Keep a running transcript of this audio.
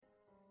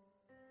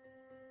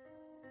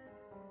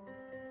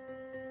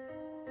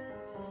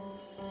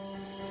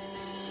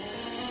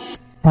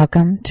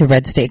Welcome to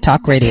Red State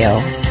Talk Radio.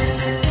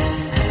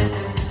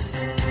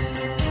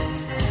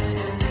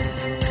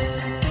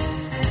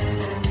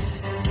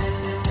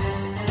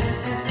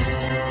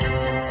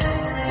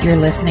 You're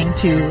listening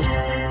to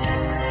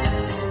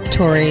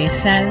Tori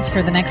Says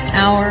for the next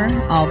hour.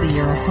 I'll be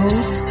your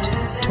host,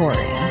 Tori.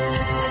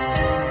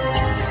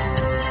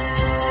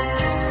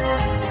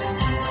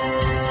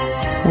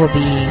 We'll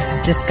be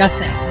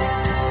discussing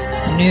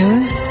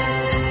news,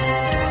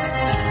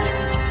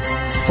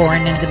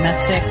 foreign and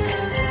domestic,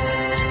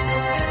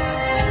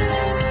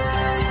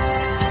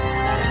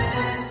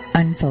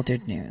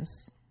 unfiltered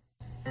news.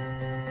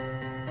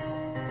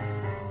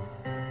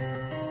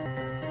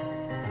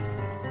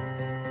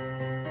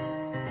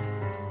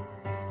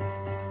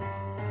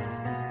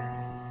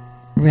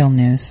 Real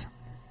news.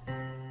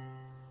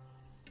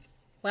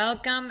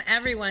 Welcome,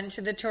 everyone,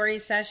 to the Tori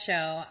Says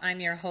Show. I'm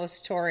your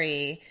host,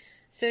 Tori.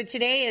 So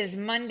today is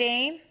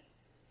Monday,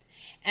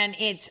 and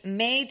it's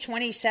May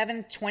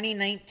 27th,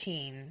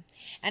 2019.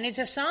 And it's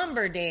a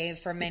somber day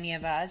for many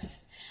of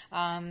us,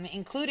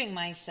 including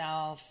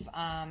myself,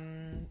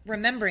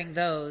 remembering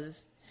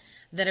those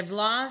that have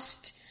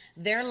lost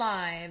their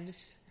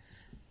lives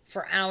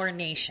for our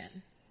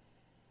nation.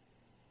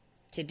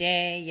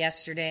 Today,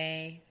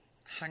 yesterday,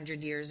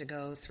 100 years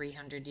ago,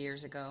 300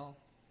 years ago.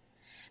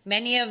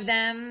 Many of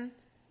them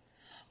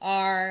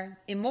are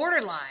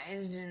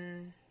immortalized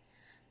in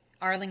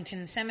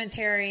Arlington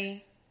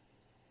Cemetery.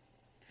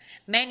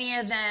 Many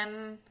of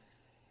them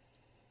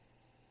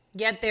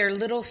get their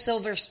little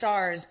silver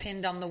stars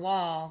pinned on the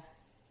wall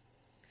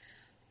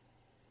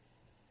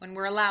when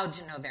we're allowed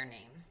to know their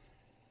name.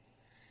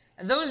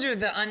 Those are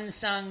the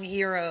unsung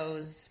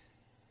heroes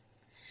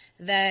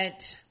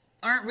that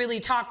aren't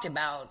really talked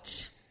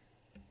about.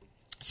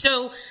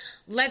 So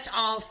let's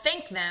all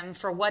thank them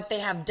for what they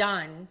have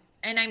done.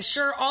 And I'm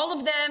sure all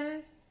of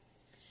them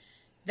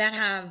that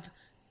have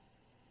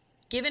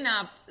given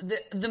up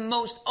the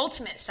most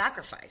ultimate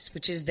sacrifice,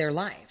 which is their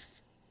life,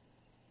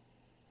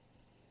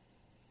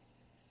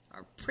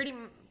 are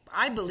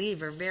I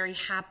believe, are very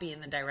happy in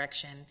the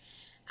direction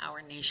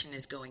our nation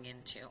is going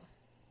into.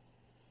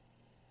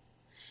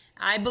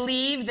 I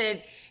believe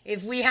that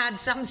if we had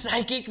some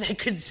psychic that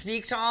could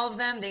speak to all of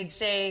them, they'd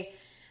say,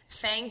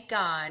 thank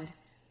God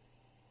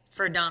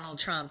for Donald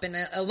Trump. And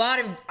a lot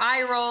of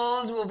eye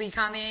rolls will be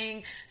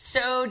coming,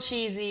 so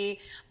cheesy.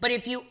 But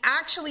if you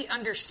actually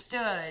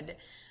understood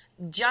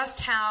just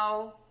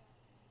how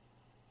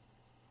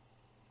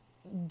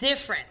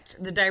different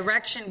the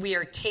direction we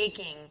are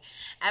taking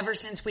ever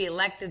since we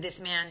elected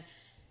this man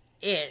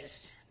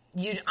is,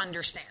 you'd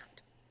understand.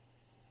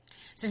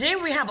 So today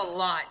we have a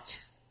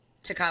lot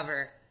to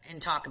cover and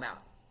talk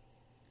about.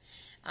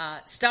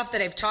 Stuff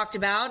that I've talked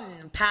about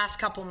in the past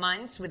couple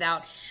months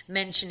without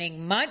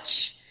mentioning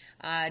much.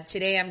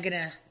 Today I'm going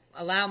to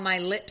allow my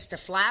lips to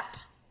flap.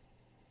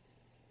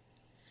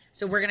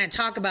 So we're going to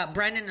talk about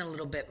Brennan a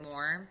little bit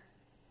more.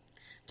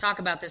 Talk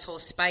about this whole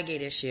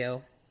Spygate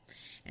issue.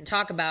 And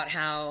talk about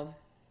how,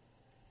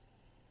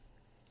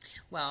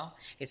 well,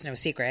 it's no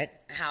secret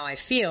how I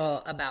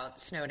feel about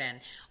Snowden.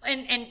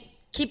 And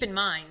keep in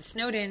mind,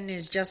 Snowden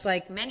is just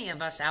like many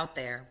of us out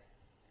there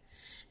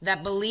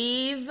that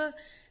believe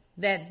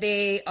that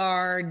they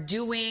are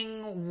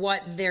doing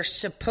what they're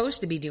supposed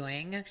to be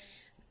doing,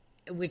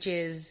 which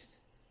is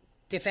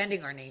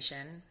defending our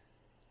nation.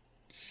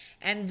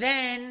 And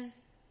then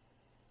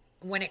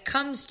when it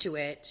comes to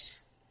it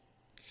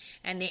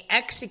and they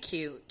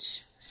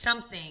execute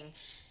something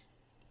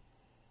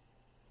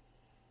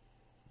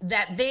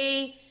that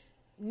they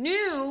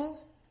knew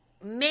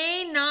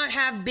may not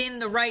have been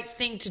the right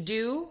thing to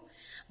do,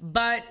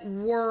 but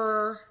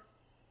were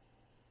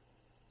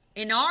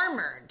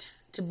enamored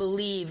to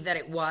believe that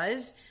it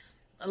was,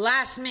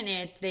 last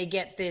minute they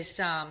get this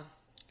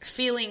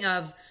feeling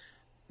of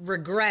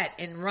regret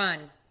and run.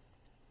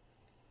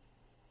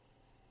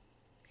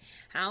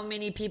 How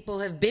many people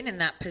have been in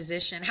that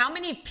position? How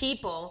many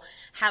people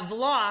have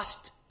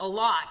lost a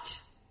lot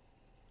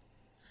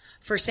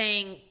for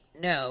saying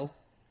no,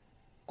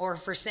 or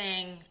for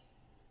saying,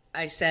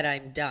 I said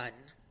I'm done,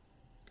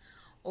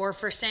 or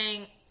for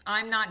saying,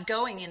 I'm not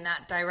going in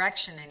that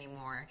direction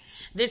anymore?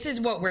 This is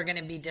what we're going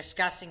to be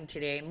discussing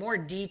today, more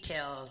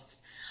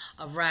details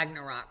of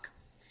Ragnarok.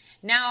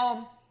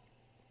 Now,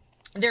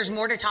 there's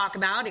more to talk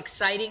about,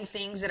 exciting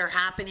things that are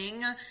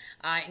happening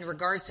in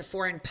regards to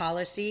foreign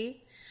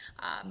policy.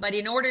 But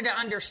in order to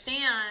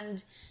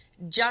understand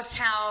just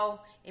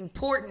how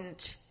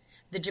important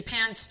the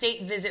Japan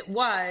state visit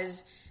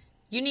was,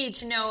 you need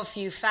to know a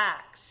few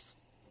facts.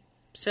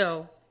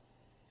 So,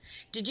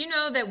 did you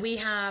know that we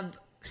have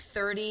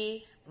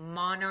 30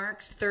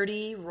 monarchs,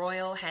 30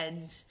 royal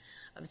heads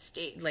of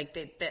state, like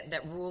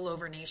that rule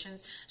over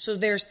nations? So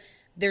there's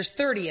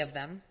 30 of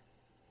them,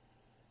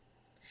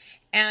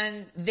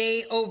 and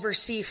they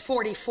oversee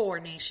 44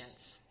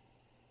 nations.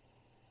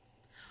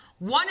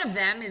 One of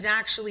them is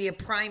actually a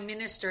prime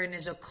minister and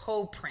is a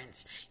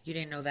co-prince. You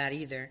didn't know that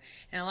either.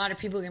 And a lot of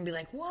people are going to be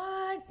like,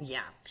 what?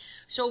 Yeah.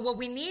 So what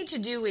we need to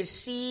do is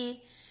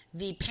see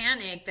the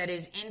panic that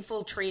is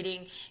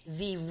infiltrating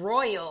the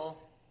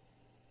royal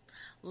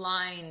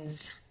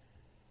lines,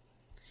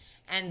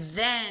 and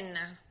then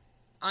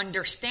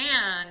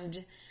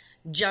understand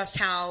just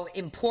how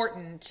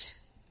important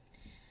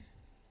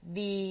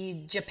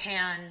the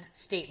Japan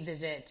state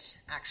visit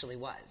actually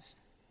was.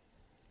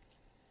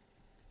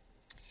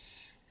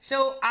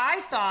 So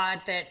I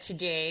thought that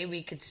today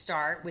we could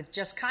start with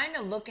just kind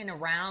of looking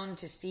around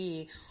to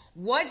see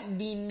what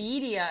the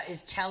media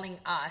is telling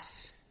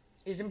us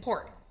is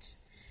important.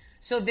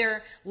 So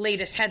their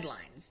latest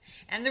headlines.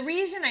 And the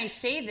reason I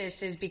say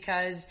this is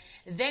because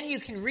then you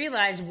can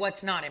realize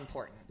what's not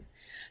important.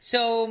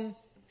 So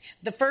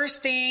the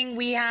first thing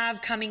we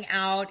have coming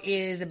out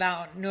is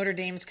about Notre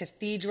Dame's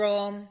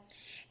cathedral,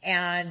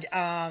 and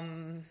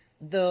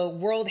the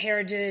World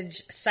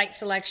Heritage Site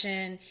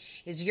selection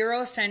is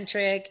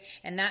Eurocentric,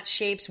 and that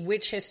shapes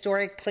which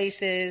historic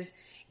places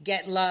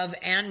get love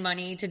and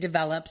money to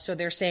develop. So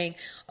they're saying,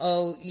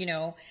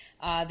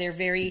 they're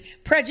very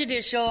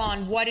prejudicial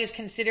on what is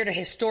considered a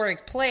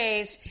historic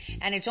place,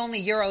 and it's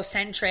only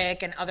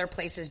Eurocentric and other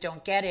places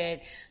don't get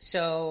it.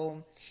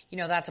 So,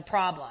 that's a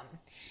problem.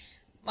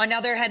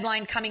 Another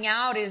headline coming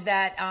out is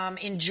that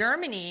in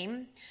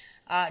Germany,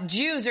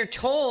 Jews are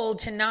told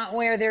to not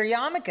wear their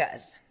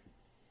yarmulkes,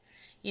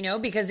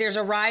 because there's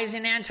a rise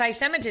in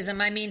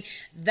anti-Semitism. I mean,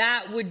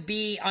 that would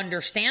be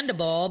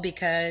understandable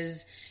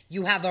because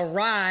you have a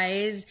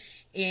rise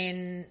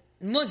in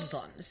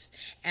Muslims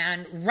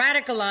and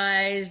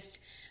radicalized,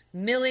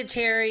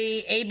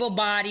 military,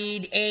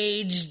 able-bodied,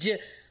 aged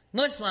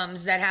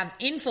Muslims that have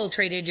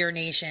infiltrated your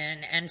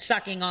nation and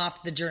sucking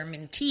off the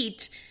German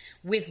teat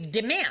with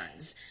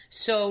demands.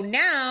 So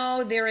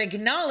now they're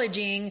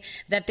acknowledging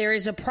that there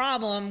is a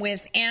problem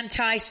with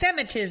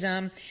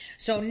anti-Semitism.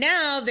 So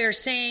now they're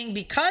saying,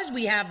 because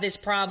we have this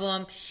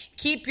problem,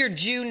 keep your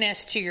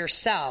Jewness to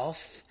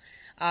yourself.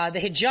 The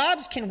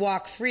hijabs can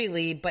walk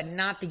freely, but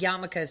not the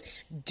yarmulkes.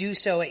 Do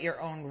so at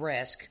your own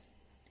risk.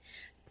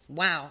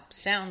 Wow,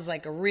 sounds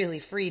like a really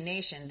free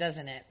nation,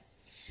 doesn't it?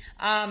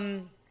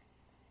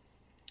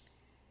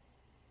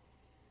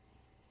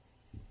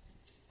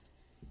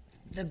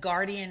 The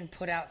Guardian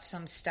put out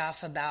some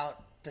stuff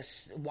about the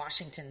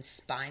Washington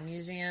Spy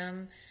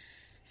Museum.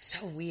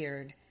 So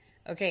weird.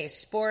 Okay,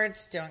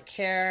 sports, don't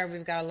care.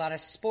 We've got a lot of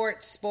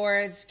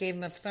sports,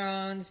 Game of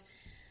Thrones.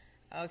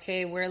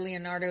 Okay, where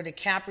Leonardo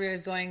DiCaprio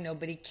is going,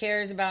 nobody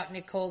cares about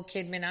Nicole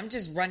Kidman. I'm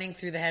just running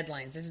through the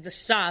headlines. This is the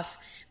stuff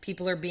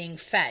people are being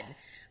fed.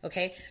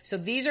 Okay, so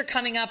these are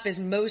coming up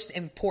as most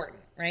important,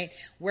 right?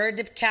 Where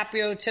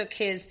DiCaprio took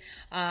his,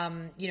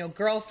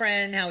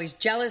 girlfriend, how he's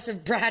jealous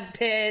of Brad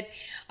Pitt,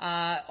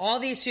 all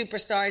these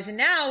superstars. And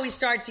now we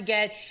start to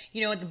get,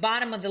 at the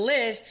bottom of the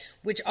list,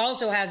 which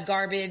also has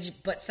garbage,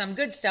 but some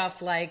good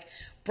stuff like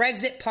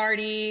Brexit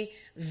party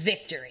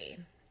victory.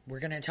 We're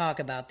going to talk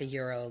about the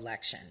Euro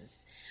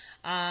elections.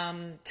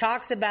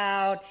 Talks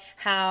about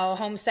how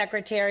Home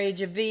Secretary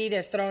Javid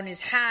has thrown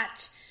his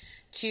hat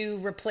to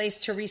replace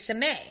Theresa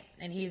May,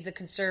 and he's the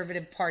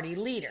Conservative Party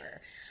leader.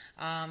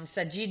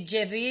 Sajid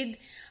Javid,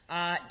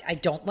 I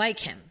don't like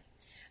him.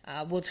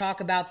 We'll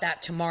talk about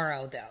that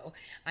tomorrow, though.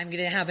 I'm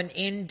going to have an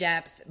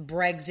in-depth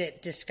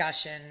Brexit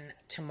discussion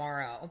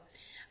tomorrow.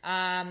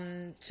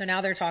 So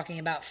now they're talking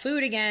about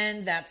food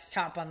again. That's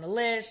top on the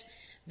list.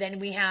 Then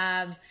we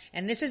have,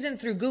 and this isn't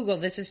through Google,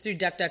 this is through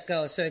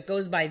DuckDuckGo, so it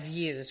goes by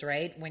views,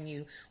 right, when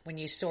you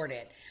sort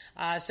it.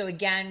 So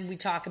again, we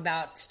talk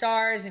about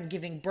stars and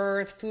giving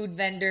birth, food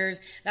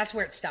vendors. That's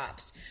where it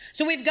stops.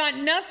 So we've got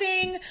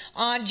nothing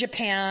on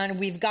Japan.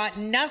 We've got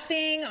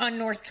nothing on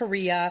North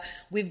Korea.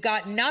 We've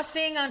got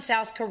nothing on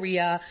South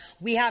Korea.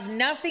 We have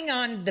nothing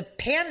on the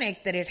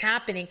panic that is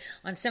happening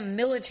on some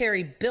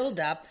military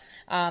buildup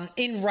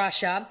in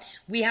Russia.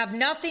 We have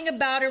nothing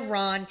about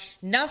Iran,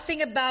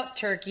 nothing about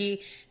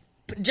Turkey,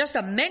 just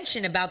a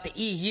mention about the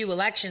EU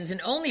elections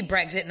and only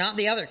Brexit, not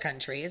the other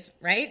countries,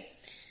 right?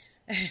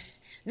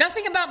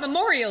 Nothing about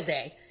Memorial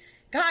Day.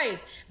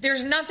 Guys,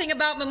 there's nothing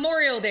about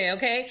Memorial Day,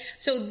 okay?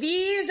 So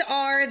these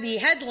are the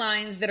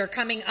headlines that are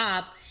coming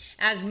up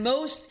as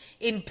most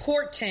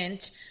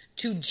important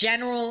to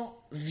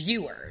general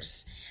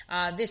viewers.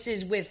 This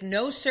is with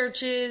no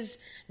searches,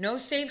 no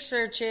safe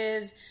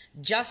searches,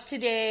 just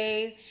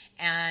today,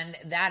 and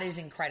that is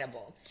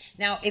incredible.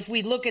 Now, if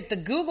we look at the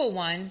Google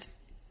ones,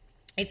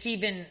 it's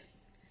even...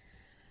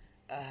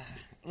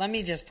 let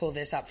me just pull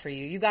this up for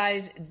you. You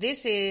guys,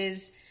 this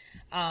is...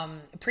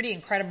 pretty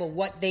incredible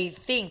what they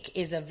think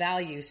is of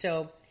value.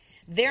 So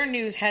their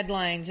news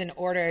headlines in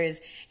order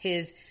is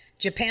his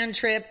Japan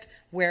trip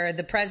where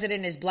the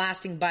president is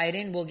blasting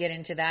Biden. We'll get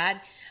into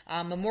that.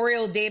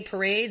 Memorial Day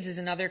parades is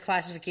another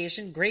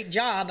classification. Great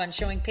job on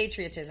showing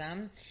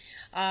patriotism.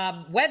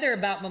 Weather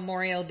about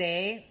Memorial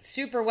Day,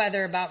 super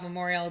weather about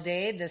Memorial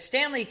Day, the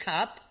Stanley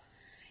Cup,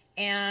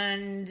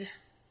 and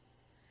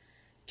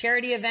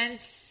charity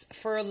events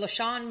for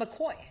LaShawn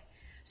McCoy.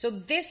 So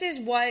this is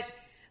what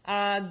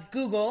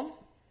Google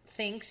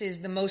thinks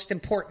is the most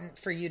important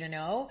for you to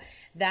know,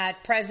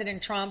 that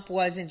President Trump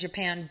was in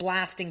Japan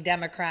blasting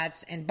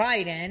Democrats and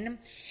Biden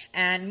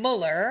and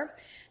Mueller.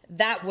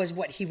 that was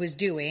what he was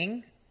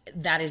doing.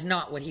 That is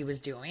not what he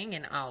was doing,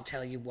 and I'll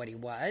tell you what he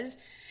was.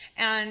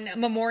 And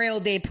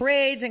Memorial Day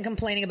parades and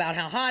complaining about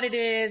how hot it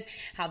is,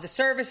 how the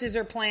services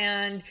are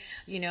planned,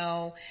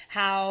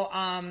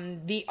 how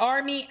the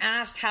Army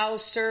asked how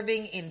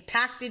serving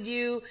impacted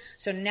you.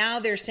 So now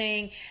they're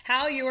saying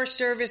how your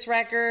service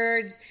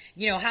records,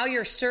 how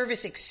your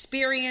service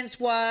experience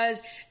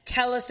was.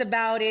 Tell us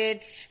about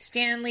it.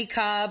 Stanley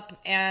Cup,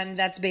 and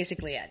that's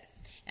basically it.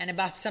 And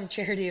about some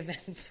charity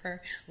event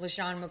for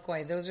LaShawn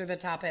McCoy. Those are the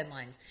top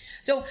headlines.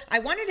 So I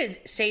wanted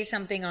to say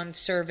something on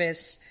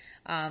service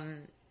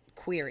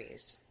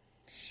queries.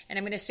 And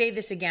I'm going to say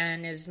this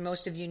again. As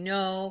most of you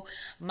know,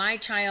 my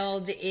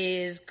child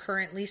is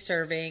currently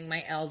serving,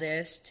 my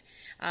eldest.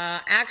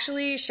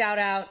 Actually, shout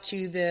out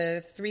to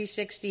the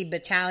 360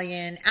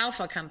 Battalion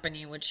Alpha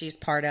Company, which she's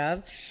part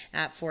of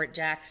at Fort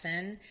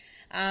Jackson.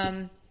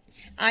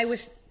 I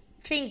was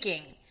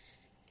thinking,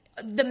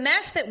 the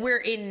mess that we're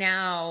in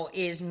now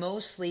is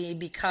mostly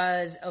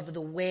because of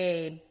the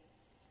way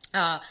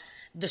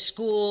the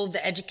school,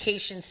 the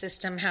education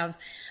system have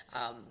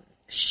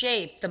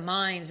shaped the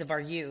minds of our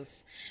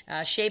youth,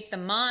 shaped the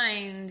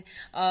mind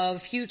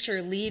of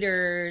future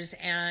leaders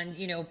and,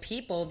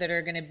 people that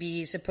are going to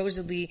be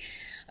supposedly,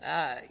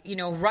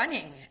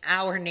 running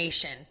our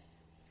nation.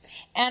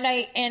 And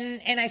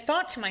I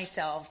thought to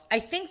myself, I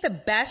think the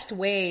best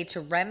way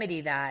to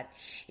remedy that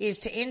is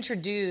to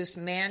introduce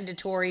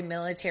mandatory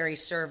military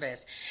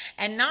service,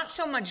 and not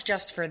so much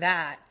just for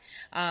that,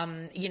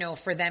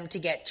 for them to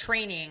get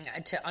training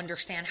to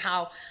understand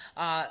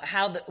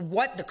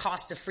what the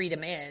cost of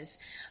freedom is,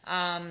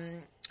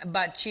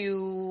 but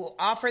to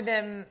offer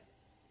them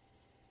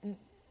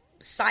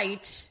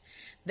sites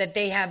that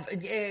they have,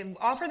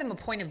 offer them a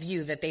point of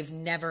view that they've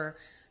never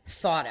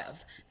thought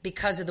of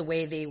because of the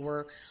way they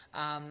were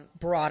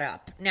brought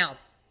up. Now,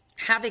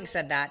 having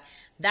said that,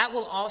 that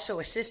will also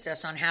assist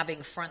us on having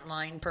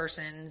frontline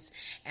persons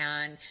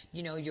and,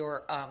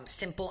 your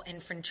simple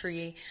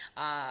infantry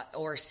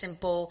or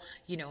simple,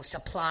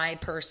 supply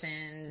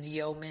persons,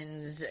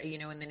 yeomans,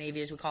 in the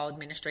Navy, as we call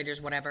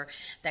administrators, whatever,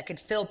 that could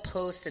fill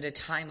posts at a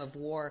time of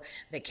war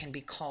that can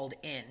be called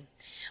in.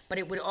 But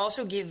it would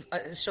also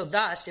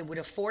thus it would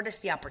afford us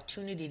the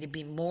opportunity to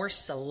be more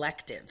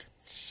selective.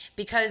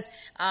 Because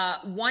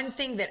one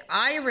thing that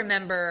I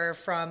remember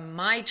from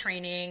my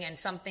training, and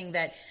something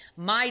that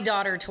my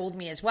daughter told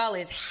me as well,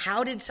 is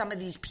how did some of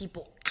these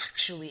people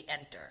actually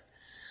enter?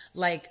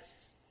 Like,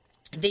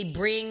 they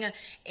bring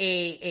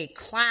a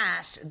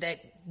class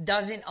that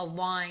doesn't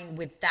align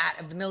with that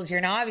of the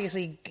military. Now,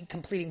 obviously,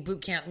 completing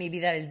boot camp,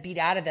 maybe that is beat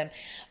out of them.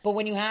 But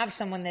when you have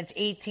someone that's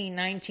 18,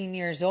 19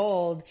 years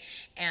old,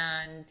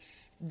 and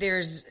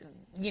there's,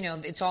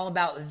 it's all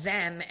about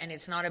them and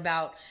it's not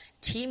about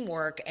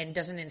teamwork and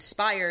doesn't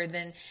inspire,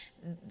 then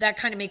that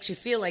kind of makes you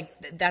feel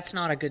like that's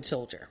not a good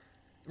soldier,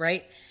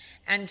 right?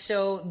 And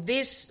so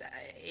this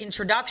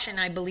introduction,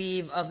 I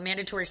believe, of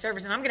mandatory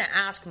service, and I'm going to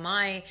ask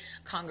my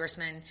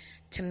congressman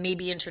to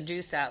maybe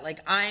introduce that. Like,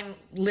 I'm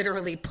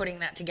literally putting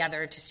that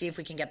together to see if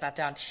we can get that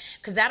done,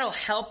 because that'll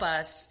help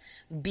us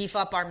beef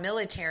up our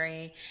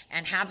military,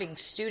 and having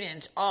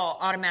students all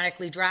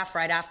automatically draft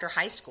right after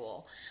high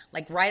school.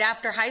 Like, right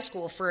after high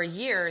school for a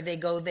year, they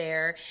go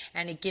there,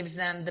 and it gives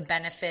them the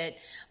benefit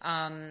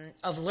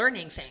of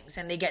learning things,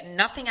 and they get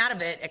nothing out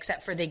of it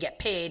except for they get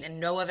paid and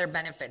no other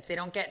benefits. They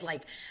don't get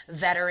like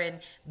veteran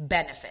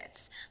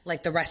benefits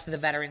like the rest of the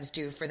veterans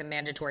do for the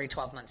mandatory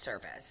 12-month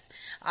service.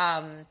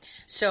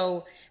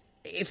 So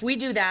if we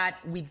do that,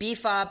 we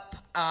beef up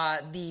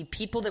the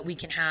people that we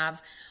can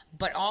have,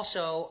 but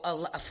also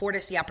afford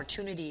us the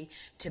opportunity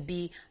to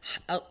be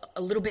a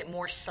little bit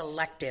more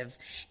selective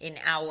in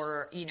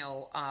our,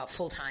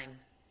 full-time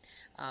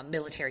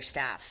military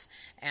staff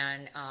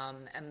and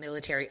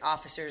military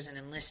officers and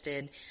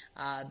enlisted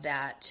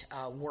that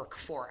work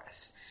for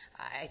us.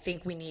 I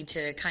think we need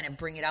to kind of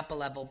bring it up a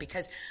level,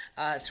 because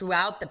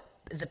throughout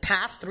the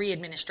past 3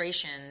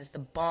 administrations, the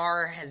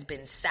bar has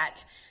been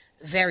set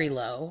very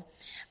low,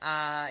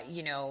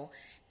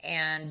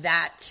 and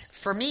that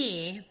for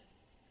me,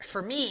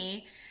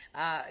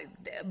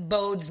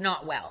 bodes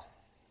not well.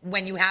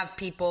 When you have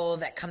people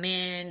that come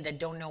in that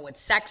don't know what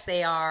sex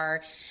they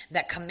are,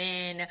 that come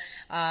in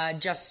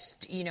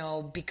just,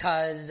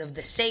 because of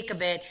the sake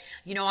of it.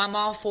 I'm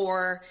all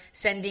for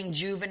sending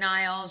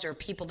juveniles or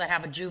people that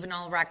have a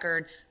juvenile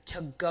record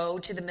to go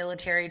to the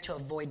military to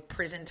avoid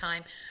prison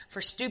time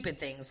for stupid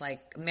things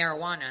like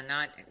marijuana,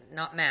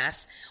 not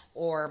meth,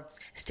 or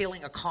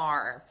stealing a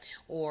car,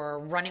 or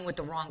running with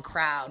the wrong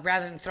crowd.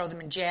 Rather than throw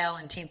them in jail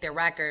and taint their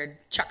record,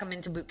 chuck them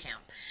into boot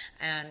camp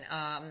and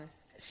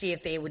see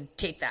if they would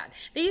take that.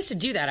 They used to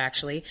do that,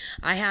 actually.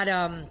 I had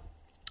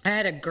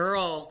a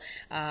girl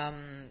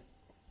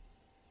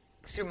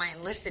through my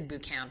enlisted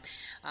boot camp.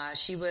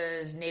 She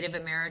was Native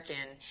American,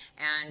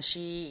 and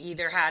she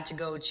either had to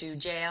go to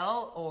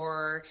jail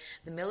or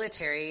the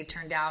military. It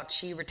turned out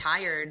she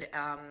retired.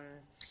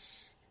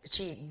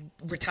 She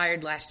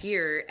retired last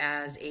year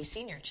as a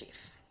senior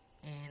chief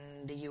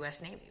in the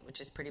U.S. Navy,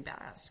 which is pretty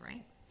badass,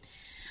 right?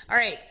 All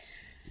right.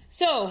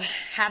 So,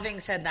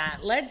 having said that,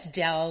 let's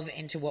delve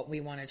into what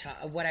I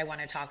want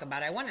to talk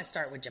about. I want to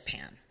start with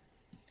Japan.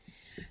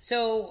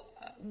 So,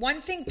 one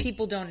thing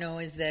people don't know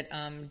is that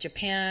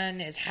Japan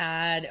has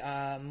had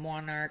a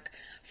monarch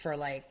for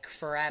like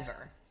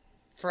forever.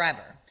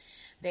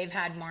 They've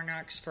had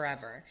monarchs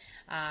forever.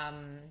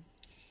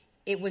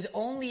 It was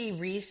only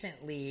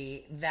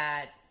recently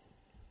that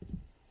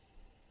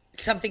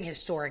something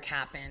historic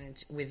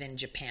happened within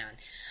Japan.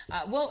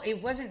 Well,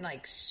 it wasn't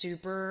like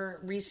super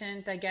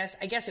recent, I guess.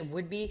 I guess it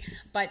would be,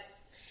 but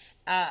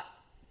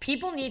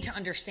people need to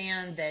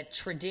understand that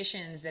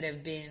traditions that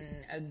have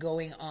been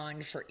going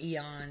on for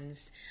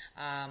eons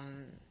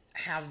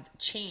have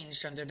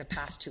changed under the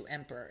past two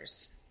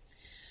emperors.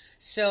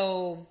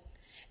 So,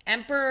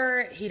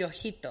 Emperor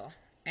Hirohito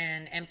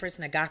and Empress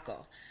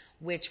Nagako,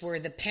 which were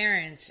the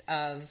parents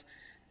of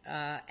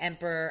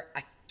Emperor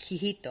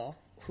Akihito,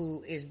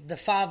 who is the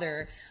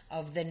father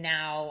of the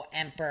now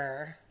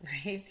emperor,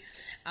 right?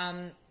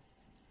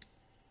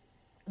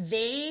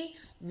 They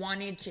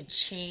wanted to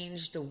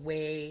change the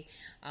way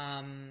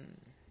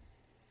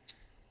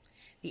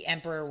the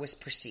emperor was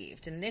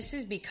perceived. And this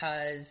is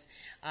because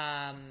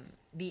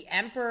the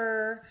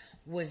emperor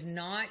was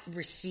not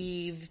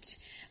received,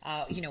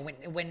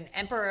 when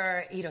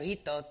Emperor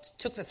Hirohito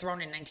took the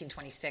throne in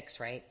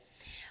 1926, right?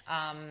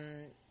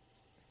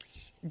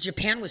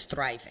 Japan was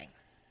thriving.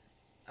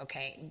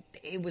 Okay,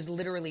 it was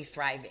literally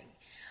thriving.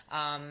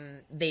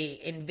 They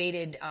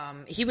invaded,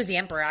 he was the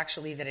emperor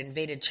actually that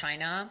invaded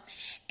China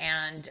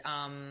and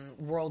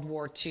World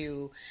War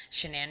II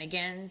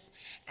shenanigans.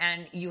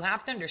 And you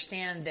have to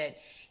understand that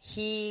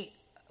he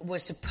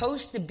was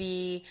supposed to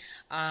be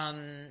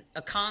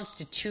a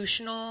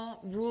constitutional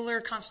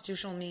ruler.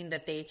 Constitutional mean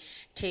that they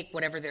take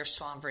whatever their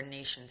sovereign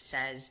nation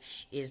says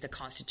is the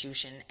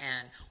constitution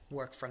and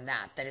work from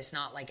that. That it's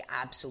not like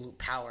absolute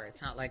power.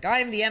 It's not like, I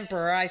am the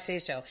emperor, I say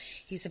so.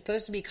 He's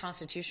supposed to be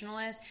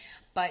constitutionalist,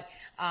 but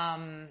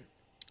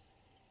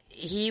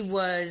he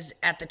was,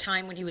 at the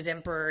time when he was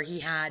emperor, he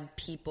had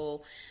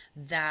people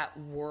that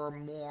were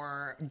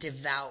more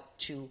devout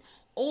to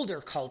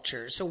older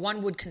cultures. So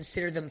one would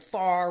consider them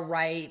far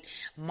right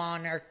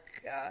monarch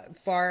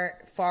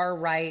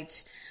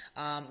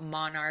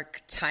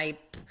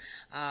type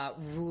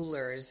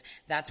rulers.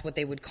 That's what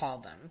they would call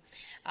them.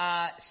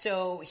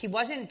 So he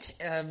wasn't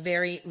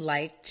very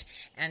liked,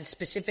 and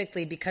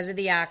specifically because of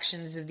the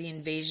actions of the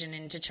invasion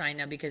into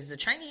China, because the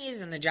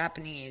Chinese and the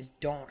Japanese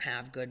don't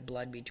have good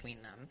blood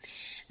between them.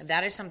 And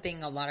that is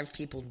something a lot of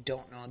people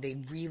don't know. They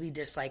really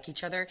dislike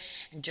each other.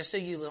 And just so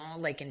you know,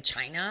 like in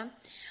China,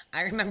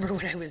 I remember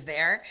when I was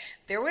there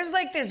was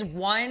like this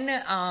one,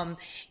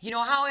 you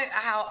know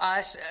how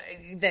us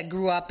that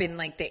grew up in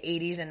like the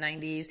 80s and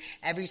 90s,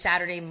 every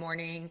Saturday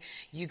morning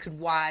you could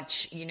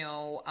watch,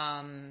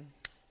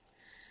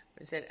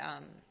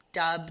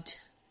 dubbed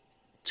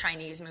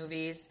Chinese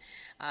movies,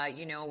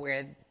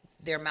 where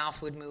their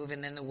mouth would move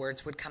and then the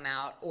words would come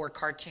out, or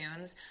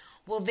cartoons.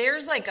 Well,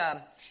 there's like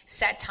a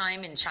set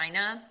time in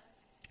China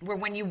where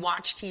when you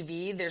watch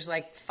TV, there's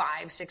like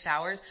 5-6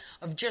 hours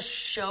of just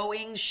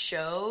showing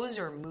shows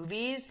or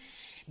movies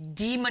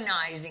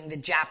demonizing the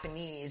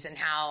Japanese and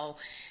how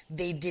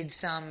they did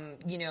some,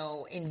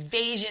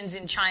 invasions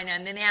in China.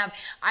 And then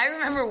I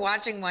remember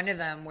watching one of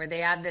them where they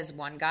had this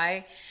one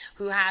guy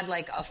who had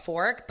like a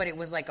fork, but it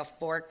was like a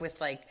fork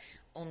with like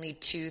only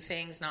 2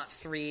 things, not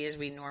 3 as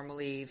we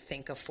normally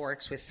think of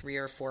forks with 3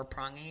 or 4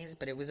 prongies,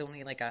 but it was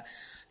only like a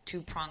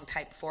 2-prong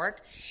type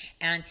fork,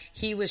 and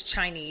he was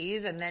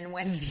Chinese. And then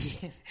when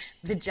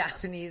the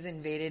Japanese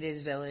invaded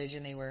his village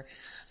and they were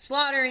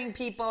slaughtering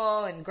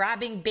people and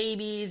grabbing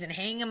babies and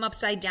hanging them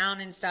upside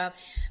down and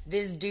stuff,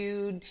 this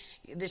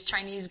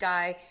Chinese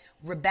guy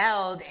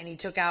rebelled, and he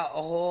took out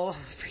a whole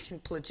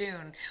freaking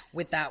platoon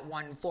with that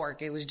one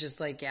fork. It was just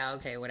like, yeah,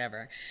 okay,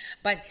 whatever.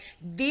 But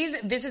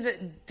this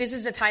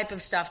is the type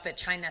of stuff that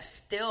China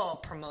still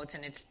promotes,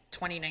 and it's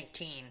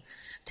 2019,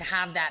 to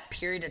have that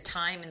period of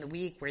time in the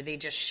week where they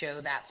just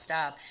show that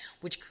stuff,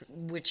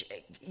 which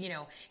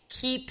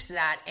keeps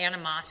that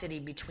animosity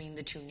between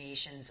the two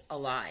nations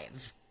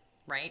alive,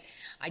 right?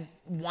 I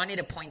wanted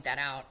to point that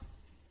out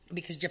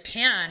because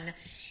Japan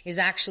is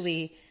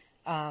actually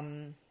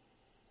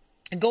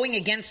going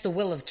against the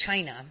will of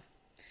China,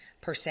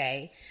 per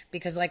se,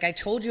 because like I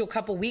told you a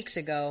couple weeks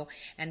ago,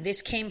 and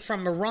this came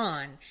from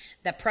Iran,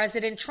 that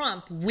President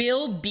Trump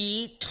will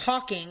be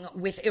talking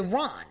with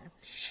Iran.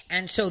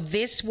 And so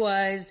this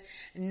was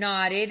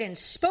noted and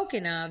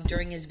spoken of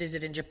during his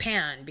visit in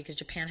Japan, because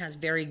Japan has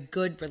very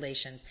good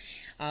relations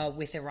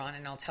with Iran,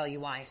 and I'll tell you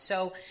why.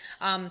 So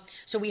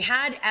we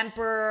had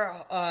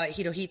Emperor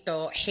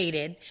Hirohito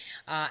hated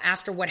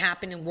after what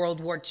happened in World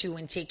War II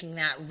and taking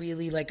that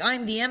really like,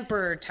 I'm the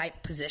emperor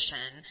type position.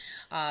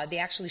 They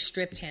actually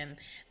stripped him,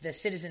 the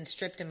citizens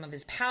stripped him of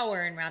his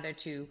power, and rather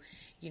to,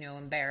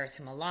 embarrass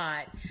him a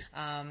lot,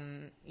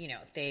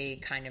 they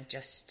kind of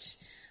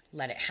just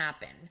let it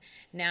happen.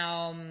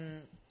 Now,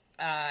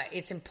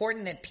 it's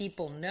important that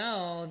people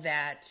know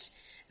that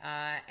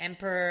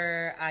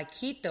Emperor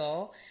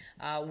Akito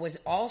was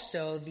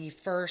also the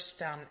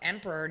first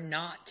emperor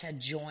not to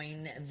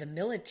join the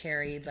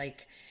military,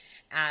 like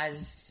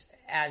as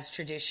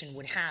tradition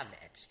would have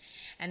it.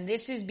 And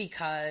this is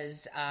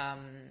because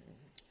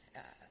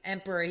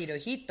Emperor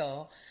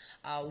Hirohito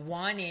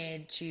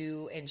wanted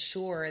to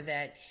ensure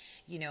that,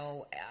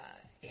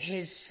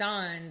 his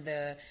son,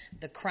 the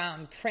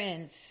crown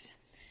prince,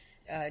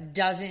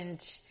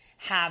 doesn't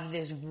have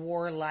this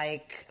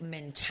warlike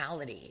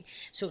mentality.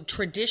 So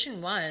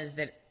tradition was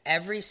that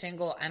every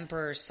single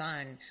emperor's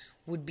son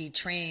would be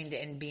trained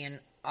and be an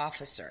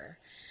officer.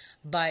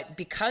 But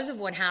because of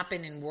what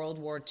happened in World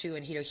War II,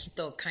 and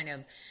Hirohito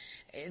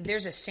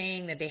there's a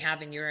saying that they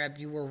have in Europe,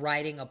 you were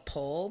riding a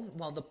pole.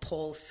 Well, the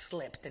pole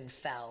slipped and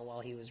fell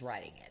while he was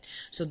riding it.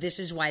 So this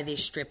is why they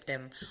stripped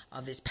him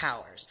of his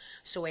powers.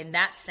 So in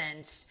that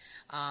sense,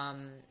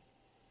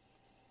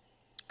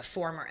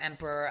 former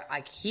Emperor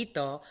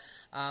Akihito,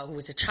 who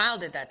was a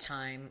child at that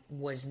time,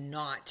 was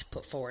not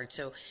put forward.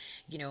 So,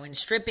 in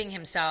stripping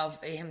himself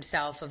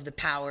of the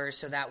power,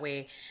 so that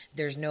way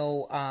there's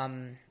no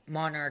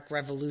monarch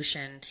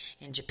revolution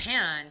in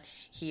Japan,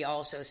 he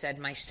also said,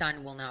 my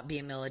son will not be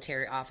a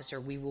military officer.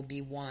 We will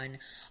be one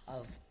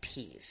of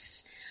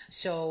peace.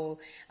 So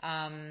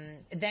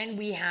then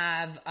we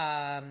have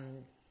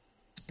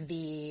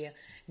the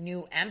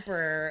new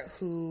emperor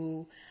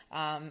who...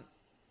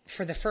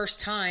 for the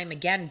first time,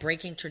 again,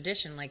 breaking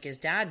tradition like his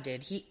dad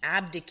did, he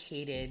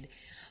abdicated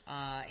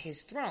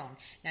his throne.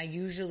 Now,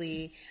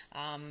 usually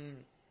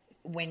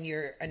when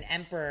you're an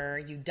emperor,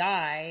 you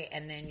die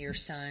and then your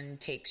son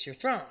takes your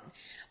throne.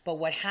 But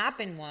what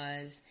happened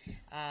was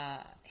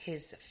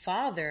his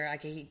father,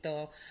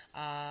 Akihito,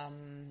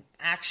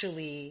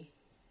 actually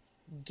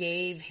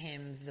gave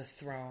him the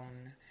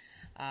throne.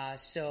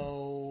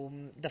 So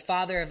the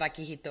father of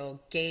Akihito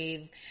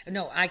gave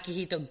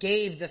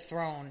the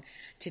throne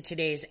to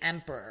today's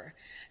emperor.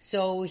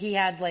 So he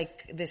had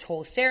like this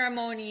whole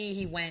ceremony.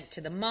 He went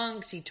to the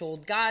monks. He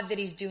told God that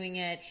he's doing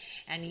it,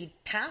 and he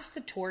passed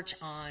the torch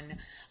on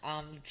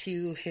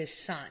to his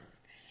son.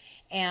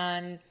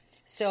 And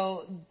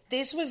so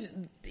this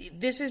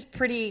is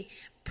pretty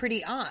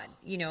odd.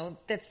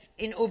 That's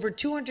in over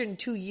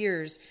 202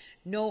 years.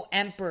 No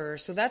emperor,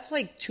 so that's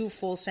like 2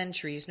 full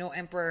centuries. No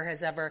emperor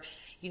has ever,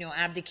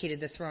 abdicated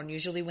the throne.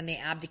 Usually when they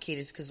abdicate,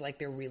 it's because like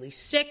they're really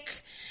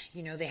sick,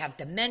 they have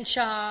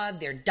dementia,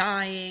 they're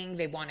dying,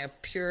 they want a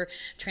pure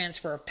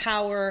transfer of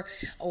power,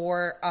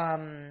 or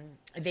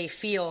they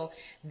feel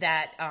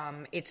that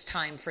it's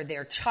time for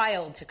their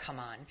child to come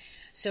on.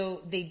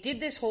 So they did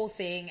this whole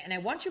thing, and I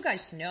want you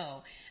guys to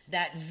know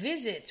that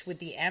visits with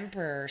the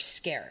emperor are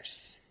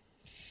scarce.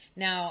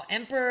 Now,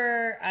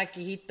 Emperor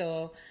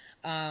Akihito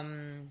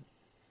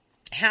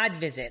had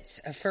visits.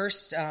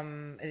 First,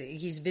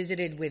 he's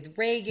visited with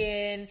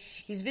Reagan.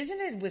 He's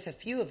visited with a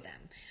few of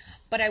them.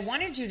 But I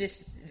wanted you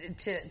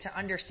to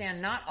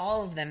understand not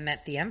all of them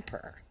met the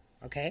emperor,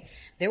 okay?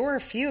 There were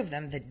a few of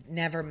them that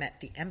never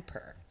met the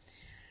emperor.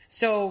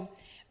 So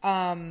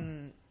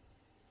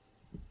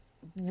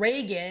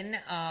Reagan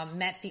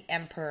met the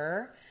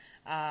emperor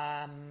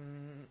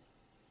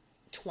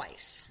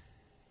twice.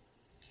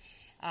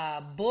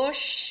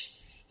 Bush,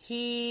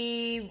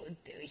 he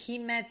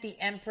met the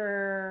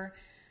emperor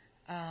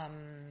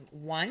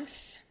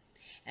once,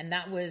 and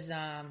that was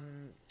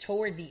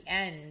toward the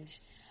end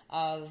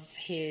of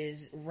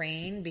his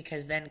reign,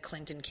 because then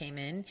Clinton came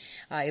in.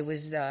 It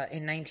was in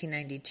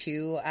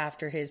 1992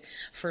 after his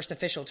first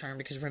official term,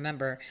 because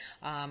remember,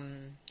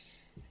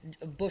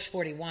 Bush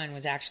 41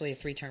 was actually a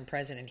 3-term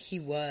president. He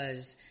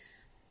was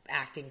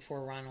acting for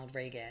Ronald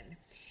Reagan.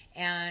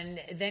 And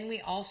then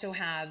we also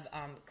have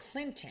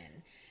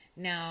Clinton.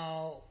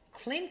 Now,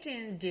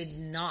 Clinton did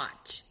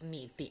not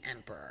meet the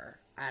emperor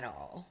at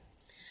all.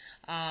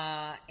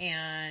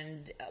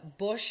 And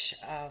Bush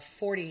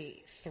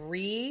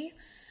 43,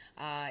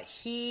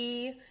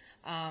 he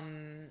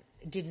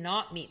did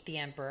not meet the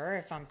emperor,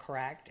 if I'm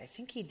correct. I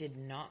think he did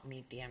not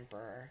meet the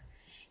emperor.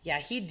 Yeah,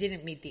 he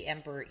didn't meet the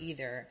emperor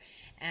either.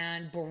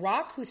 And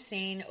Barack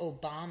Hussein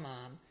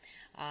Obama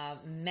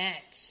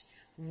met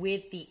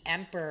with the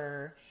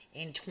emperor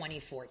in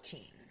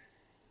 2014.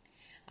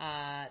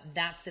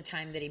 That's the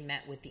time that he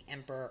met with the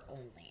emperor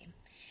only.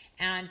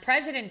 And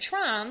President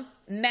Trump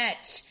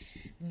met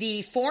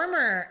the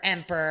former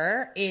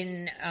emperor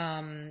in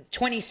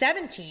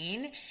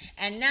 2017,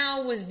 and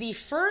now was the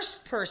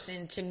first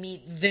person to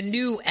meet the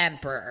new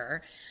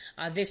emperor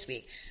this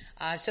week.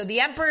 So the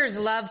emperors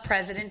love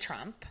President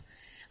Trump.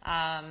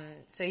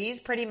 So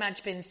he's pretty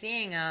much been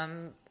seeing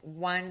him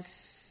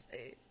once,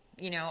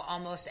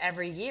 almost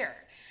every year.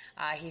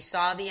 He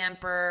saw the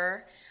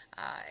emperor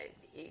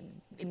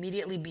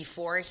immediately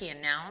before he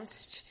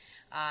announced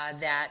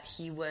that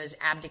he was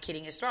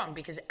abdicating his throne,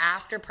 because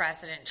after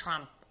President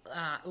Trump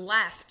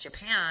left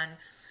Japan,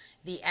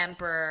 the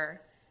emperor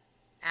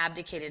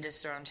abdicated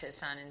his throne to his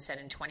son and said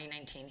in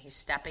 2019 he's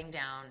stepping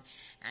down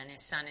and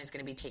his son is going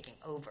to be taking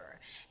over.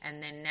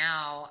 And then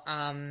now,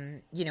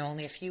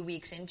 only a few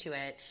weeks into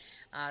it,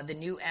 the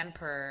new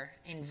emperor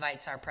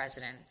invites our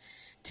president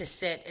to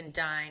sit and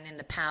dine in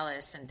the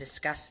palace and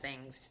discuss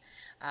things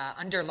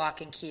under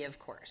lock and key, of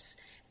course,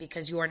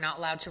 because you are not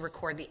allowed to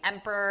record the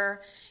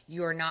emperor.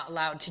 You are not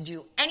allowed to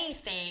do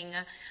anything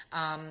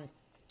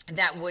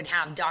that would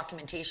have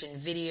documentation,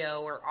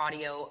 video or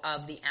audio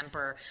of the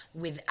emperor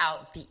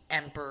without the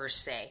emperor's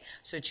say.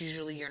 So it's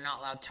usually you're not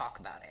allowed to talk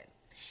about it.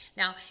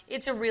 Now,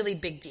 it's a really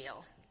big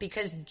deal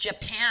because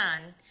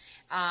Japan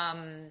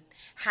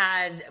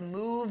has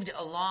moved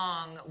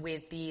along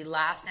with the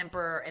last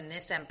emperor and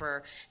this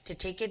emperor to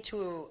take it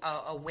to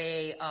a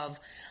way of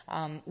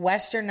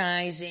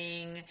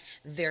westernizing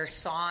their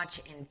thought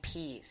in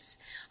peace,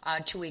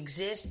 to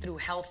exist through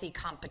healthy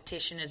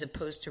competition as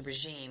opposed to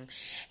regime.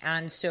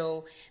 And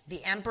so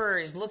the emperor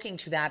is looking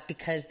to that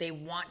because they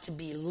want to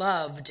be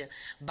loved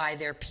by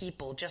their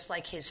people, just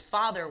like his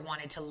father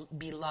wanted to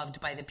be loved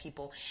by the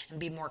people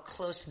and be more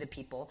close to the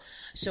people.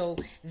 So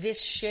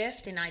this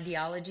shift in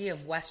ideology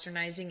of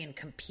westernizing and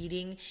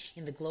competing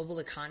in the global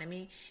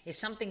economy is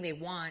something they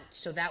want,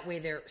 so that way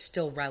they're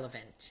still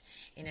relevant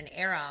in an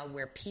era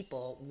where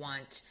people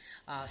want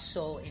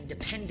soul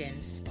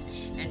independence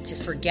and to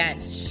forget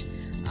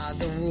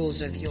the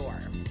rules of yore.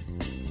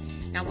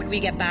 Now, when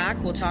we get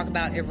back, we'll talk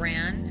about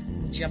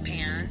Iran,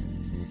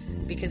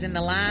 Japan, because in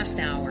the last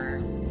hour,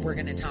 we're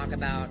going to talk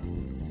about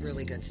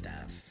really good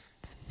stuff.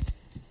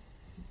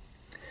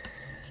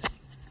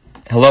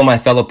 Hello, my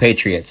fellow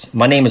patriots.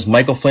 My name is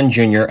Michael Flynn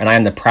Jr., and I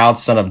am the proud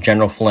son of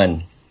General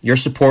Flynn. Your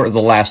support of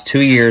the last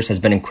 2 years has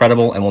been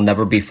incredible and will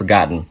never be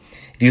forgotten.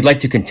 If you'd like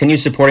to continue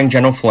supporting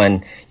General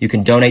Flynn, you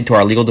can donate to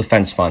our Legal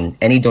Defense Fund.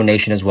 Any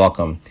donation is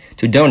welcome.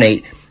 To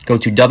donate, go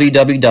to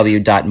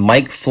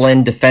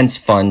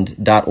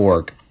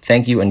www.mikeflynndefensefund.org.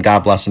 Thank you, and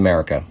God bless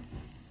America.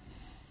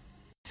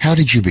 How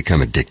did you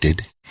become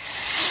addicted?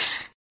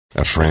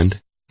 A friend?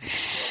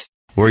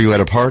 Were you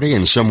at a party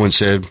and someone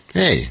said,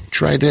 "Hey,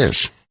 try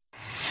this"?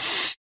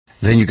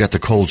 Then you got the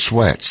cold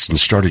sweats and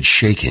started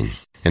shaking.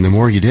 And the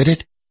more you did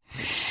it,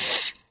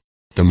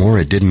 the more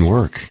it didn't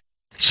work.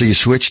 So you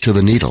switched to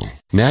the needle.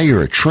 Now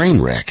you're a train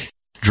wreck.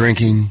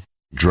 Drinking,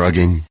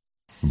 drugging,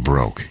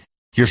 broke.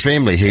 Your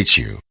family hates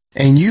you.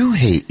 And you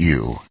hate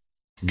you.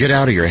 Get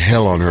out of your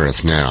hell on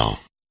earth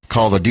now.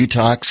 Call the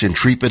Detox and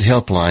Treatment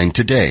Helpline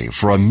today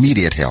for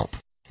immediate help.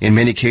 In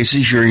many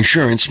cases, your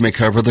insurance may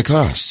cover the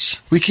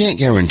costs. We can't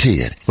guarantee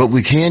it, but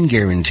we can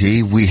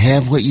guarantee we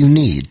have what you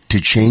need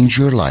to change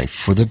your life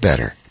for the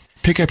better.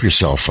 Pick up your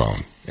cell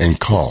phone and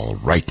call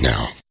right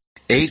now.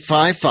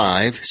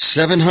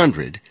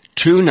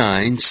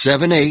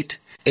 855-700-2978.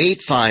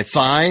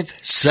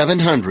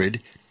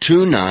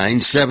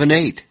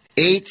 855-700-2978.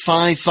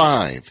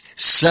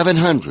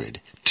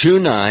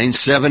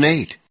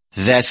 855-700-2978.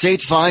 That's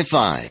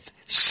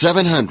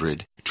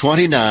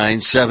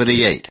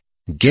 855-700-2978.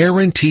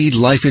 Guaranteed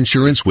life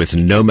insurance with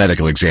no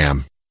medical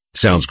exam.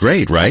 Sounds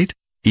great, right?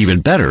 Even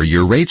better,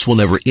 your rates will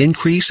never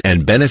increase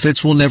and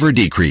benefits will never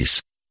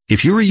decrease.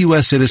 If you're a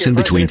U.S. citizen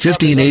between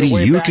 50 and 80,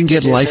 you can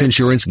get life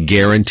insurance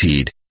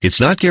guaranteed. It's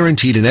not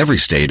guaranteed in every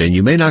state, and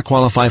you may not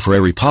qualify for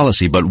every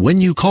policy, but when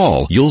you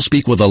call, you'll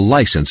speak with a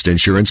licensed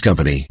insurance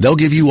company. They'll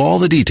give you all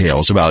the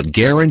details about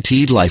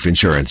guaranteed life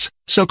insurance.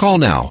 So call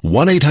now,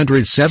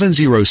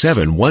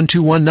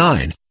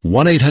 1-800-707-1219.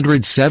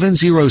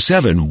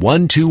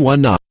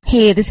 1-800-707-1219.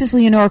 Hey, this is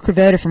Leonora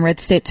Cravota from Red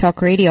State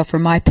Talk Radio for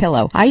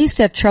MyPillow. I used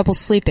to have trouble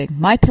sleeping.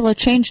 MyPillow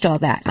changed all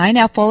that. I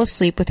now fall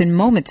asleep within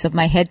moments of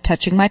my head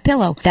touching my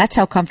pillow. That's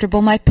how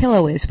comfortable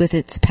MyPillow is with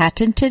its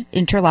patented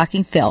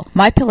interlocking fill.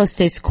 MyPillow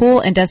stays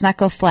cool and does not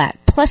go flat.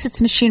 Plus,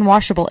 it's machine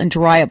washable and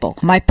dryable.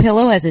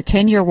 MyPillow has a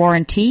 10-year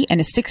warranty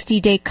and a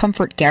 60-day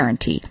comfort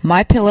guarantee.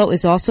 MyPillow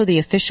is also the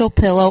official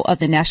pillow of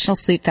the National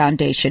Sleep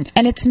Foundation,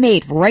 and it's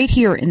made right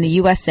here in the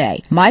USA.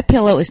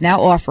 MyPillow is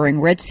now offering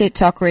Red State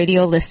Talk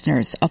Radio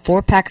listeners a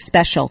 4-pack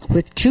special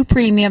with 2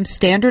 premium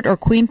standard or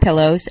queen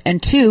pillows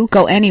and 2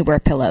 go anywhere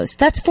pillows.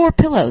 That's 4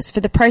 pillows for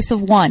the price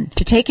of 1.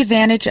 To take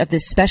advantage of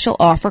this special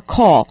offer,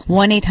 call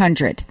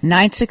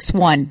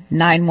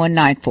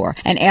 1-800-961-9194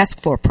 and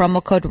ask for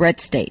promo code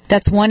RedState.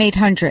 That's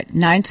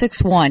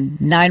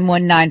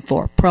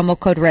 1-800-961-9194, promo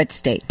code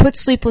RedState. Put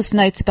sleepless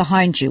nights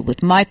behind you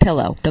with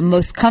MyPillow, the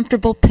most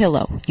comfortable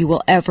pillow you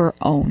will ever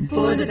own.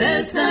 For the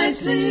best night's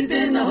sleep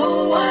in the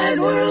whole wide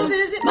world,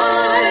 visit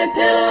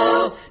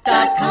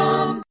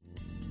MyPillow.com.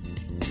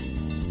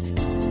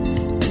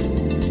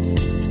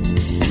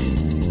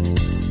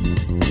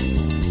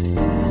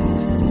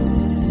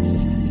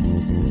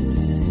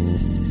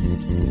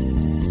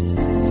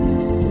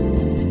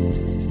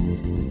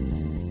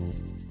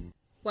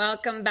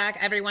 Welcome back,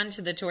 everyone,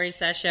 to the Tori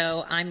Says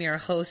Show. I'm your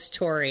host,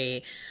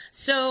 Tori.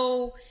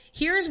 So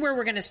here's where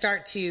we're going to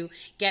start to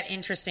get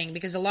interesting,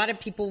 because a lot of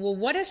people, well,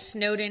 what does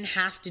Snowden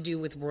have to do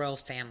with royal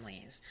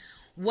families?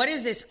 What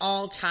does this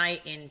all tie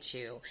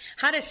into?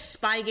 How does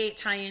Spygate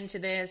tie into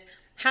this?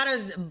 How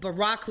does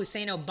Barack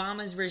Hussein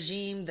Obama's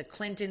regime, the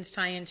Clintons,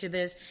 tie into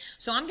this?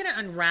 So I'm going to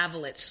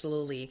unravel it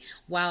slowly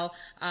while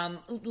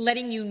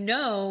letting you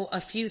know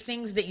a few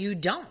things that you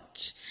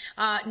don't.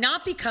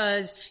 Not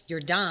because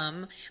you're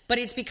dumb, but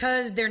it's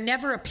because they're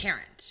never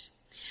apparent.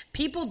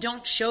 People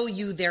don't show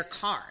you their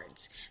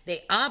cards.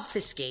 They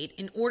obfuscate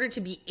in order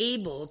to be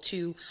able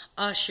to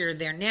usher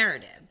their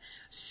narrative.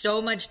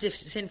 So much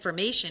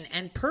disinformation,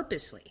 and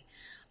purposely,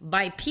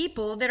 by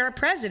people that our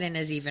president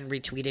has even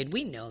retweeted.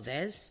 We know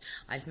this.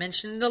 I've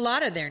mentioned a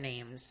lot of their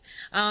names.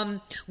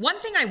 One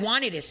thing I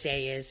wanted to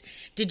say is,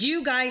 did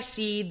you guys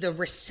see the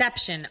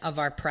reception of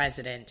our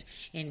president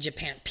in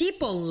Japan?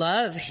 People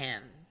love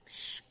him.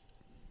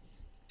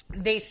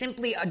 They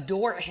simply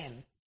adore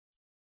him.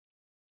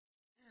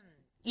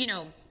 You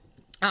know,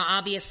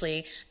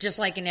 obviously, just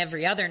like in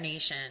every other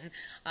nation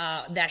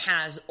that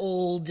has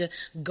old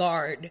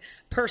guard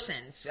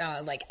persons,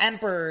 like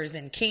emperors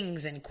and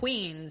kings and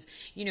queens,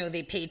 you know,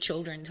 they pay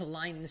children to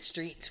line the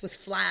streets with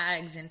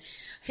flags and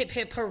hip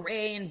hip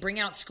hooray and bring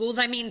out schools.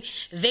 I mean,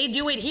 they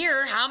do it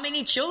here. How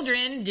many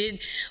children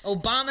did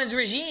Obama's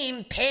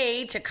regime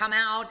pay to come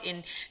out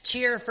and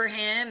cheer for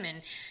him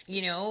and,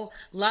 you know,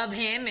 love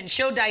him and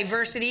show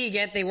diversity?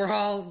 Yet they were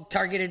all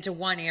targeted to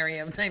one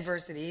area of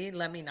diversity.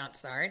 Let me not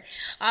start.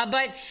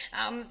 But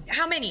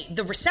how many?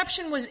 The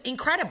reception was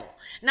incredible.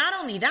 Not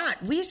only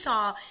that, we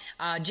saw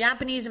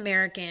Japanese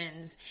Americans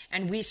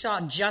and we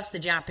saw just the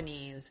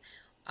Japanese,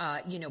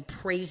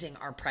 praising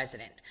our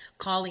president,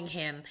 calling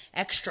him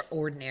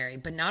extraordinary.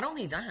 But not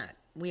only that,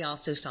 we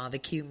also saw the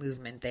Q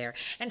movement there.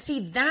 And see,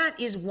 that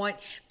is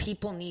what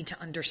people need to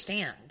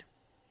understand.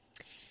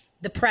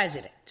 The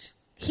president,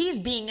 he's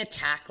being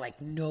attacked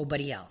like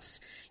nobody else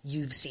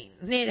you've seen.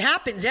 It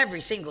happens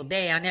every single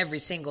day on every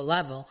single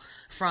level,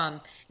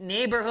 from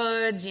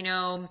neighborhoods, you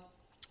know,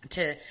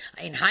 to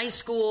in high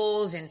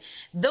schools, and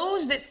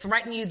those that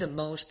threaten you the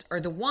most are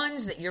the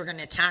ones that you're going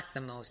to attack the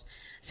most.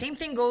 Same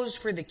thing goes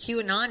for the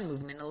QAnon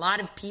movement. A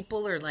lot of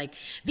people are like,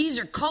 these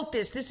are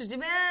cultists. This is,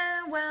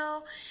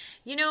 well,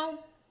 you know,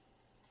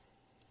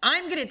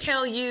 I'm going to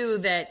tell you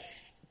that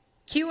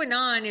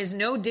QAnon is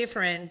no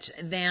different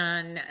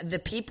than the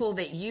people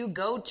that you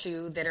go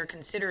to that are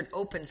considered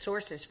open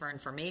sources for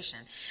information.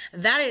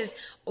 That is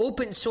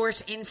open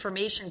source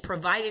information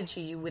provided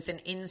to you with an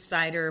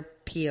insider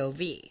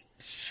POV.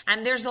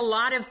 And there's a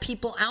lot of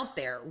people out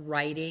there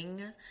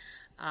writing,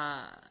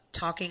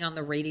 talking on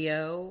the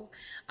radio,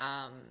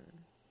 not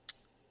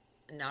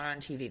on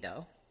TV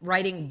though,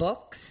 writing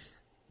books,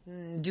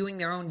 doing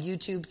their own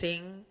YouTube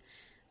thing,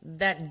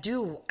 that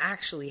do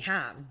actually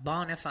have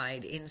bona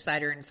fide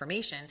insider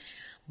information,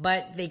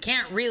 but they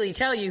can't really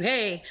tell you,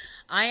 hey,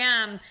 I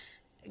am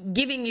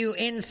giving you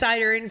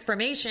insider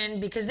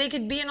information, because they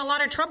could be in a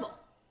lot of trouble.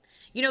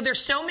 You know,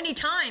 there's so many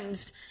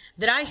times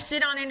that I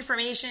sit on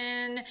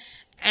information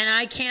and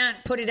I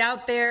can't put it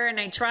out there, and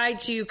I try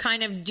to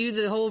kind of do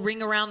the whole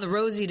ring around the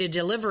rosy to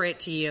deliver it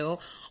to you,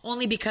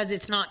 only because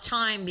it's not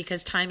time,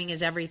 because timing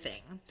is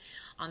everything.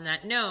 On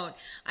that note,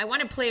 I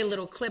want to play a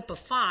little clip of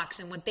Fox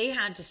and what they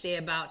had to say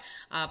about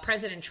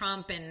President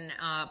Trump and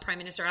Prime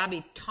Minister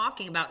Abe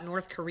talking about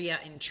North Korea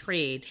and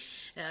trade.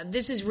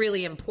 This is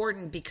really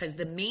important because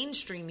the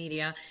mainstream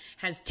media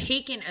has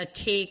taken a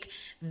take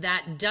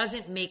that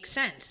doesn't make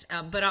sense,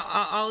 but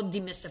I'll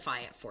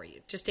demystify it for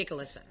you. Just take a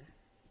listen.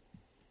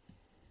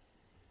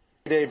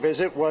 Day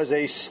visit was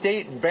a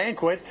state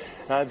banquet.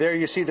 There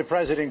you see the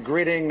president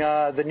greeting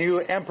the new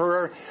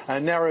emperor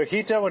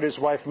Naruhito and his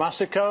wife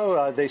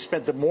Masako. They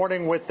spent the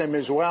morning with them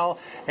as well.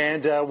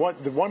 And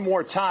one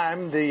more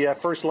time, the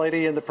first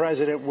lady and the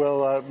president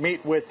will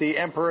meet with the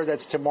emperor.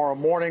 That's tomorrow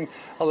morning.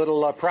 A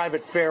little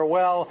private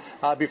farewell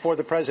before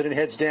the president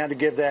heads down to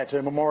give that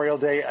Memorial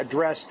Day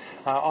address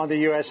on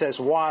the USS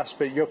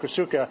Wasp at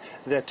Yokosuka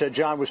that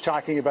John was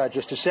talking about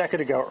just a second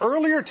ago.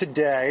 Earlier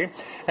today,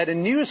 at a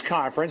news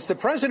conference, the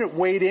president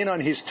weighed in on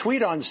his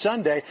tweet on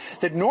Sunday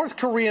that North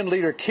Korean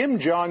leader Kim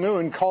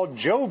Jong-un called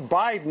Joe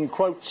Biden,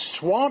 quote,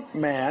 swamp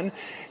man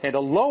and a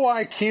low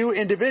IQ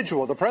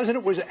individual. The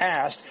president was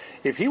asked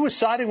if he was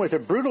siding with a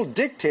brutal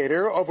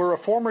dictator over a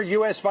former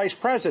U.S. vice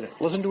president.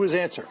 Listen to his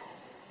answer.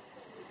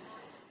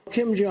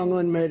 Kim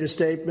Jong-un made a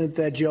statement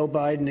that Joe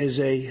Biden is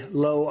a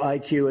low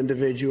IQ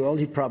individual.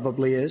 He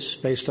probably is,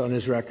 based on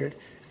his record.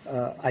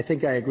 I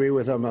think I agree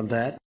with him on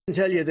that. I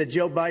can tell you that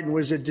Joe Biden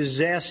was a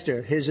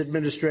disaster. His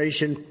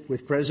administration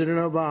with President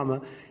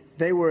Obama,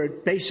 they were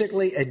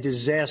basically a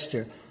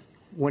disaster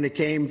when it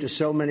came to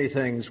so many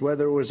things,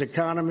 whether it was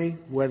economy,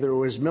 whether it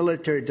was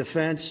military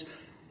defense,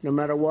 no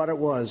matter what it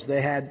was.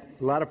 They had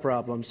a lot of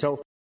problems.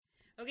 So,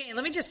 okay,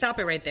 let me just stop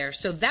it right there.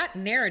 So that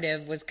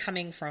narrative was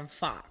coming from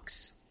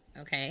Fox,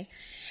 okay?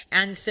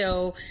 And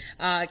so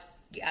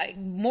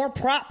more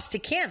props to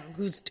Kim,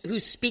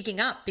 who's speaking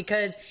up,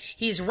 because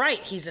he's right.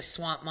 He's a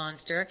swamp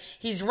monster.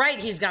 He's right.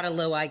 He's got a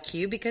low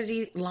IQ because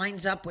he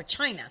lines up with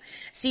China.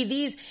 See,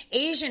 these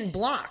Asian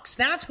blocs,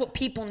 that's what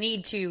people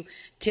need to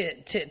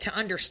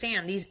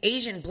understand. These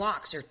Asian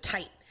blocs are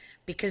tight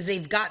because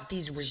they've got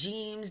these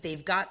regimes.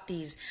 They've got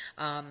these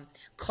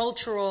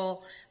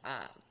cultural,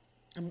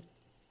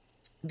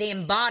 they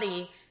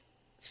embody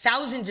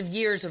thousands of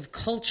years of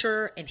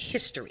culture and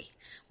history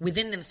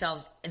within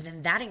themselves, and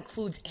then that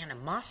includes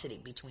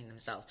animosity between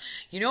themselves.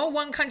 You know,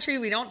 one country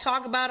we don't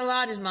talk about a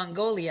lot is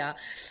Mongolia.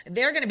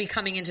 They're going to be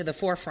coming into the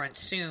forefront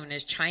soon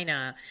as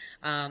China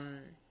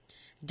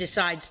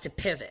decides to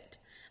pivot.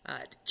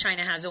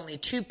 China has only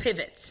 2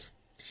 pivots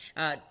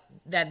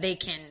that they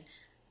can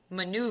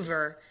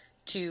maneuver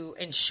to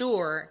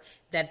ensure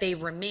that they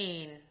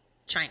remain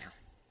China.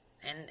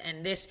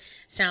 And this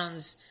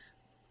sounds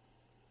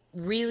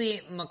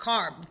really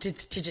macabre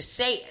to just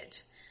say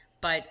it,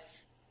 but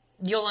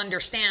you'll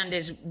understand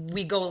as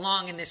we go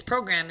along in this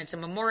program. It's a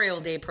Memorial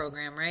Day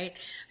program, right?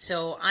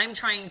 So I'm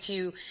trying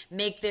to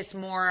make this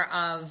more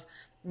of,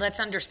 let's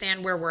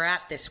understand where we're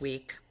at this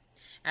week,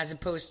 as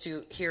opposed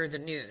to hear the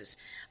news.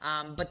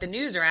 But the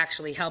news are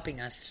actually helping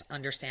us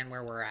understand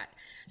where we're at.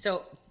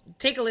 So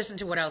take a listen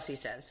to what else he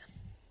says.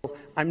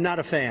 I'm not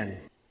a fan.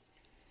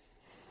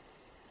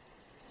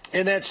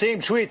 In that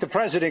same tweet, the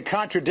president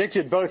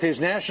contradicted both his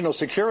national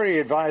security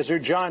advisor,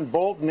 John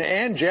Bolton,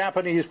 and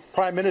Japanese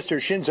Prime Minister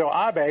Shinzo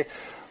Abe,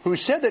 who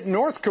said that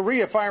North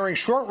Korea firing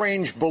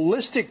short-range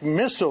ballistic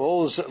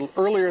missiles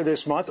earlier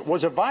this month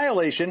was a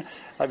violation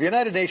of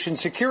United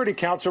Nations Security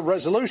Council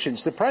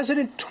resolutions. The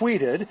president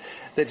tweeted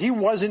that he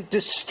wasn't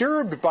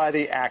disturbed by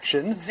the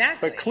action,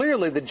 but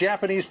clearly the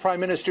Japanese prime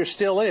minister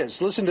still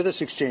is. Listen to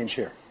this exchange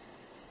here.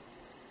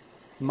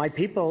 My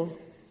people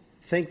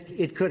think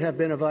it could have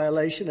been a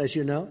violation, as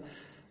you know.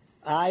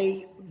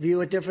 I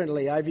view it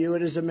differently. I view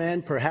it as a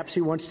man, perhaps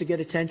he wants to get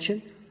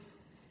attention,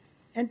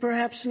 and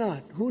perhaps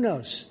not. Who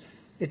knows?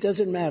 It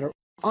doesn't matter.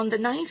 On the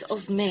 9th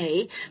of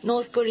May,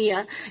 North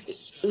Korea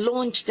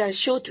launched a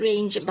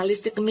short-range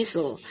ballistic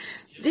missile.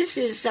 This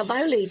is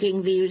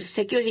violating the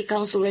Security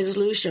Council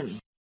resolution.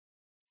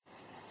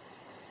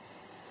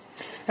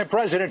 And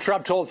President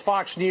Trump told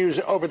Fox News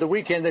over the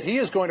weekend that he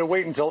is going to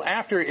wait until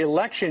after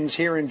elections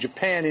here in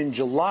Japan in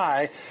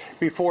July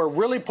before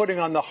really putting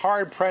on the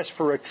hard press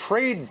for a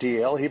trade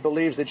deal. He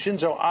believes that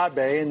Shinzo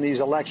Abe in these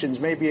elections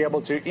may be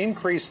able to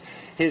increase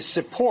his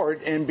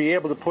support and be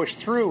able to push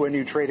through a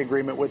new trade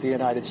agreement with the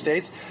United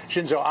States.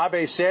 Shinzo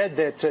Abe said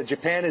that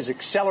Japan is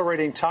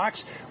accelerating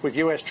talks with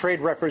U.S.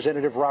 Trade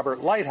Representative Robert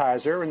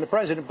Lighthizer, and the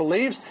president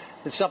believes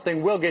that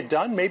something will get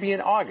done maybe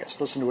in August.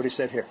 Listen to what he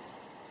said here.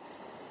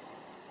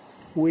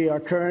 We are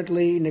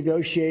currently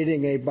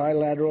negotiating a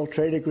bilateral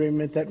trade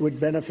agreement that would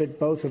benefit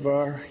both of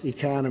our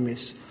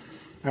economies.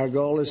 Our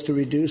goal is to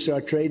reduce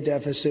our trade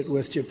deficit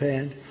with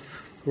Japan,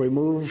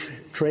 remove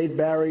trade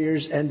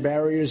barriers and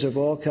barriers of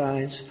all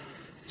kinds,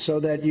 so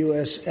that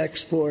U.S.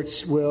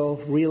 exports will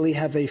really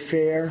have a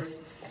fair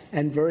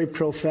and very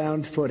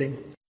profound footing.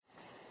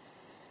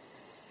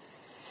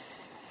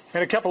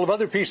 And a couple of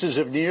other pieces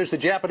of news. The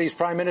Japanese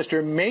prime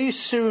minister may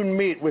soon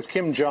meet with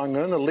Kim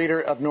Jong-un, the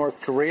leader of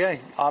North Korea.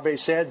 Abe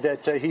said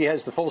that he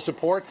has the full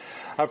support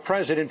of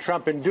President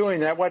Trump in doing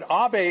that. What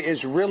Abe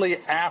is really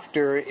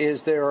after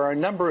is there are a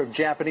number of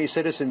Japanese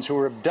citizens who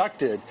were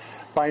abducted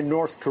by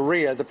North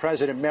Korea. The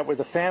president met with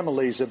the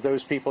families of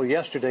those people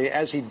yesterday,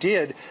 as he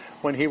did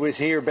when he was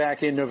here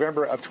back in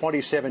November of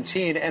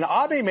 2017. And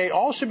Abe may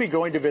also be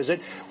going to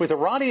visit with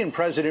Iranian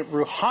President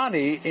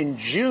Rouhani in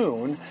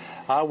June.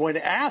 When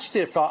asked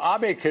if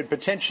Abe could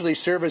potentially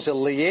serve as a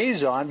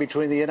liaison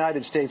between the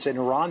United States and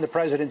Iran, the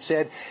president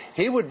said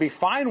he would be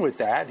fine with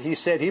that. He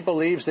said he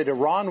believes that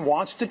Iran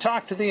wants to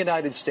talk to the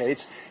United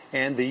States,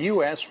 and the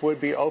U.S.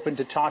 would be open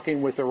to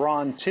talking with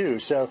Iran, too.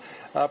 So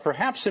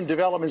perhaps some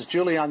developments,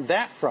 Julie, on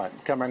that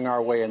front coming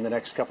our way in the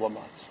next couple of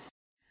months.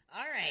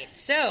 All right,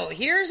 so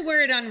here's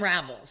where it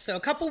unravels. So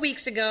a couple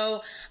weeks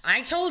ago,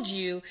 I told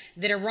you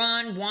that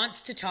Iran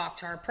wants to talk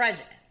to our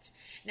president.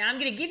 Now, I'm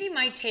going to give you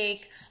my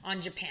take on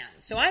Japan.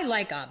 So I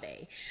like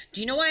Abe.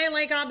 Do you know why I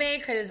like Abe?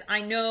 Because I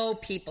know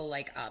people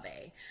like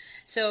Abe.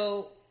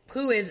 So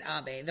who is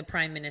Abe, the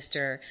Prime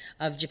Minister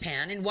of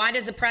Japan, and why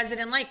does the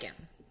president like him?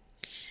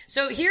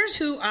 So here's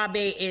who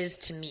Abe is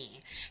to me,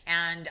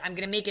 and I'm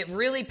going to make it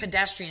really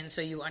pedestrian so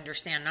you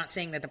understand. I'm not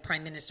saying that the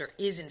prime minister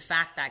is in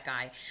fact that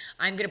guy.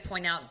 I'm going to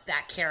point out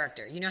that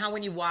character. You know how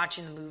when you watch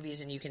in the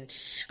movies and you can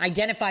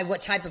identify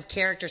what type of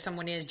character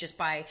someone is just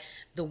by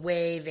the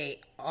way they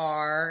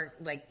are,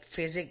 like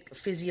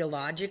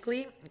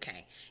physiologically?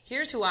 Okay,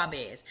 here's who Abe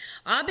is.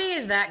 Abe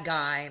is that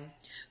guy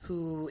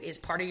who is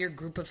part of your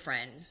group of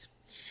friends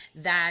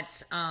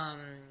that's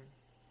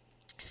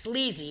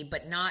sleazy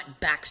but not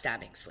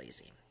backstabbing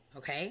sleazy.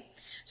 Okay,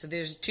 so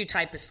there's 2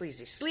 types of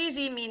sleazy.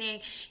 Sleazy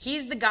meaning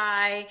he's the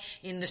guy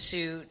in the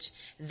suit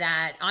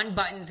that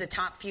unbuttons the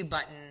top few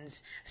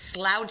buttons,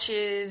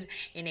 slouches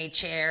in a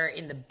chair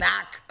in the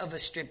back of a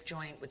strip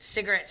joint with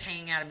cigarettes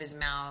hanging out of his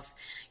mouth,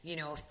 you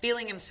know,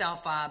 feeling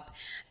himself up.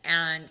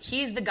 And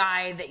he's the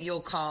guy that you'll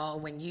call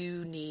when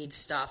you need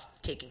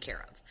stuff taken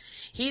care of.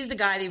 He's the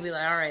guy that you'll be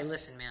like, all right,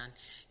 listen, man.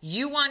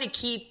 You want to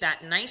keep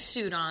that nice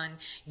suit on.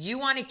 You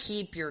want to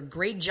keep your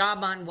great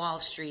job on Wall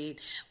Street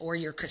or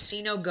your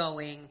casino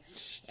going,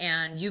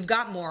 and you've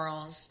got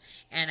morals,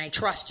 and I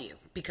trust you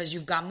because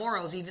you've got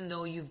morals even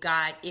though you've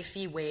got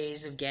iffy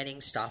ways of getting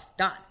stuff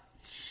done.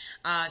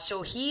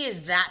 So he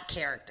is that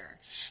character.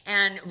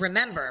 And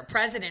remember,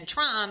 President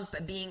Trump,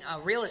 being a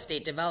real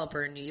estate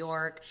developer in New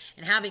York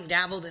and having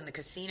dabbled in the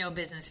casino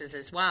businesses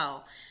as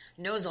well,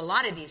 knows a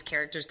lot of these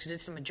characters because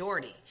it's the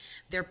majority.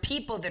 They're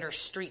people that are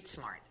street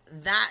smart.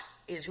 That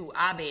is who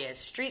Abe is.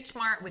 Street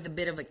smart with a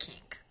bit of a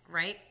kink,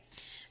 right?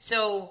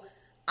 So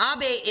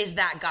Abe is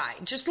that guy.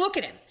 Just look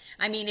at him.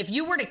 I mean, if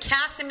you were to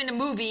cast him in a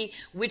movie,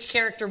 which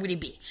character would he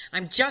be?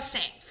 I'm just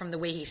saying, from the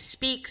way he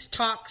speaks,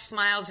 talks,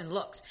 smiles, and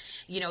looks.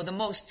 You know, the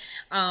most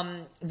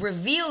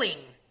revealing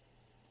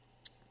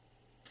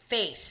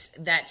face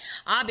that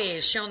Abe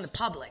has shown the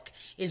public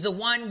is the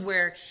one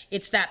where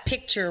it's that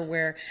picture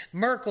where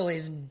Merkel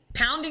is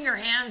pounding her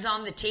hands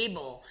on the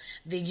table.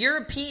 The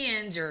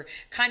Europeans are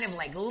kind of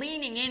like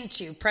leaning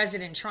into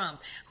President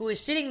Trump, who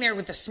is sitting there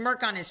with a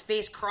smirk on his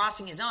face,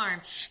 crossing his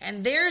arm.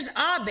 And there's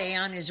Abe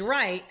on his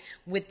right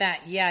with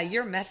that, yeah,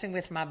 you're messing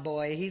with my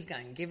boy, he's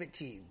going to give it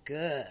to you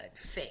good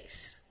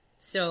face.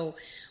 So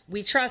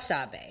we trust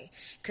Abe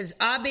because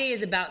Abe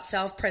is about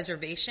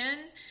self-preservation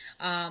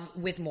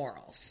with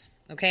morals.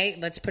 Okay,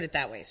 let's put it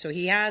that way. So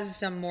he has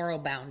some moral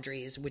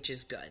boundaries, which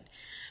is good.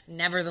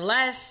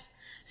 Nevertheless,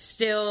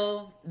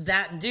 still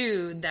that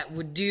dude that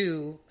would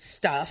do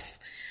stuff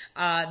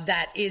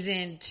that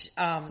isn't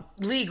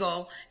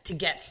legal to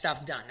get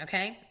stuff done,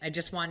 okay? I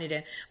just wanted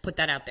to put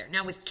that out there.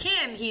 Now with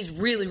Kim, he's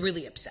really,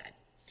 really upset.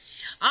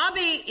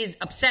 Abe is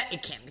upset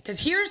at Kim because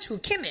here's who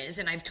Kim is,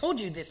 and I've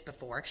told you this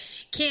before.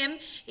 Kim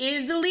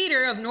is the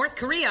leader of North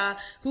Korea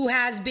who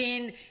has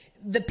been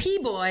the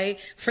P-boy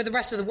for the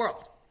rest of the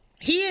world.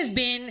 He has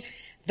been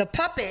the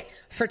puppet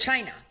for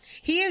China.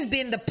 He has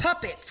been the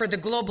puppet for the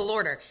global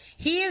order.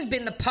 He has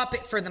been the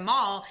puppet for them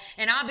all.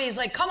 And Abe is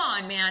like, come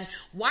on, man.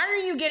 Why are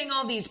you getting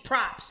all these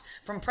props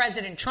from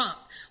President Trump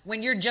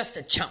when you're just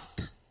a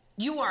chump?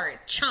 You are a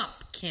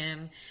chump,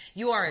 Kim.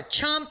 You are a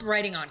chump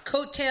riding on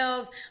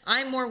coattails.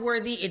 I'm more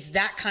worthy. It's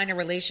that kind of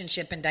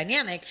relationship and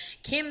dynamic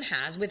Kim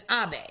has with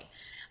Abe.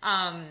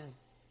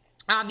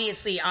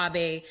 Obviously,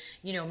 Abe,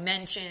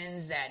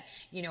 mentions that,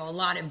 a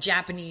lot of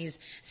Japanese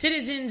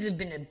citizens have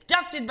been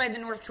abducted by the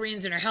North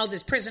Koreans and are held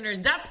as prisoners.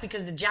 That's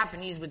because the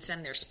Japanese would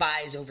send their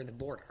spies over the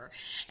border.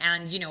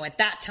 And, at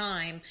that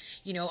time,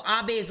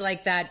 Abe is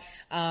like that.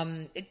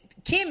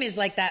 Kim is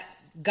like that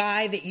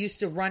guy that used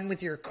to run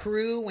with your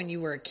crew when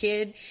you were a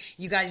kid.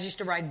 You guys used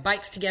to ride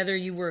bikes together.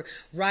 You were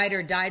ride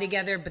or die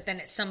together, but then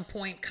at some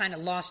point kind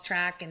of lost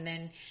track. And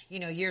then,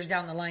 years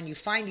down the line, you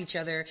find each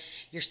other.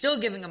 You're still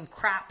giving them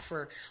crap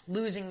for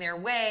losing their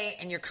way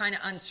and you're kind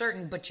of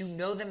uncertain, but you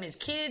know them as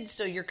kids.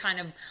 So you're kind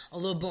of a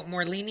little bit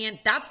more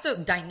lenient. That's the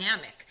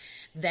dynamic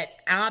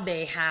that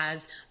Abe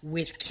has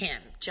with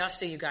Kim, just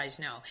so you guys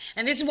know.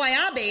 And this is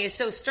why Abe is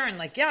so stern.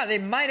 Like, yeah, they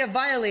might have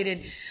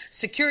violated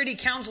Security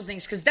Council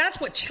things because that's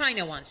what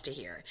China wants to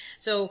hear.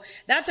 So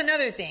that's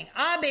another thing.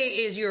 Abe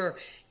is your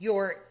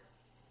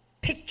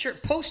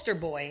poster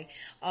boy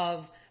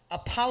of a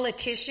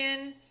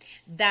politician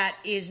that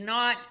is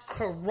not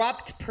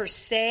corrupt per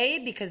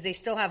se because they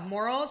still have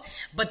morals,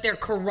 but they're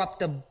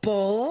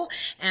corruptible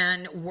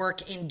and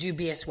work in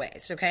dubious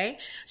ways, okay?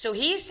 So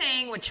he's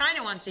saying what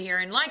China wants to hear,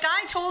 and like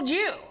I told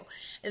you,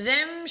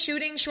 them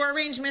shooting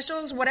short-range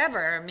missiles,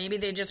 whatever, maybe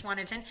they just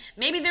want to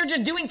maybe they're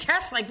just doing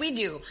tests like we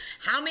do.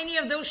 How many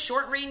of those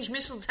short-range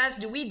missile tests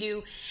do we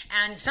do?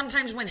 And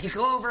sometimes when they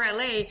go over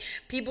LA,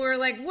 people are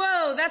like,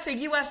 whoa, that's a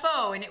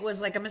UFO, and it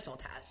was like a missile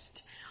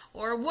test.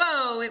 Or,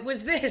 whoa, it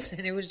was this,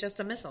 and it was just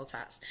a missile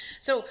test.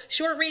 So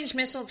short-range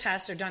missile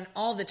tests are done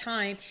all the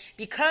time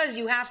because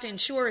you have to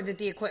ensure that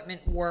the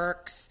equipment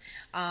works,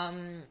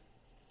 and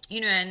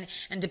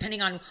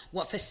depending on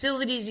what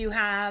facilities you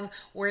have,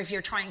 or if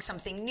you're trying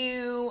something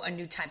new, a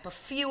new type of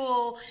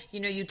fuel,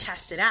 you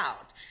test it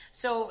out.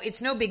 So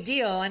it's no big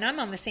deal, and I'm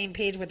on the same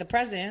page with the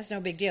president. It's no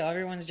big deal.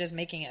 Everyone's just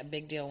making it a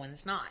big deal when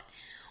it's not.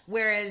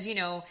 Whereas,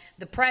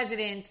 the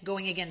president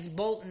going against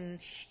Bolton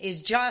is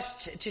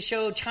just to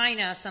show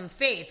China some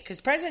faith. Because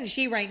President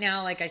Xi right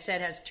now, like I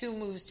said, has 2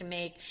 moves to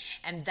make.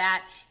 And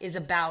that is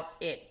about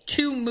it.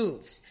 2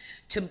 moves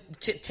to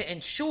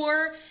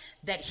ensure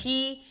that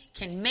he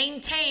can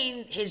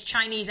maintain his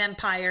Chinese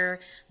empire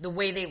the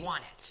way they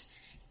want it.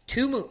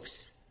 2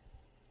 moves.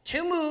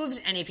 2 moves.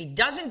 And if he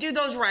doesn't do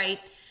those right,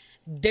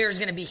 there's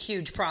going to be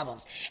huge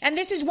problems. And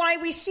this is why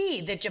we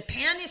see that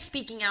Japan is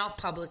speaking out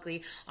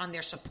publicly on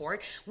their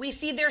support. We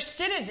see their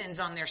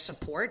citizens on their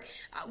support.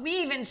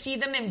 We even see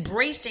them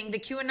embracing the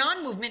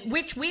QAnon movement,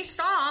 which we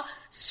saw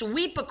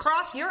sweep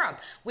across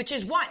Europe, which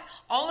is what?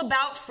 All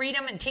about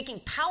freedom and taking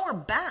power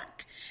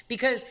back.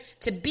 Because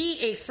to be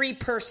a free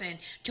person,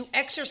 to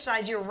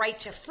exercise your right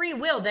to free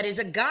will, that is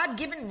a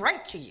God-given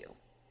right to you,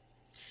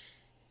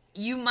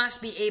 you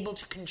must be able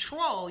to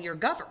control your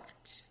government.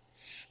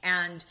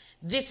 And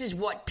this is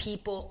what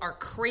people are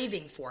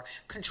craving for,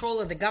 control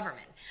of the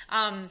government.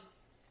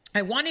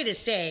 I wanted to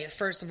say,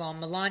 first of all,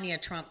 Melania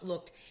Trump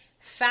looked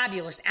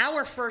fabulous.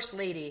 Our first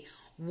lady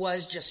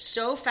was just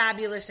so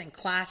fabulous and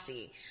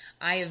classy.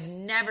 I have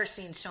never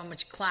seen so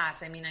much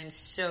class. I mean, I'm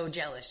so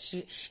jealous.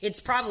 It's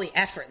probably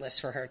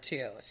effortless for her,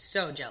 too.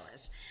 So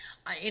jealous.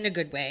 In a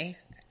good way,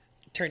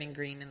 turning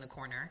green in the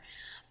corner.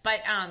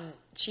 But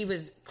she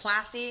was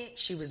classy,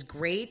 she was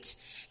great,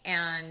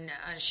 and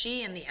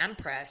she and the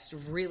Empress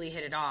really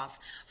hit it off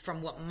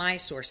from what my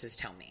sources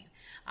tell me.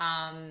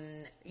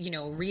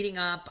 reading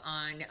up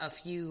on a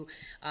few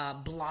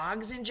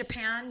blogs in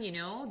Japan,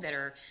 that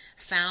are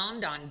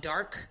found on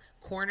dark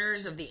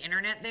corners of the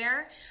internet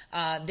there.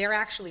 They're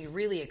actually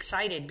really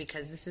excited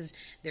because this is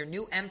their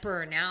new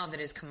emperor now that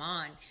has come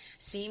on,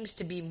 seems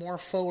to be more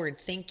forward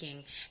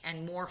thinking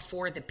and more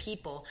for the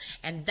people.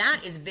 And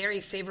that is very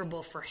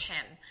favorable for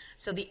him.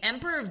 So the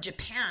emperor of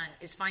Japan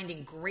is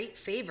finding great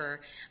favor.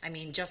 I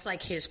mean, just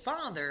like his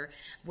father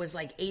was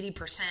like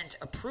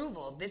 80%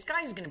 approval, this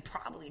guy is going to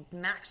probably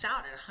max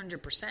out at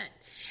 100%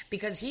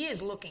 because he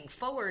is looking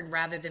forward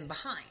rather than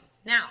behind.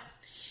 Now,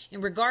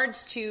 in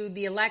regards to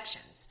the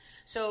elections,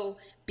 so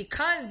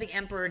because the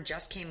emperor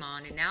just came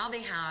on and now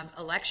they have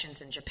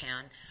elections in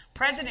Japan,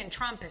 President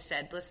Trump has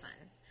said, listen,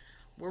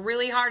 we're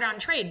really hard on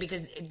trade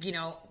because,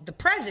 the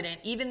president,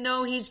 even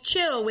though he's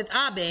chill with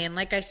Abe, and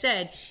like I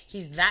said,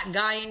 he's that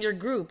guy in your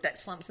group that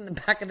slumps in the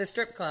back of the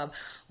strip club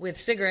with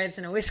cigarettes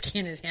and a whiskey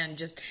in his hand,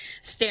 just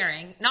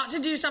staring, not to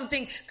do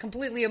something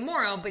completely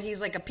immoral, but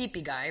he's like a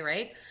peepee guy,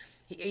 right?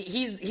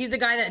 He's the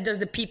guy that does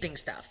the peeping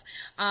stuff.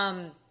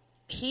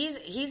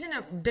 He's in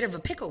a bit of a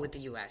pickle with the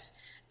U.S.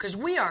 because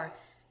we are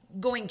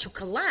going to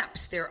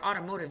collapse their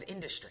automotive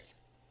industry.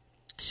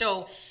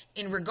 So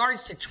in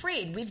regards to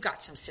trade, we've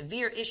got some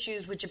severe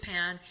issues with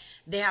Japan.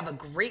 They have a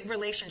great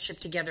relationship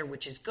together,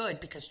 which is good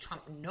because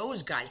Trump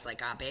knows guys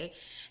like Abe.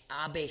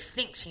 Abe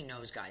thinks he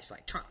knows guys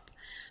like Trump.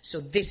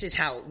 So this is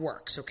how it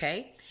works,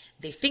 okay?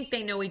 They think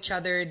they know each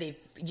other. They've,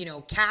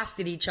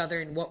 casted each other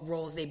in what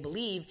roles they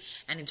believe,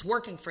 and it's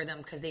working for them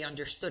because they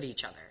understood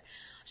each other.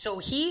 So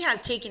he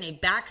has taken a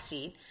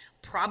backseat,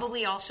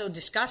 probably also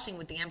discussing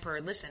with the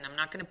emperor, listen, I'm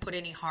not going to put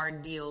any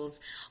hard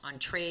deals on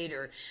trade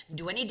or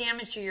do any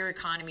damage to your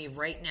economy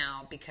right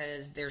now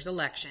because there's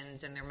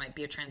elections and there might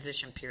be a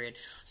transition period.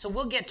 So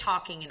we'll get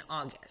talking in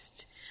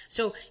August.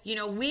 So,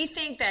 we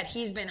think that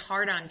he's been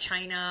hard on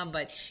China,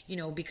 but,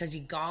 because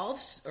he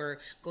golfs or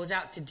goes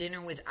out to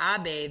dinner with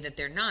Abe, that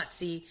they're not.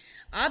 See,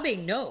 Abe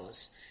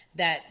knows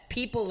that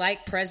people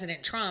like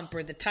President Trump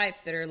are the type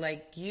that are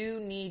like, you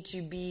need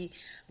to be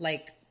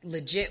like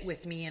legit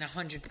with me in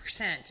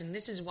 100%. And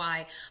this is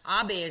why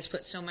Abe has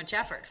put so much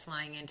effort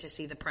flying in to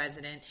see the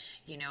president,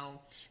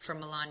 for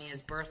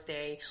Melania's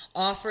birthday,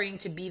 offering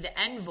to be the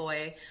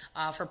envoy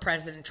for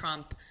President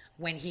Trump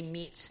when he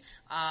meets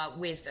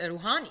with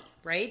Rouhani,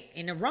 right,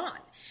 in Iran.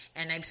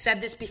 And I've said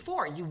this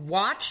before. You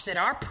watch that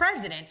our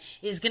president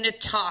is going to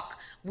talk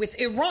with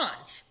Iran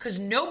because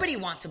nobody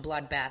wants a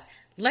bloodbath,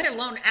 let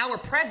alone our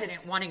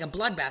president wanting a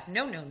bloodbath.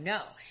 No.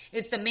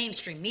 It's the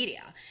mainstream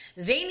media.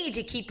 They need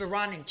to keep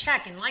Iran in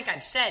check. And like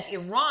I've said,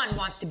 Iran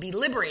wants to be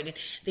liberated.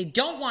 They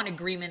don't want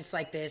agreements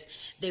like this.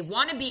 They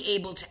want to be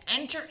able to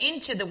enter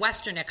into the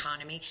Western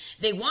economy.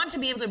 They want to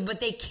be able to, but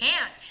they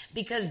can't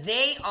because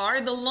they are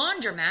the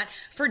laundromat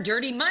for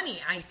dirty money.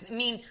 I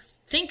mean,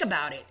 think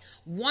about it.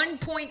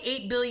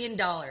 $1.8 billion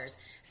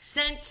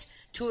sent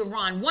to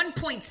Iran.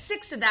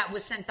 1.6 of that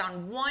was sent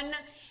on one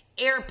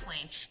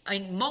airplane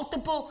in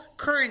multiple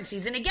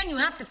currencies. And again, you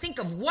have to think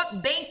of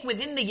what bank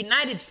within the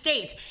United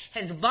States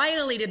has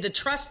violated the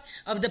trust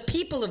of the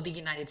people of the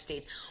United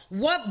States.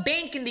 What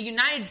bank in the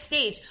United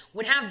States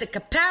would have the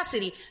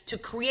capacity to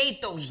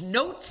create those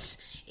notes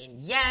in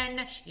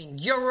yen, in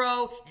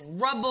euro, in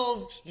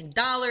rubles, in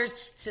dollars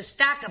to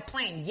stack a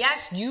plane?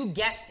 Yes, you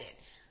guessed it.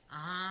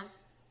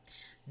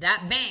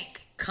 That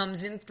bank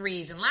comes in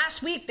threes. And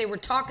last week they were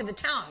talk of the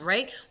town,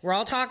 right? We're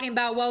all talking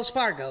about Wells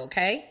Fargo,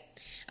 okay?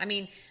 I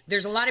mean,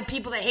 there's a lot of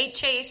people that hate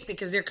Chase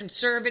because they're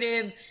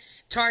conservative.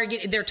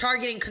 They're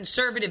targeting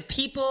conservative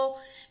people.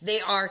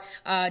 They are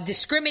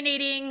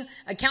discriminating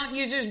account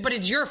users, but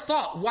it's your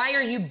fault. Why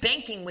are you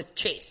banking with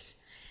Chase?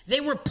 They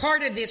were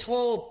part of this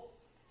whole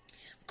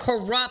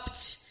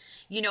corrupt,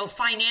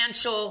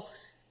 financial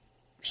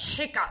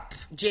hiccup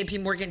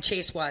JP Morgan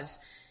Chase was,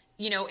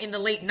 in the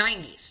late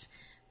 90s.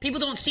 People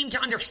don't seem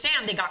to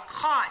understand. They got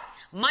caught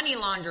money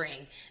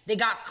laundering. They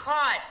got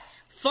caught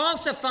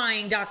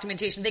falsifying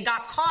documentation. They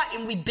got caught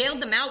and we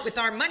bailed them out with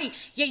our money.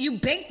 Yeah, you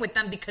bank with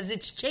them because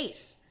it's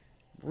Chase.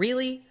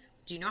 Really?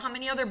 Do you know how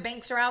many other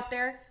banks are out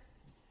there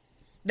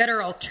that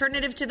are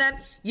alternative to them?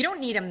 You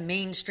don't need a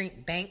Main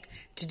Street bank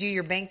to do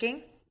your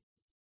banking.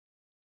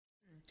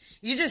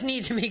 You just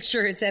need to make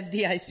sure it's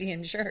FDIC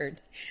insured.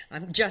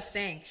 I'm just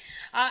saying.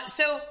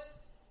 So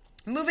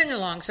moving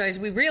along, so as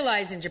we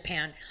realize in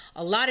Japan,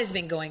 a lot has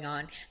been going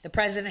on. The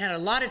president had a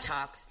lot of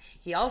talks.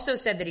 He also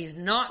said that he's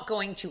not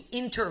going to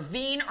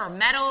intervene or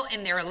meddle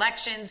in their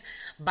elections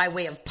by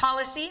way of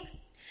policy.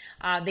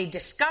 They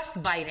discussed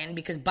Biden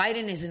because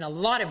Biden is in a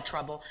lot of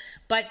trouble.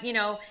 But,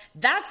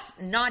 that's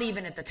not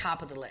even at the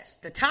top of the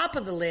list. The top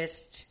of the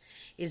list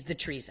is the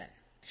treason.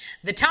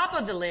 The top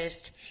of the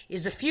list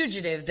is the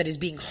fugitive that is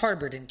being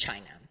harbored in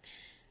China.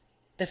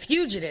 The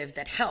fugitive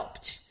that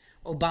helped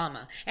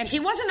Obama. And he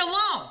wasn't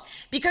alone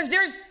because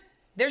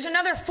there's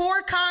another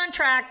 4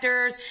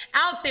 contractors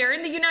out there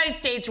in the United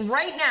States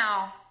right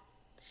now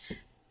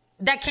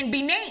that can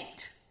be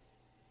named,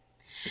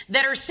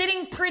 that are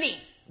sitting pretty.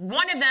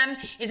 One of them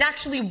is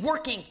actually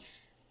working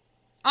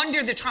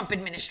under the Trump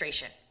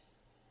administration.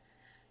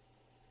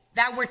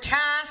 that were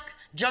tasked,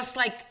 just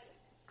like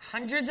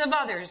hundreds of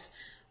others,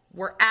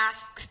 were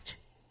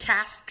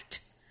tasked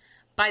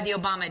by the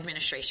Obama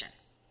administration.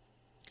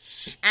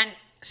 And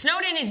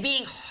Snowden is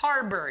being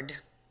harbored.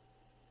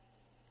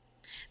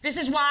 This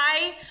is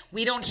why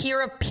we don't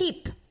hear a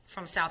peep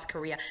from South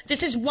Korea.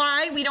 This is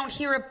why we don't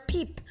hear a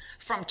peep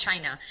from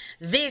China.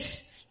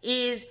 This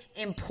is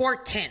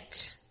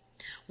important.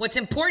 What's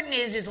important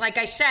is like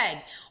I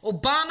said,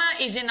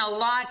 Obama is in a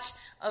lot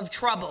of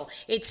trouble.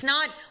 It's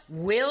not,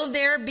 will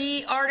there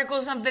be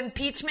articles of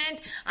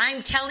impeachment?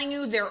 I'm telling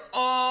you, they're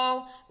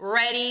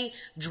already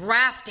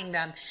drafting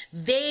them.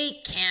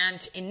 They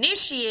can't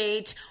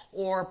initiate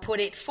or put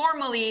it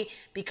formally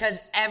because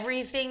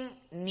everything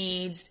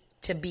needs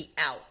to be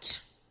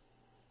out.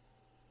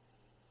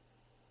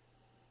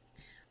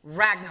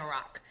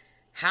 Ragnarok.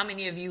 How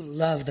many of you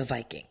love the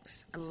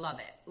Vikings? I love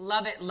it.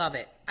 Love it, love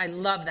it. I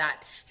love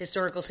that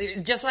historical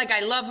series. Just like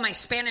I love my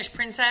Spanish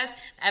Princess.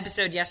 The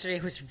episode yesterday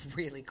was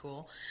really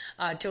cool.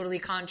 Totally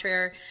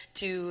contrary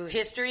to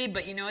history,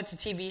 but you know it's a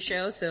TV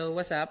show, so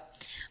what's up?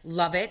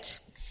 Love it.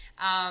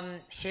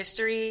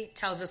 History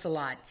tells us a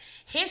lot.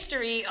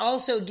 History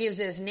also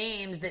gives us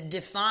names that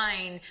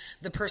define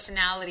the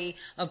personality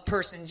of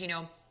persons, you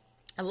know.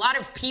 A lot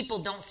of people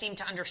don't seem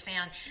to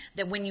understand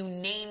that when you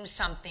name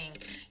something,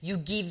 you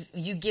give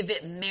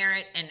it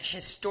merit and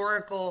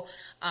historical,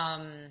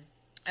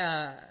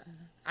 I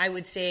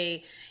would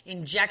say,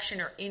 injection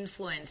or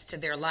influence to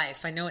their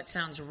life. I know it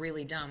sounds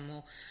really dumb.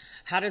 Well,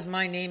 how does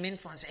my name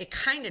influence? It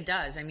kind of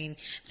does. I mean,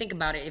 think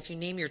about it. If you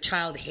name your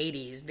child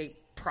Hades, they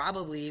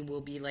probably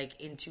will be like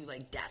into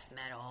like death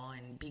metal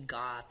and be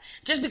goth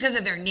just because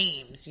of their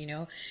names, you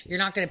know. You're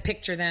not going to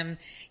picture them,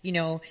 you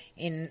know,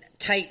 in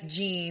tight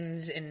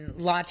jeans and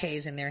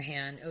lattes in their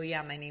hand. Oh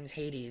yeah, my name's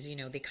Hades. You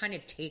know, they kind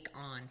of take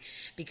on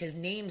because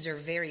names are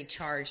very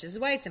charged. This is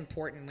why it's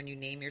important when you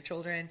name your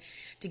children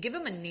to give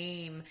them a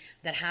name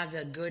that has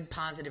a good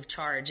positive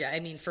charge. I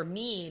mean, for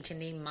me to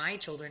name my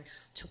children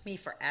took me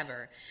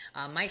forever.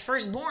 My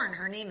firstborn,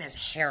 her name is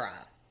Hera,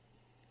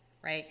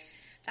 right?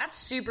 That's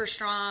super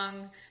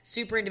strong,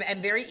 super independent,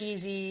 and very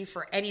easy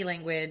for any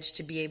language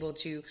to be able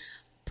to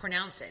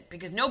pronounce it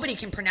because nobody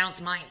can pronounce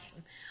my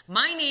name.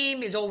 My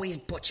name is always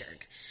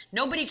butchered.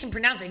 Nobody can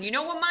pronounce it. And you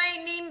know what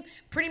my name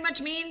pretty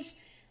much means?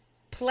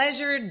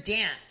 Pleasure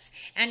dance.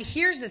 And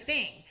here's the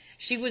thing.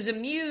 She was a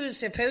muse,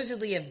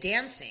 supposedly, of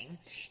dancing.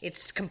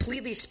 It's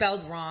completely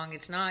spelled wrong.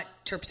 It's not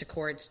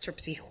terpsichore, it's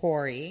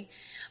terpsichore.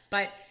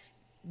 But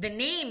the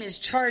name is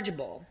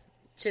chargeable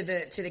to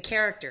the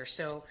character.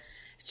 So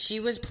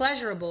she was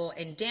pleasurable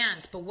and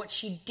danced, but what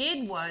she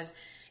did was,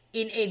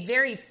 in a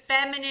very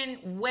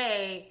feminine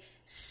way,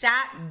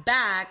 sat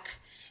back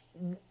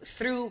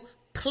through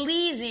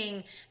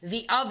pleasing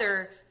the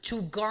other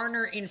to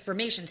garner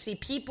information. See,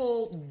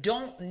 people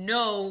don't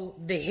know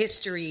the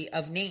history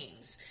of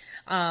names.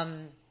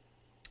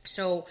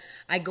 So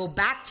I go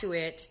back to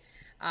it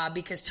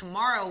because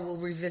tomorrow we'll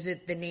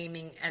revisit the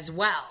naming as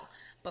well.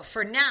 But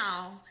for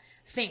now,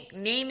 think,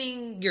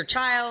 naming your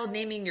child,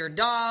 naming your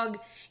dog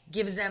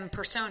gives them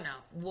persona.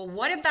 Well,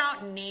 what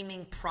about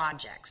naming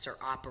projects or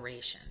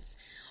operations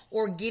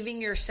or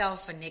giving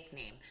yourself a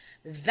nickname?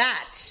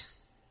 That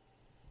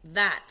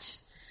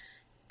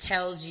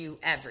tells you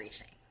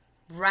everything.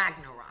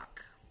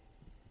 Ragnarok.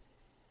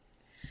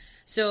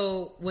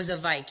 So was a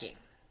Viking.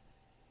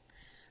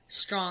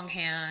 Strong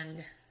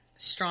hand,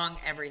 strong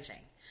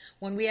everything.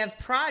 When we have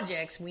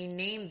projects, we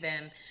name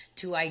them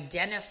to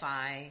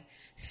identify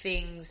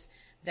things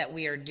that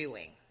we are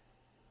doing.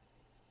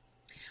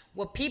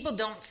 What people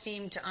don't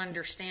seem to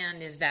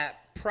understand is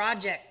that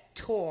Project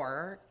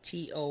Tor,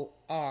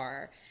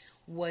 T-O-R,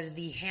 was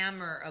the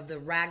hammer of the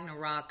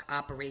Ragnarok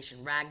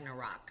operation.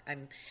 Ragnarok.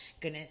 I'm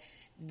going to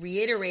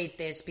reiterate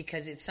this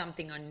because it's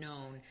something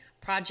unknown.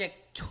 Project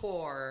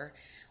Tor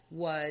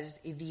was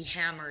the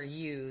hammer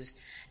used.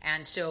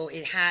 And so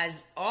it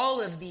has,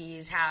 all of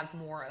these have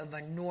more of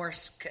a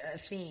Norse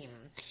theme.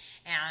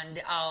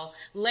 And I'll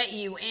let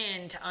you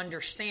in to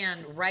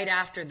understand right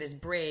after this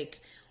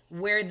break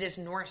where this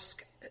Norse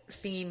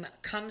theme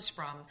comes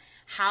from,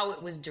 how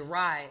it was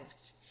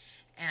derived,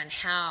 and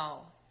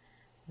how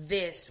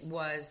this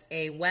was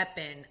a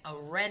weapon, a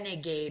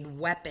renegade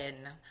weapon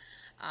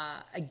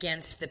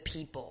against the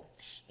people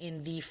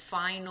in the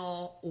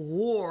final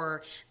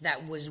war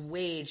that was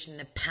waged in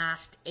the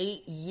past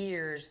 8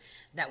 years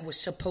that was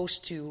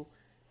supposed to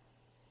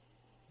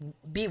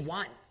be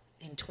won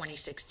in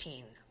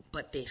 2016,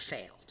 but they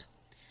failed.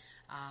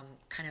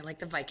 Kind of like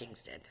the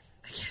Vikings did.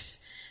 I guess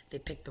they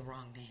picked the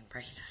wrong name,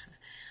 right?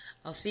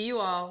 I'll see you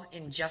all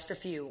in just a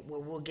few where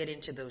we'll get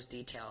into those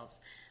details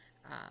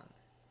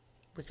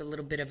with a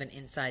little bit of an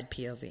inside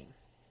POV.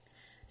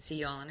 See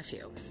you all in a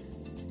few.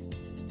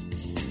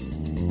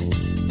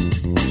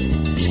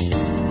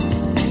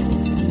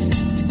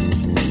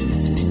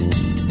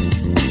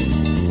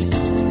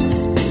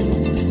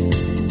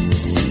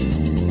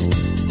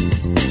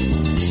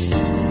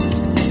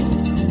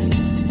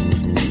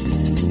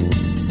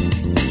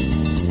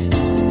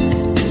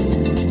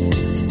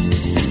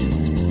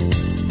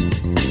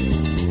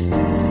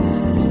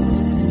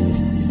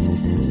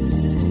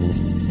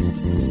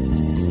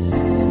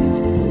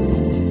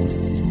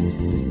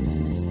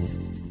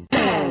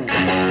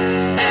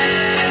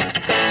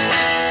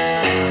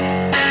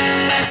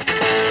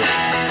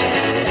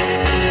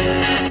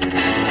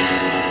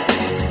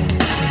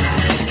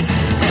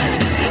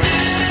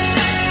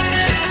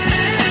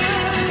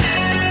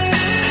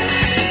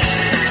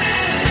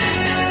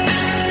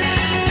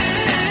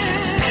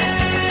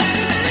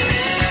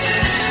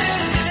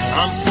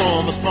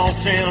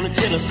 down in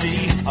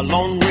Tennessee, a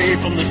long way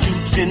from the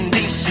suits in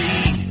D.C.,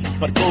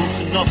 but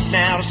close enough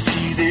now to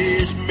see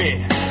this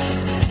mess.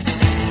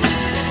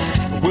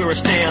 Where I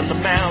stand, the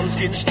mountain's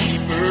getting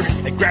steeper.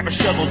 They grab a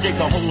shovel, dig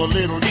a hole a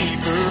little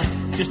deeper,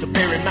 just to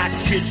bury my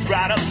kids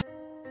right up.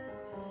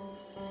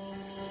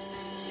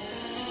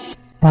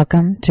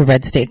 Welcome to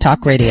Red State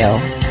Talk Radio.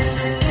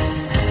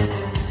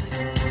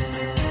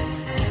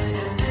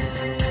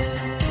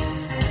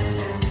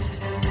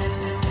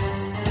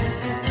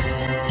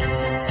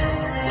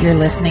 You're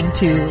listening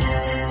to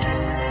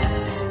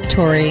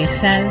Tori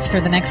Says for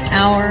the next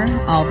hour.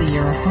 I'll be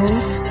your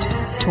host,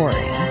 Tori.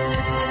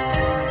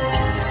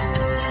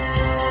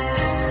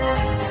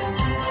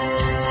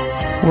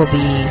 We'll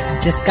be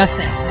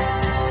discussing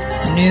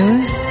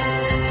news,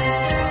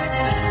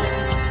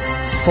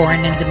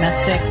 foreign and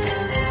domestic,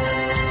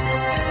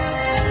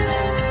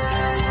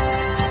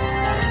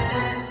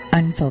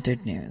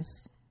 unfiltered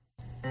news.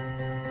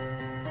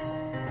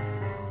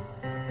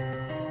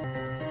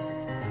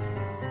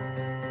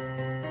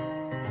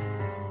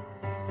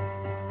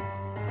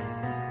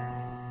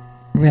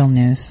 Real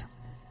news.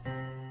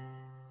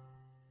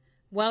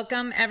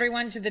 Welcome,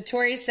 everyone, to the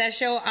Tori Says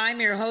Show. I'm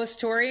your host,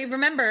 Tori.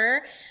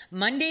 Remember,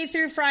 Monday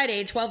through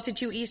Friday, 12 to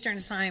 2 Eastern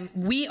Time,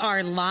 we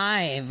are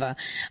live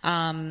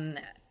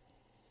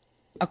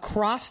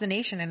across the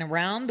nation and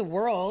around the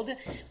world.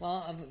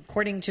 Well,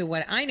 according to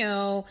what I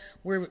know,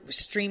 we're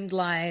streamed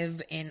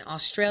live in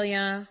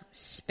Australia,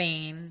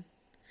 Spain,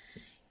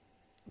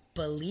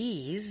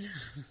 Belize,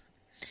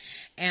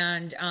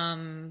 and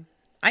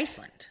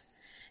Iceland.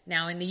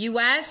 Now, in the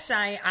U.S.,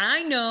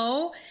 I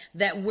know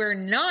that we're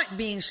not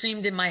being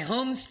streamed in my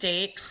home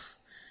state,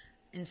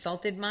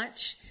 insulted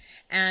much,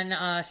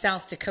 and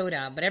South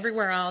Dakota. But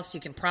everywhere else, you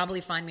can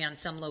probably find me on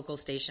some local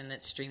station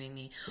that's streaming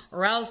me.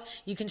 Or else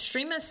you can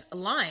stream us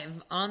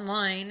live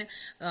online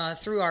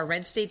through our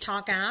Red State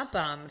Talk app,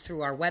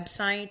 through our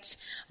website,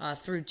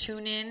 through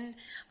TuneIn,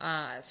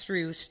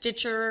 through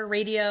Stitcher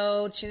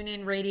Radio,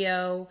 TuneIn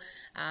Radio,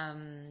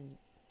 and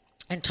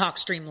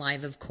TalkStream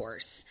Live, of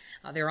course.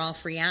 They're all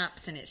free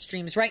apps, and it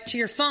streams right to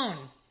your phone.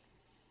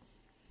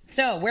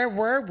 So, where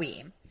were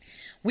we?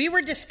 We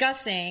were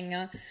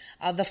discussing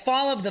the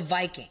fall of the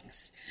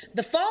Vikings.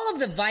 The fall of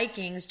the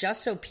Vikings,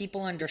 just so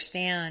people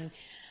understand,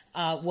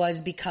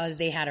 was because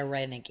they had a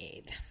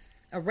renegade.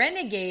 A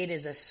renegade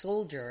is a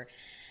soldier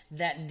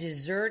that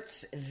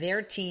deserts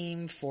their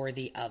team for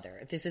the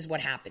other. This is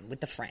what happened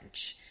with the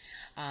French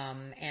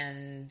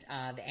and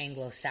the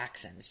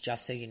Anglo-Saxons,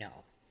 just so you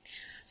know.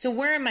 So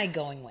where am I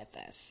going with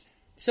this?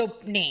 So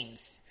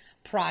names,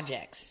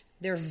 projects,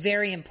 they're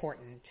very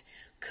important.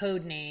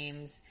 Code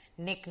names,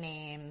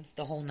 nicknames,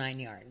 the whole 9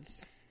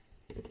 yards.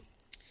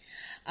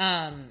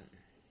 Where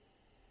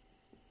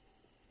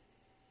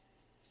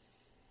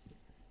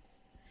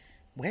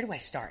do I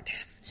start?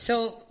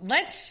 So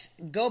let's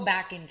go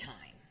back in time.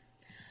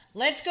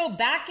 Let's go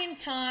back in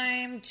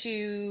time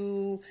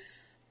to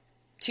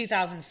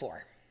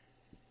 2004.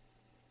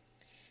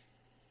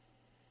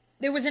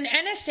 There was an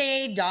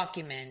NSA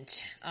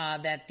document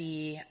that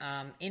the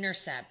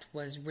Intercept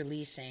was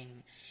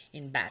releasing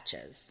in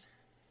batches.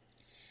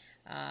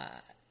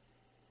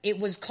 It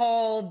was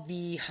called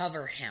the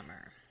Hover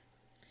Hammer.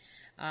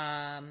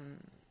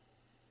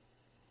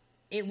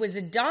 It was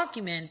a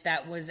document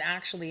that was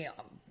actually,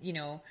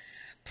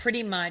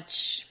 pretty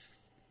much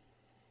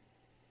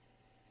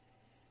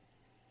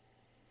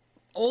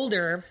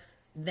older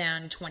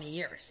than 20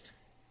 years.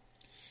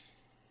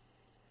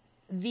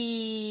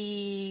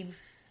 The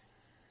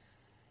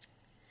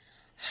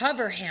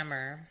Hover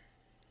Hammer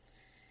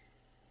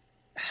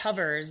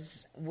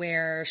hovers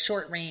where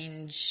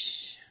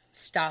short-range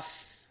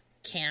stuff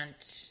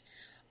can't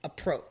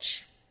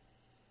approach.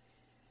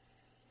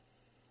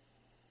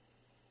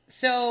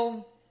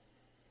 So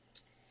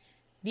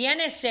the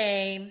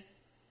NSA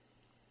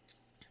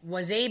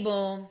was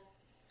able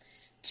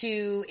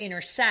to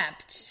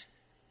intercept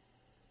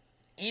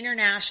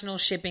international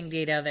shipping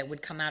data that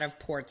would come out of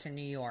ports in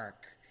New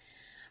York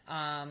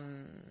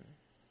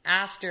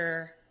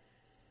after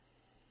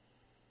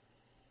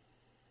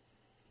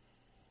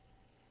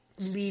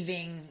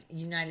leaving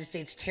United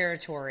States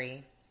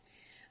territory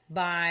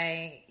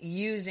by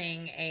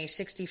using a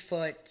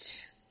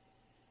 60-foot,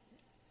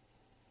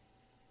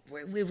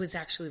 it was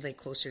actually like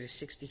closer to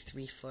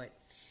 63-foot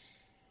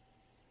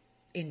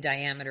in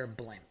diameter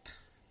blimp,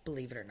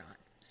 believe it or not.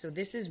 So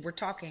we're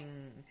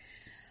talking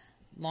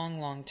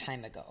long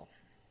time ago.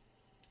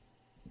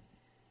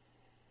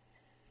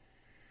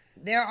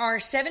 There are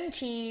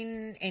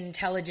 17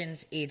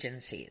 intelligence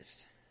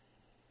agencies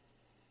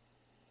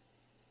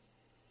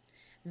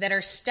that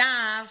are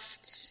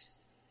staffed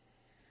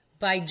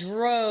by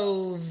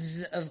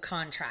droves of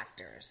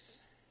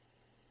contractors.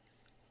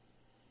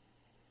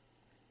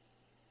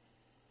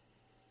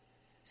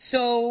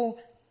 So,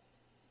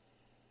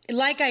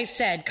 like I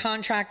said,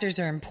 contractors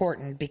are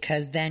important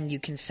because then you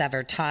can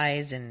sever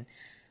ties and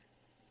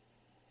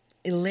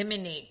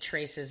eliminate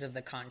traces of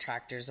the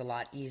contractors a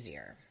lot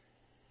easier.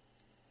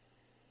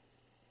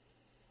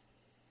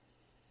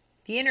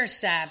 The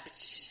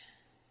Intercept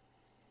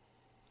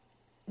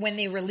when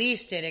they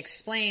released it,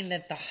 explained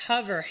that the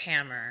hover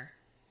hammer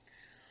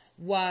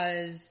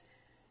was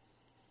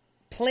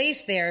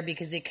placed there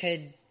because it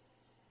could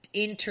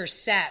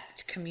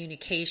intercept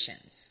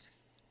communications,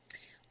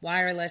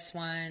 wireless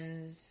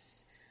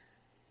ones,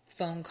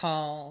 phone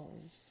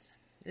calls.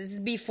 This is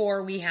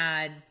before we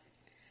had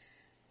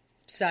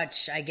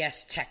such, I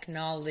guess,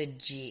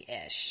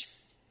 technology-ish.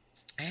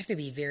 I have to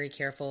be very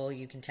careful,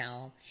 you can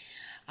tell.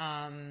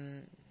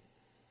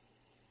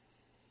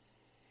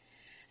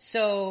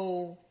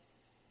 So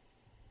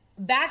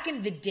back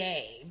in the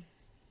day,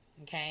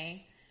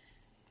 okay,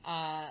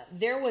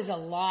 there were a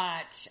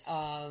lot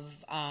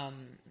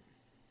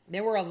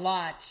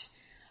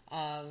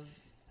of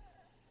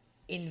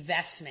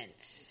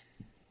investments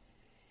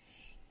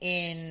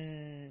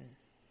in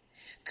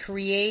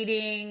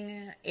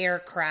creating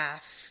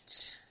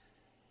aircraft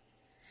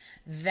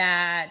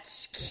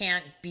that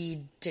can't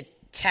be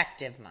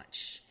detected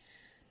much,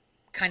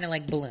 kind of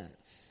like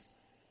balloons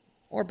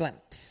or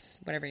blimps,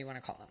 whatever you want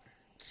to call them.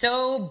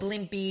 So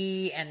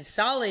blimpy and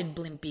solid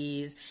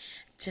blimpies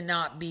to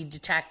not be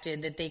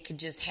detected that they could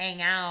just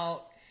hang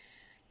out,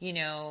 you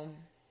know,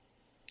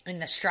 in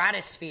the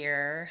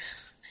stratosphere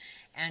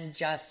and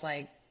just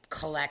like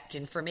collect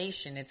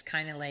information. It's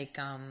kind of like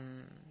a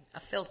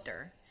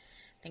filter.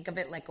 Think of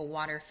it like a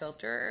water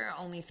filter.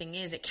 Only thing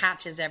is it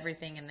catches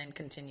everything and then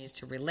continues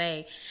to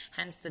relay.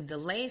 Hence the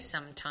delay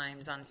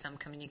sometimes on some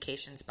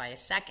communications by a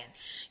second.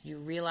 You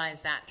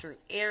realize that through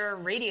air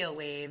radio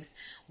waves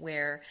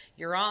where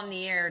you're on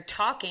the air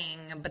talking,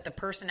 but the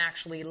person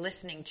actually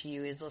listening to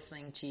you is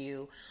listening to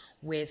you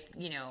with,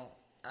 you know,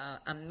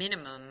 a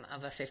minimum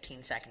of a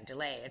 15-second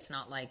delay. It's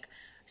not like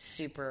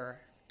super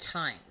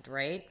timed,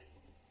 right?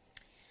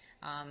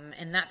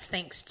 And that's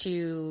thanks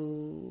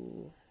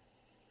to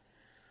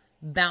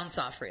bounce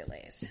off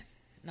relays.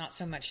 Not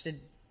so much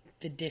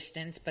the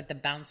distance, but the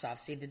bounce off.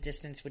 See, the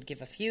distance would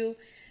give a few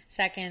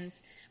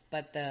seconds,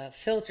 but the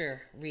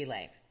filter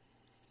relay.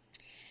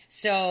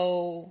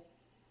 So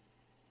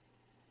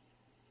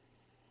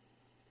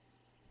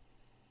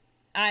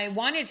I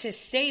wanted to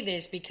say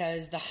this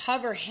because the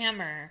hover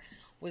hammer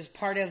was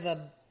part of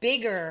a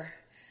bigger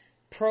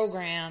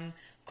program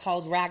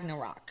called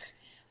Ragnarok,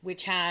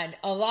 which had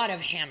a lot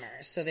of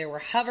hammers. So there were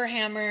hover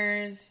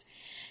hammers,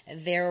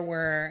 there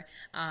were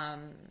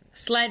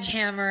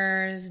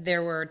sledgehammers,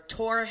 there were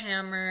Tor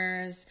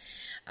hammers,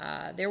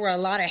 there were a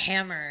lot of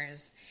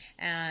hammers.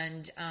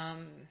 And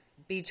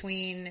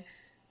between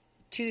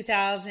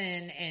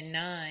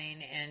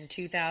 2009 and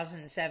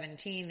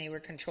 2017, they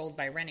were controlled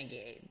by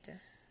Renegade.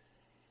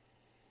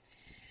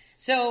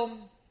 So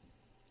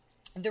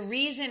the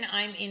reason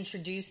I'm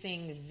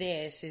introducing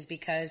this is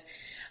because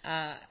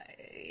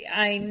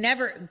I've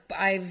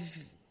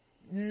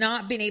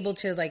not been able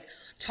to like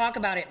talk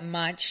about it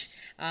much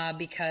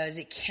because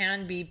it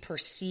can be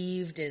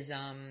perceived as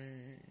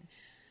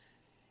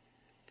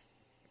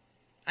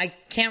I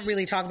can't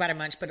really talk about it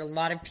much, but a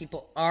lot of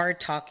people are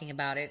talking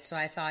about it. So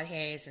I thought,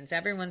 hey, since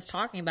everyone's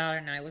talking about it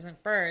and I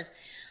wasn't first,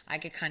 I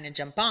could kind of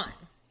jump on.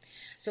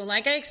 So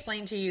like I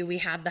explained to you, we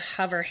had the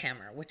hover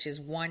hammer, which is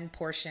one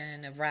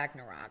portion of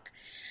Ragnarok.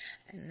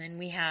 And then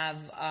we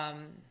have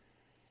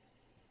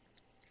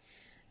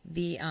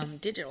the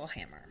digital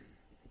hammer.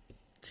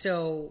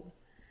 So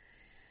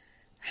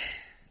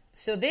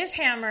this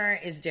hammer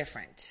is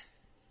different.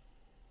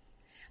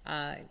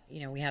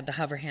 We have the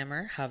hover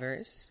hammer,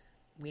 hovers.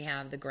 We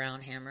have the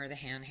ground hammer, the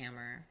hand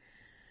hammer.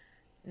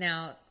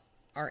 Now,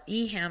 our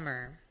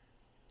E-hammer,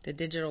 the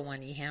digital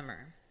one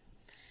E-hammer,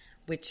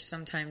 which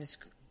sometimes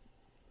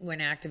when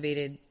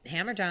activated,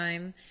 hammer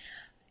time,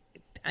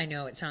 I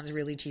know it sounds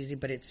really cheesy,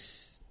 but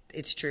it's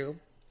true.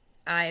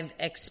 I've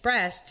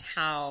expressed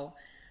how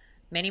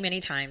many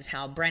times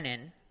how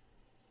Brennan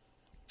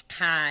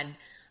had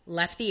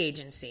left the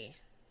agency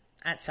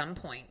at some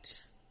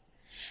point,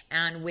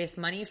 and with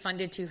money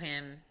funded to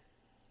him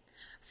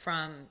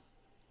from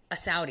a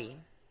Saudi,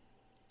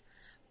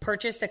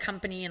 purchased a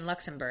company in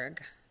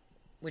Luxembourg,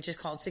 which is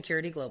called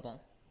Security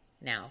Global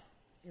now.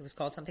 It was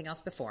called something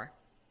else before.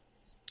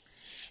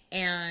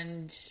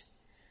 And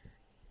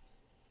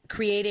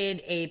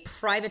created a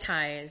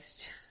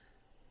privatized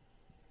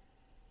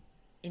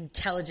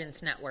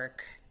intelligence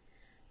network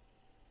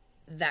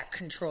that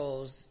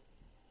controls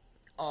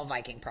all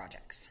Viking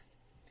projects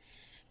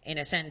in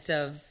a sense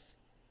of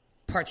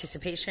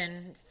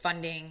participation,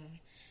 funding,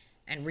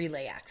 and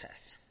relay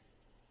access.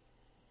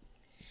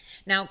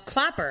 Now,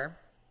 Clapper,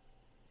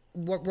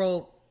 what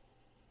role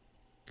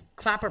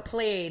Clapper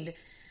played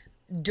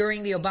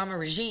during the Obama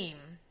regime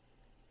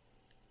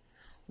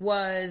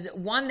was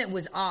one that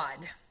was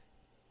odd.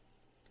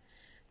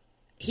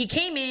 He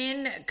came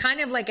in kind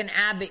of like an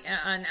Abe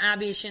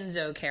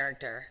Shinzo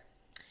character.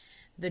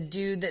 The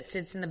dude that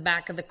sits in the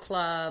back of the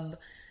club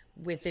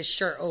with his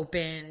shirt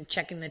open,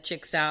 checking the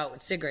chicks out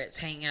with cigarettes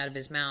hanging out of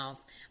his mouth,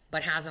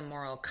 but has a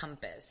moral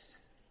compass.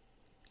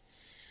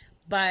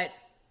 But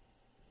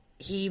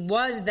he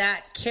was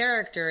that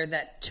character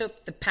that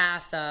took the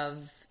path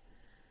of,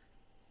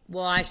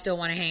 well, I still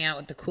want to hang out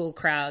with the cool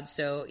crowd,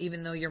 so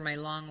even though you're my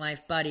long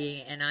life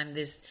buddy and I'm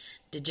this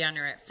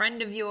degenerate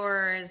friend of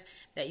yours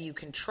that you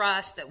can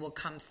trust that will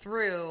come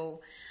through.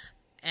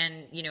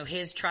 And, you know,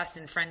 his trust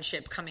and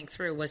friendship coming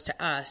through was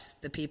to us,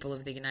 the people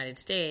of the United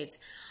States.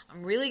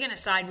 I'm really going to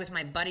side with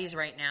my buddies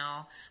right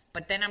now,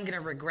 but then I'm going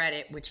to regret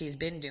it, which he's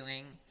been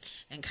doing,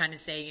 and kind of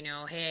say, you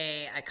know,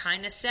 hey, I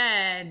kind of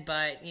said,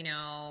 but, you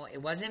know,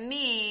 it wasn't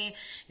me.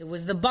 It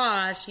was the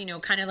boss, you know,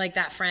 kind of like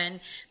that friend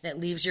that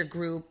leaves your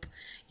group,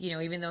 you know,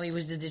 even though he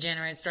was the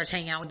degenerate, starts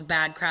hanging out with the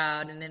bad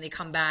crowd, and then they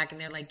come back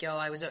and they're like, yo,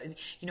 I was,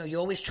 you know, you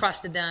always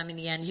trusted them in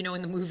the end, you know,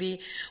 in the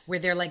movie where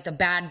they're like the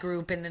bad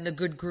group and then the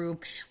good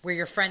group, where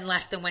your friend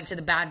left and went to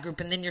the bad group,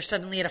 and then you're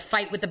suddenly at a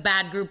fight with the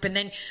bad group, and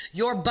then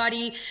your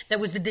buddy that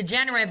was the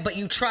degenerate but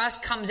you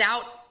trust comes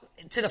out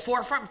to the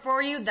forefront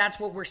for you. That's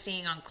what we're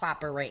seeing on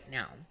Clapper right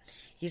now.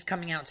 He's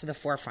coming out to the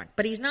forefront,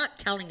 but he's not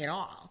telling it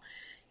all,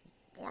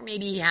 or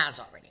maybe he has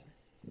already.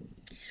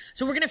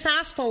 So we're going to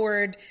fast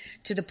forward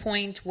to the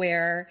point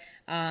where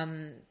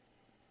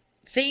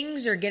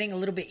things are getting a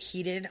little bit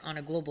heated on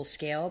a global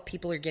scale.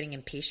 People are getting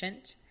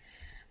impatient.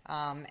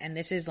 And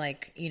this is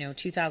like, you know,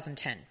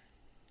 2010.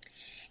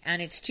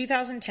 And it's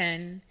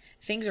 2010.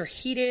 Things are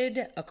heated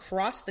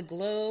across the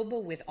globe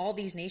with all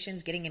these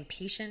nations getting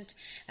impatient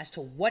as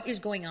to what is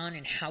going on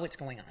and how it's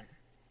going on.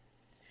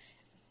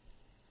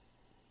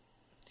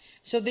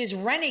 So this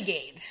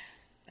renegade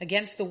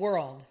against the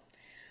world,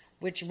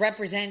 which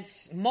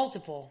represents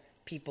multiple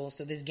people,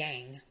 so this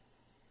gang,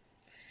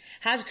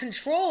 has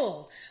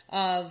control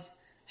of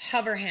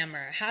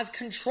Hoverhammer, has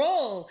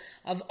control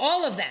of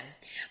all of them,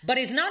 but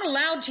is not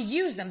allowed to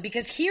use them,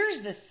 because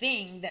here's the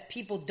thing that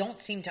people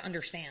don't seem to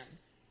understand.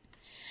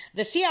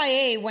 The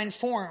CIA, when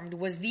formed,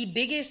 was the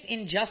biggest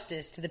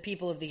injustice to the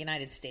people of the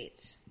United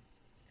States.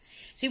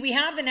 See, we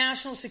have the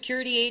National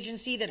Security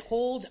Agency that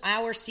holds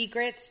our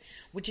secrets,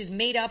 which is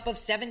made up of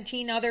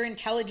 17 other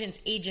intelligence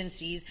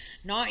agencies,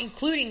 not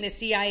including the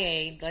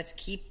CIA. Let's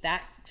keep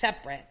that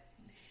separate.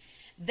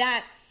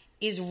 That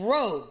is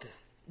rogue.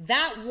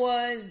 That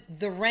was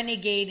the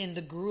renegade in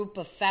the group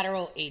of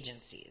federal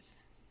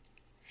agencies.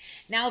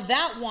 Now,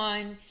 that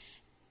one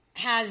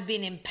has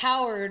been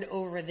empowered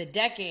over the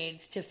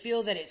decades to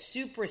feel that it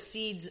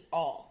supersedes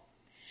all.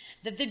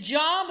 That the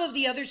job of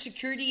the other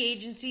security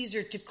agencies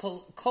are to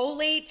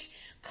collate,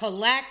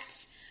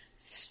 collect,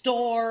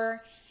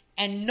 store,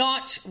 and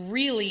not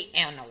really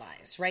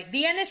analyze, right?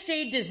 The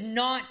NSA does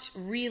not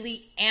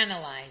really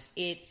analyze.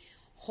 It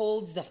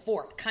holds the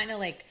fort, kind of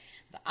like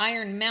the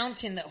Iron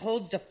Mountain that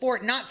holds the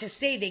fort. Not to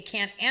say they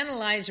can't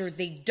analyze or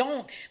they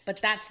don't,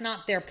 but that's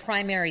not their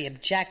primary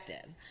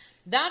objective.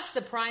 That's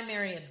the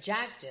primary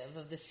objective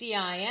of the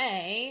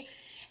CIA,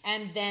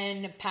 and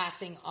then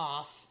passing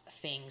off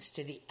things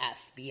to the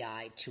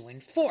FBI to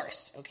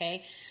enforce,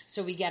 okay?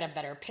 So we get a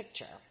better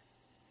picture.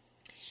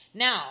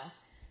 Now,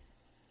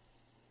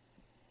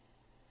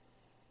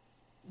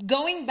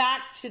 going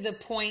back to the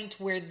point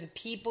where the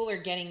people are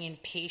getting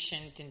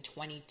impatient in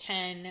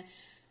 2010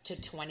 to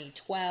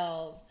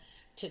 2012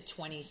 to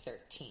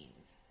 2013.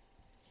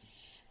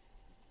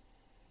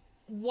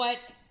 What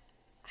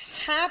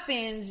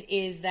happens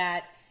is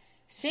that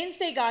since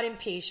they got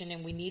impatient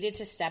and we needed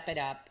to step it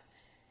up,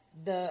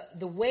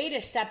 the way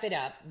to step it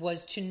up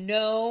was to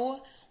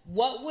know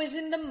what was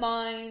in the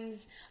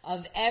minds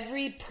of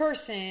every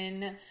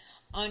person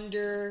on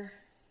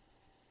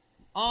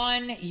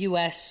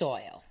U.S.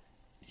 soil.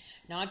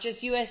 Not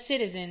just U.S.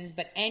 citizens,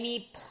 but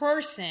any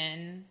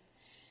person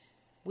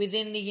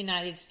within the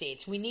United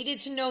States. We needed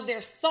to know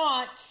their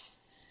thoughts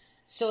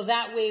so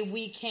that way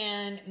we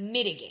can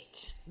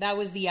mitigate. That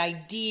was the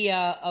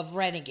idea of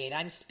Renegade.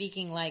 I'm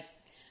speaking like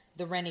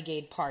the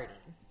Renegade Party.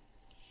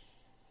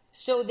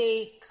 So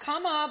they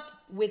come up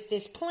with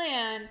this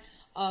plan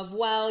of,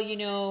 well, you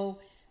know,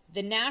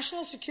 the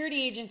National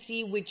Security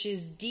Agency, which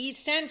is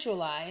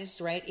decentralized,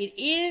 right? It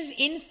is,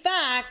 in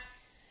fact,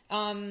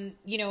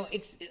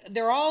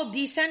 they're all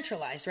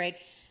decentralized, right?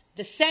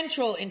 The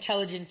Central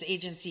Intelligence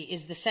Agency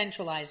is the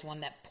centralized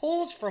one that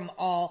pulls from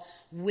all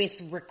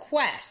with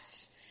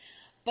requests.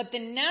 But the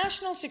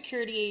National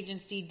Security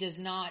Agency does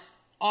not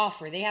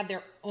offer. They have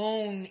their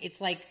own,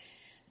 it's like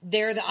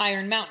they're the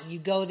Iron Mountain. You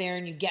go there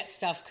and you get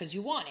stuff because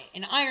you want it.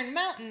 And Iron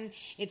Mountain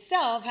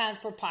itself has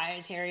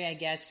proprietary, I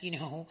guess,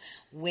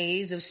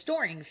 ways of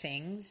storing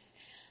things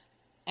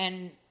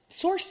and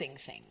sourcing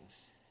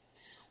things.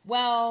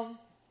 Well,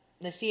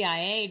 the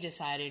CIA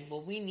decided,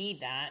 well, we need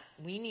that.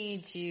 We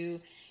need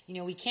to,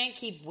 we can't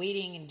keep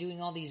waiting and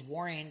doing all these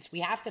warrants.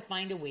 We have to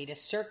find a way to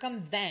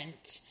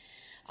circumvent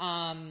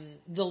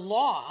the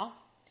law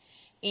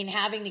in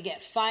having to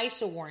get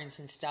FISA warrants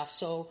and stuff.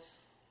 So,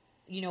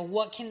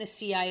 what can the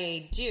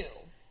CIA do?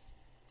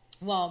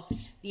 Well,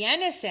 the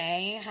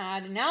NSA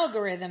had an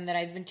algorithm that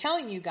I've been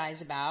telling you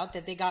guys about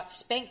that they got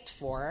spanked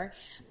for,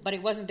 but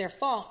it wasn't their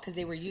fault because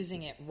they were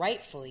using it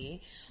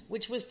rightfully,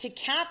 which was to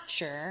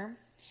capture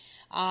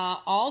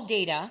all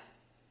data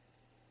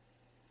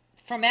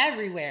from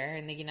everywhere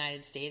in the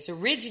United States,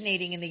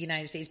 originating in the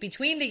United States,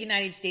 between the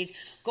United States,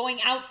 going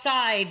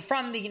outside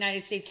from the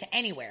United States to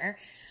anywhere,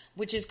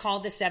 which is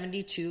called the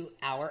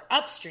 72-hour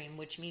upstream,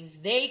 which means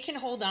they can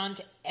hold on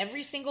to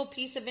every single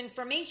piece of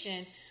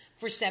information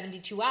for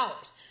 72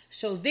 hours.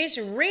 So this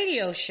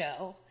radio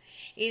show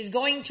is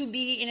going to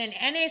be in an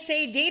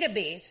NSA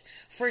database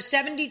for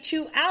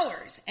 72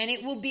 hours, and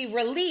it will be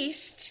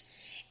released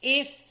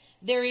if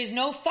there is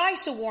no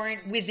FISA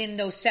warrant within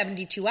those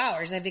 72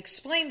 hours. I've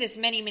explained this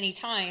many, many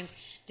times.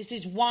 This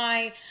is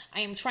why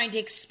I am trying to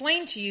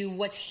explain to you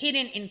what's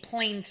hidden in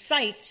plain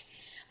sight,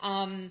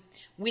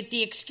 with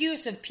the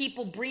excuse of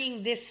people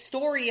bringing this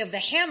story of the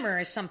hammer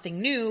as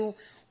something new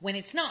when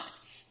it's not.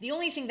 The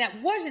only thing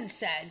that wasn't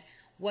said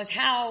was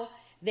how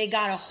they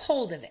got a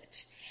hold of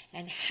it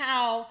and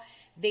how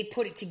they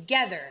put it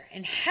together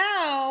and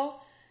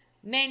how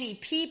many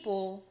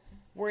people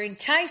were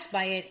enticed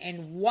by it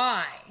and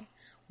why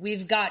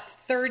we've got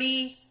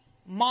 30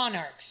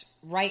 monarchs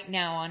right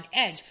now on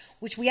edge,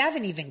 which we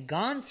haven't even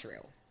gone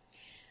through.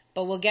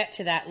 But we'll get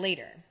to that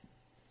later.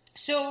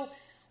 So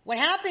what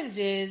happens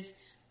is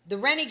the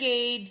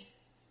renegade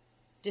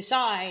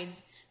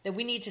decides that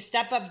we need to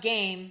step up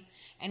game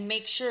and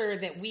make sure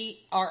that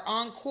we are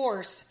on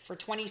course for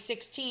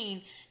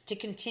 2016 to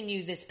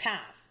continue this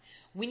path.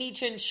 We need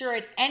to ensure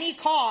at any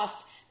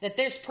cost that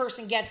this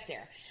person gets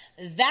there.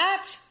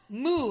 That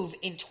move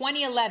in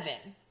 2011,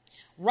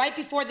 right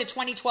before the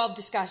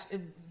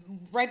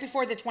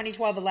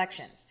 2012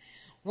 elections,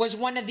 was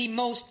one of the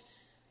most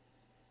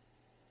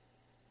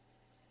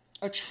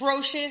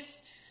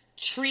atrocious,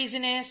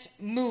 treasonous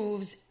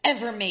moves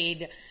ever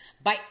made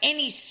by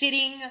any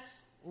sitting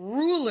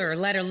ruler,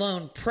 let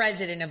alone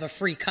president of a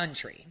free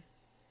country.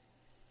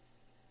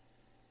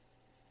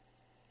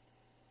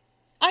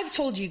 I've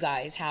told you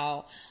guys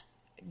how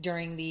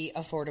during the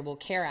Affordable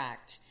Care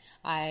Act,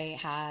 I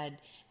had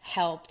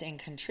helped and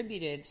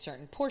contributed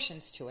certain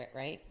portions to it,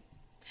 right?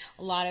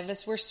 A lot of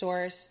us were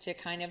sourced to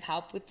kind of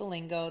help with the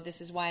lingo.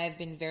 This is why I've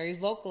been very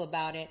vocal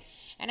about it.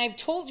 And I've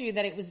told you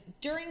that it was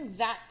during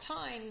that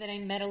time that I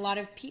met a lot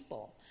of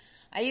people.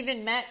 I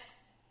even met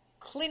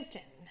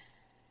Clinton.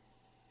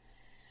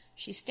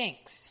 She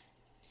stinks.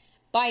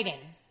 Biden,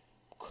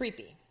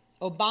 creepy.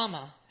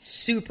 Obama,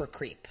 super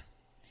creep.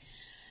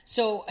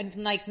 So,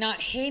 like,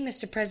 not, hey,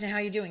 Mr. President, how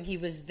you doing? He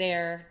was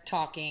there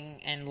talking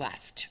and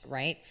left,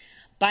 right?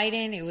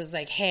 Biden, it was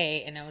like,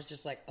 hey, and I was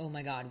just like, oh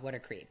my God, what a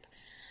creep.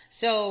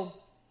 So,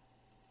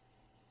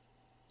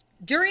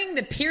 during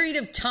the period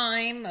of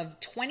time of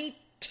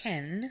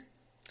 2010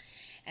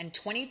 and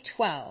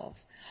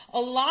 2012, a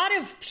lot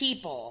of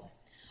people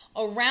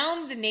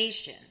around the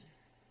nation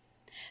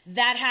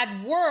that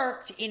had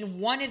worked in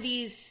one of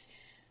these,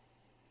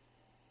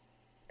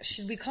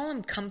 should we call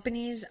them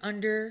companies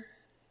under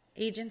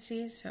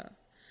agencies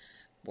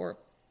or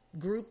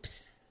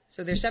groups?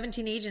 So there's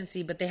 17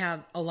 agencies, but they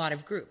have a lot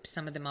of groups.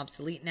 Some of them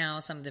obsolete now,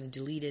 some of them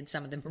deleted,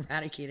 some of them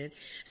eradicated,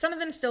 some of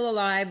them still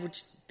alive,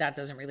 which that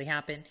doesn't really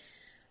happen.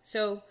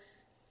 So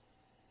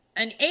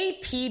an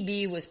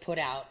APB was put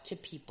out to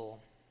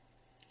people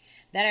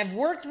that have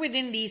worked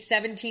within these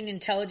 17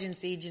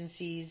 intelligence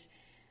agencies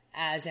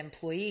as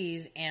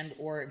employees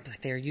but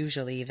they're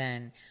usually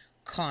then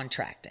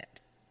contracted.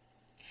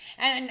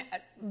 And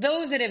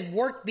those that have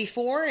worked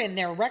before and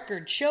their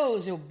record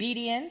shows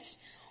obedience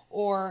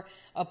or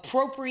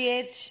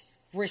appropriate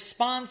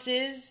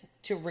responses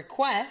to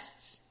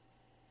requests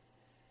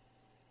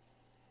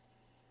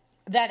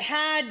that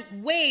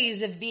had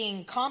ways of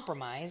being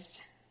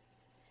compromised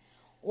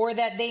or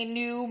that they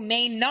knew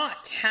may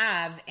not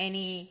have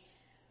any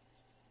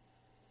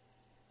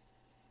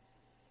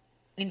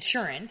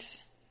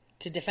insurance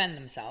to defend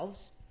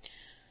themselves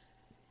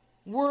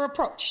were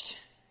approached.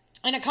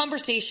 And a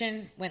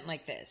conversation went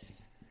like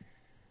this.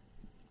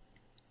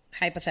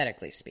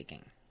 Hypothetically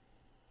speaking.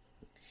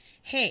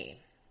 Hey,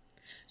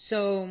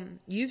 so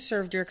you've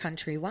served your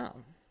country well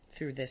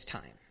through this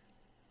time.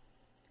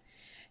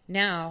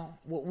 Now,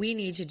 what we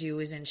need to do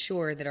is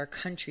ensure that our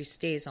country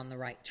stays on the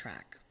right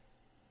track.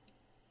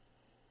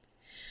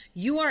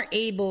 You are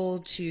able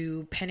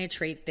to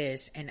penetrate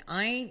this, and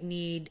I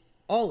need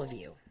all of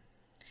you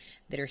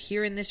that are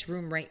here in this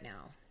room right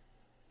now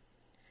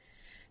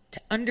to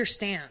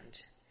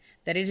understand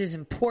that it is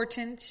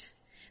important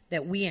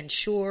that we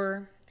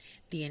ensure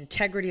the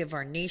integrity of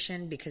our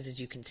nation, because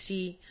as you can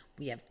see,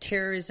 we have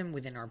terrorism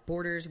within our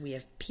borders. We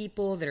have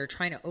people that are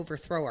trying to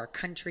overthrow our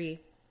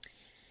country.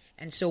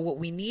 And so what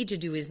we need to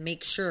do is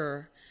make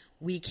sure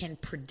we can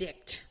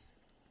predict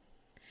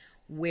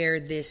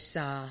where this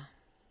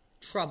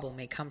trouble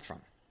may come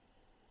from.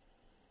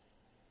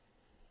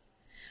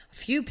 A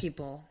few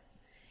people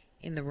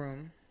in the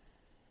room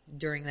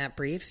during that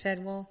brief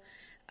said, well,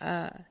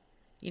 that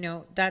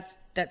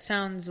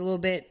sounds a little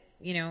bit,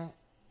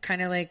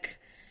 kind of like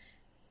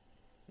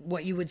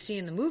what you would see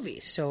in the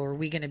movies. So are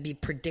we going to be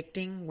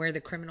predicting where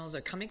the criminals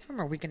are coming from?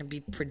 Are we going to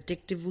be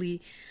predictively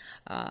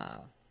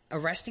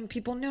arresting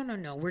people?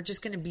 No. We're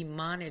just going to be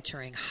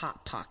monitoring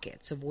hot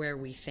pockets of where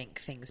we think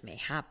things may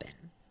happen.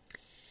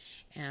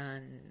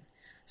 And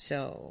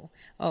So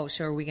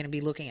are we going to be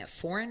looking at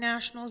foreign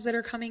nationals that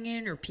are coming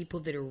in, or people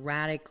that are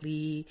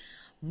radically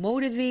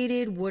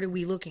motivated? What are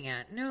we looking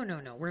at? No.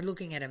 We're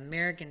looking at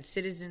American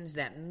citizens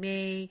that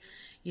may,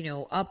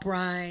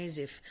 uprise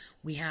if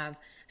we have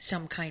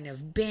some kind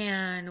of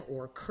ban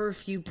or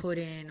curfew put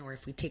in, or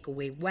if we take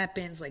away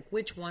weapons. Like,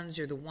 which ones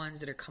are the ones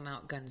that are come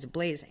out guns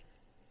a-blazing?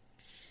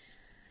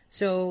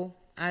 So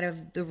out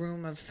of the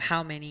room of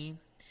how many?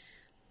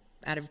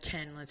 Out of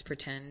 10, let's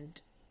pretend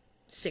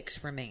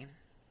 6 remain.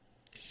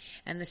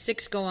 And the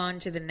 6 go on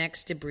to the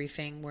next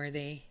debriefing where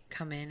they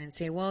come in and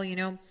say, well,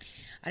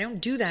 I don't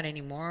do that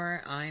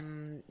anymore. I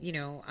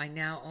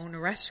now own a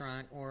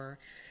restaurant, or,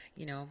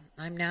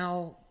 I'm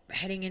now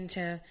heading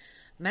into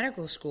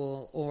medical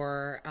school,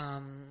 or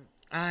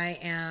I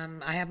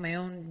have my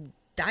own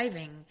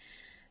diving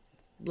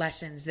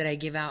lessons that I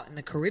give out in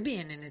the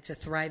Caribbean, and it's a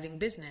thriving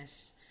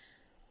business.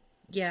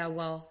 Yeah,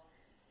 well,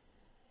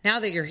 now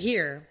that you're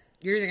here,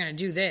 you're either going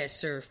to do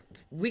this, or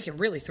we can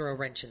really throw a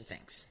wrench in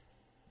things.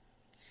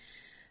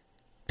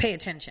 Pay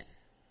attention.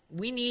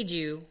 We need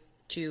you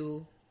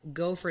to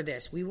go for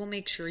this. We will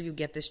make sure you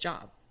get this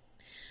job.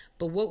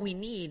 But what we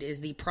need is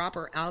the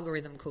proper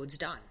algorithm codes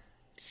done.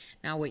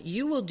 Now, what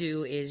you will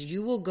do is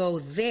you will go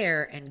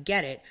there and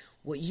get it.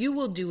 What you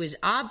will do is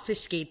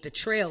obfuscate the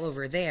trail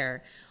over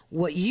there.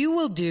 What you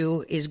will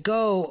do is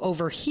go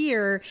over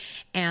here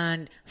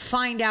and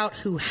find out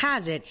who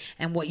has it.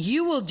 And what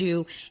you will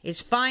do is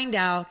find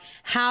out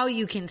how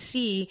you can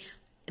see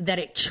that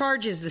it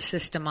charges the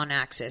system on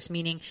access,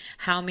 meaning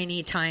how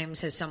many times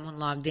has someone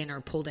logged in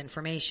or pulled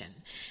information.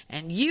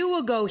 And you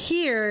will go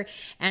here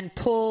and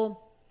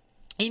pull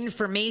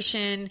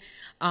information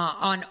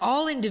on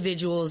all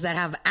individuals that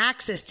have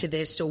access to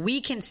this, so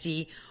we can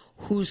see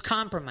who's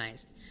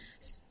compromised.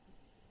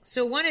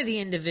 So one of the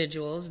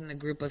individuals in the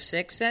group of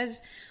 6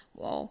 says,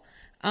 well,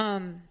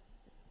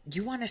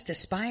 you want us to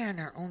spy on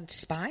our own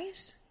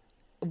spies?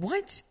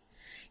 What?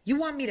 You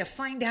want me to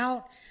find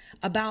out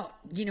about,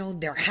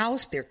 their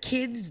house, their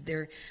kids,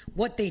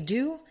 what they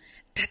do?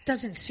 That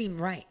doesn't seem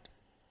right.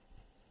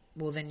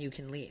 Well, then you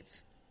can leave.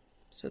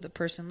 So the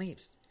person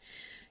leaves.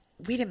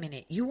 Wait a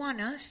minute. You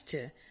want us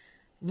to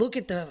look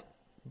at the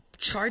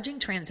charging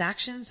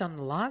transactions on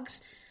the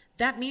logs?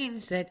 That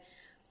means that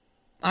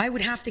I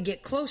would have to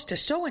get close to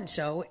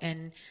so-and-so,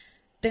 and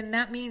then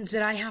that means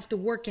that I have to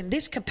work in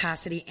this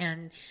capacity,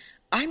 and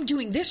I'm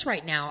doing this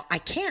right now. I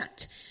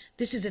can't.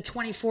 This is a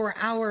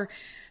 24-hour,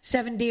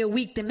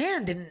 7-day-a-week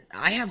demand, and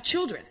I have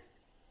children.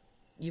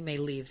 You may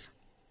leave.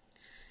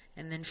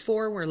 And then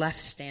 4 were left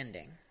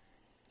standing.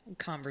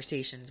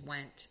 Conversations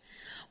went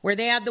where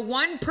they had the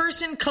one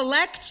person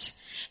collect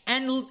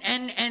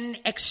and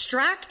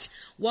extract,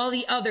 while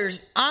the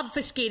others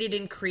obfuscated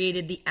and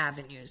created the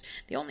avenues.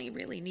 They only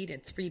really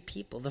needed 3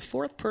 people. The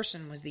 4th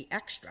person was the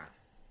extra.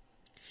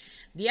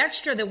 The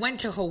extra that went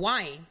to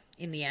Hawaii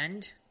in the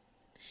end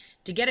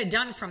to get it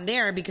done from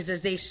there, because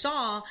as they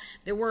saw,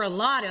 there were a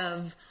lot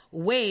of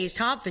ways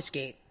to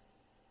obfuscate.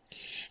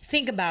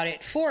 Think about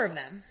it. 4 of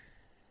them.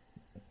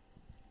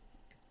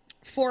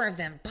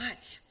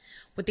 But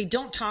what they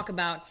don't talk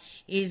about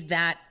is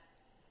that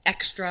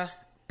extra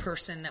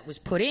person that was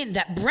put in,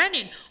 that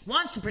Brennan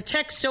wants to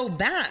protect so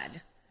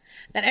bad.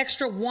 That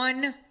extra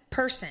one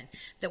person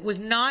that was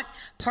not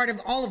part of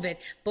all of it,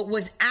 but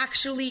was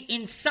actually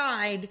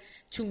inside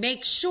to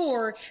make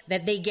sure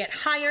that they get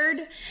hired,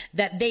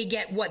 that they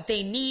get what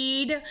they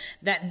need,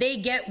 that they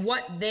get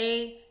what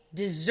they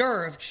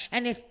deserve.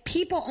 And if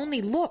people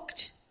only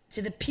looked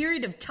to the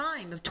period of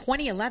time of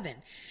 2011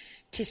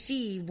 to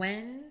see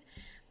when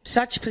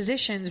such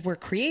positions were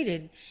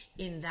created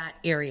in that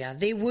area,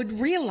 they would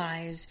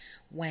realize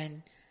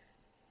when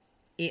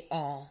it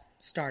all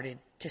started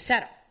to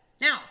settle.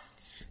 Now,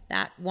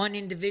 that one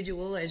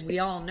individual, as we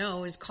all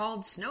know, is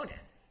called Snowden.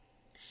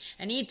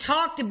 And he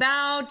talked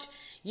about,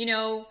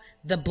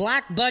 the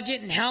black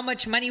budget and how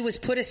much money was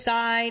put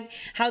aside,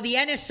 how the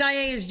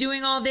NSA is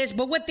doing all this.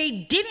 But what they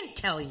didn't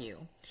tell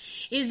you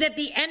is that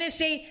the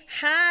NSA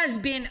has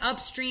been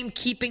upstream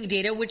keeping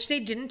data, which they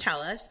didn't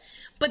tell us,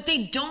 but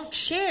they don't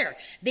share.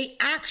 They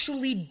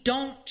actually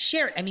don't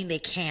share it. I mean, they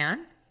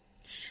can.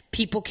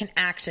 People can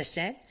access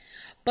it.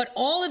 But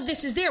all of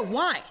this is there.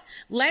 Why?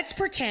 Let's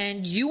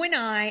pretend you and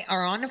I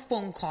are on a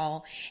phone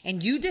call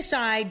and you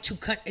decide to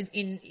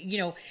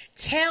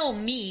tell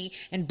me,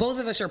 and both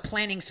of us are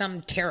planning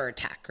some terror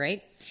attack,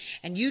 right?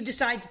 And you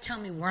decide to tell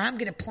me where I'm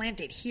going to plant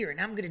it here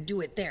and I'm going to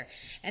do it there.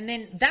 And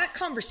then that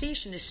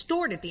conversation is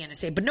stored at the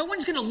NSA, but no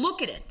one's going to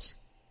look at it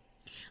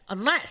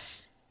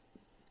unless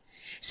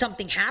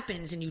something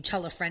happens and you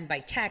tell a friend by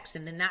text,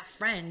 and then that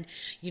friend,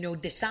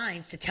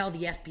 decides to tell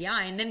the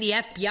FBI. And then the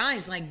FBI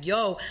is like,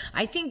 yo,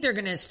 I think they're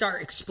going to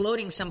start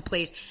exploding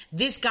someplace.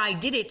 This guy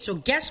did it. So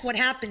guess what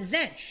happens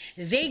then?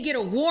 They get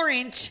a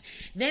warrant.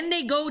 Then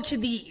they go to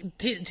the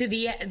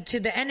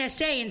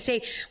NSA and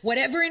say,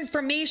 whatever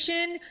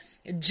information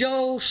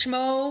Joe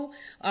Schmo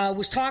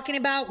was talking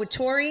about with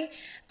Tory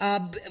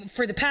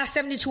for the past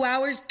 72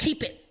 hours,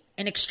 keep it.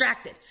 and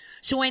extracted.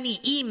 So any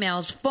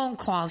emails, phone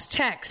calls,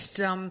 texts,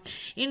 Insta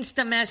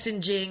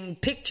messaging,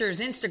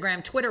 pictures,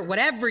 Instagram, Twitter,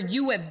 whatever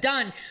you have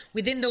done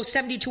within those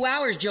 72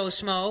 hours, Joe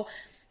Smo,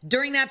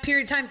 during that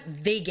period of time,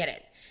 they get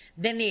it.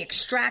 Then they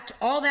extract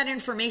all that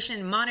information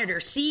and monitor,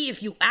 see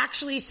if you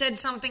actually said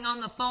something on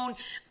the phone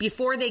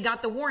before they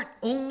got the warrant.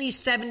 Only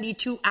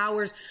 72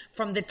 hours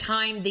from the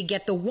time they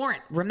get the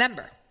warrant.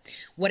 Remember,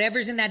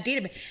 whatever's in that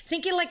database.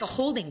 Think it like a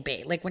holding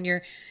bay, like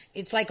when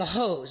it's like a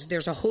hose.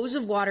 There's a hose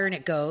of water and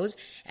it goes,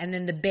 and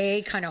then the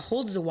bay kind of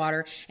holds the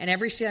water, and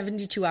every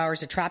 72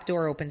 hours a trap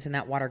door opens and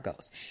that water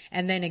goes.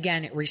 And then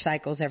again, it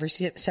recycles every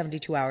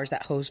 72 hours,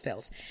 that hose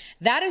fills.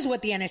 That is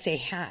what the NSA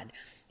had.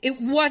 It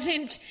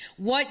wasn't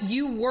what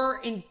you were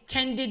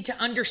intended to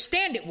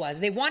understand it was.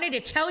 They wanted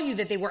to tell you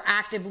that they were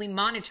actively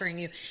monitoring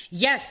you.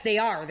 Yes, they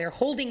are. They're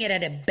holding it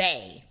at a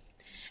bay.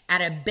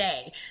 At a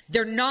bay.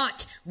 They're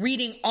not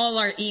reading all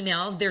our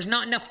emails. There's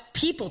not enough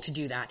people to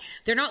do that.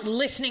 They're not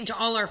listening to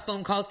all our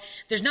phone calls.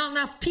 There's not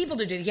enough people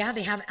to do that. Yeah,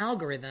 they have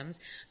algorithms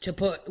to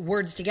put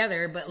words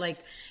together, but like,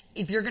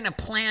 if you're going to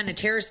plan a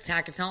terrorist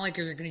attack, it's not like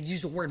you're going to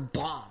use the word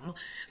bomb.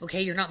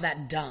 Okay, you're not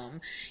that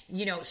dumb.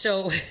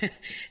 So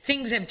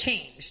things have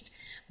changed.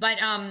 But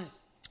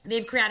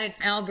they've created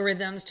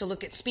algorithms to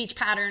look at speech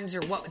patterns or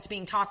what's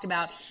being talked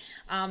about.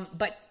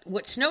 But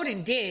what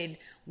Snowden did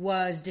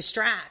was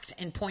distract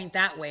and point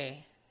that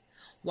way,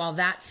 while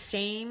that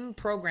same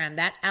program,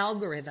 that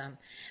algorithm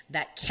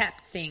that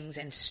kept things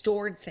and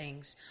stored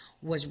things,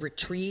 was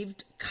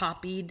retrieved,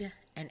 copied,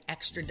 and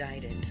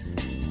extradited.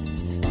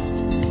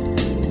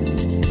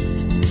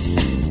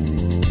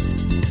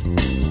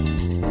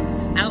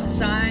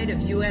 Outside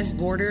of U.S.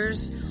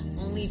 borders,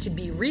 only to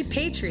be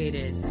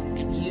repatriated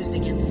and used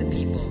against the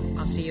people.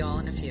 I'll see you all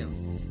in a few.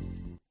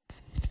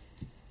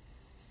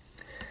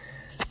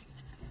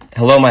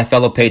 Hello, my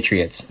fellow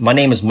patriots. My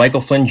name is Michael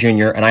Flynn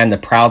Jr., and I am the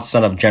proud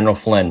son of General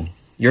Flynn.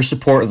 Your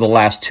support of the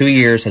last 2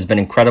 years has been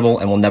incredible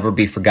and will never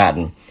be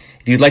forgotten.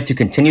 If you'd like to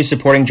continue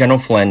supporting General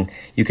Flynn,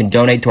 you can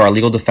donate to our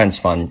Legal Defense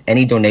Fund.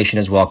 Any donation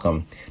is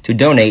welcome. To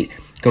donate,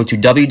 go to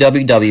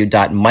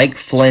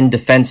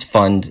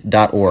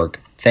www.mikeflynndefensefund.org.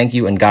 Thank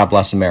you, and God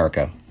bless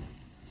America.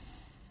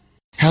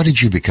 How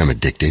did you become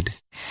addicted?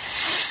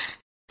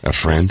 A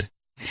friend?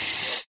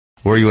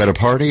 Were you at a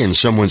party and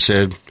someone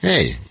said,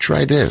 "Hey,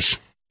 try this"?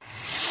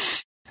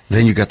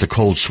 Then you got the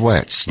cold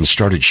sweats and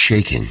started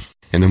shaking.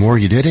 And the more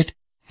you did it,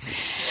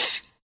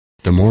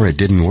 the more it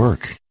didn't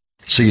work.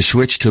 So you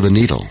switched to the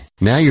needle.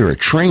 Now you're a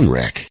train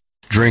wreck.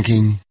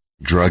 Drinking,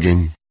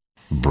 drugging,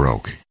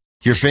 broke.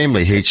 Your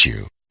family hates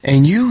you.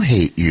 And you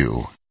hate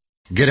you.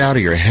 Get out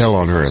of your hell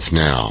on earth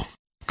now.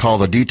 Call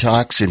the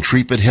Detox and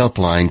Treatment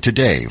Helpline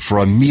today for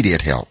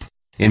immediate help.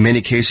 In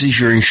many cases,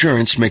 your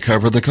insurance may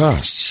cover the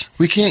costs.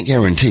 We can't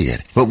guarantee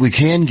it, but we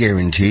can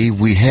guarantee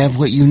we have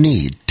what you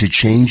need to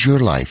change your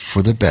life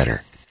for the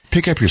better.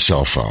 Pick up your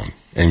cell phone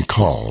and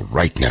call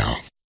right now.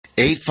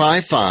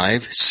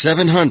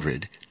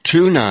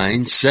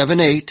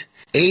 855-700-2978.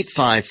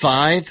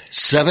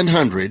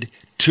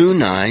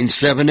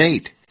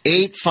 855-700-2978.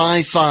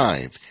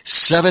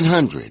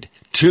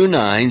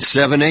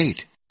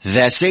 855-700-2978.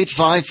 That's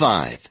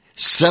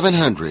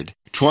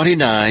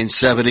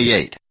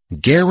 855-700-2978.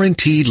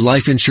 Guaranteed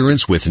life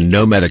insurance with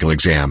no medical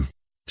exam.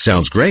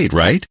 Sounds great,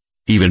 right?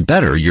 Even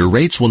better, your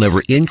rates will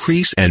never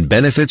increase and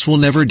benefits will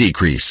never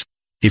decrease.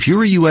 If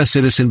you're a U.S.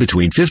 citizen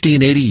between 50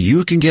 and 80,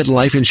 you can get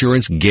life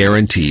insurance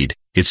guaranteed.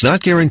 It's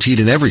not guaranteed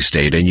in every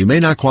state, and you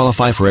may not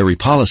qualify for every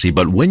policy,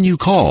 but when you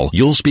call,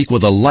 you'll speak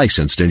with a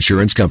licensed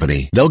insurance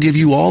company. They'll give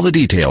you all the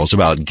details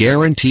about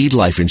guaranteed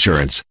life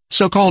insurance.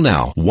 So call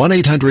now,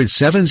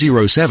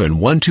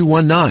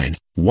 1-800-707-1219.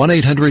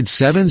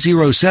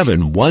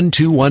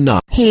 1-800-707-1219.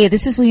 Hey,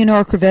 this is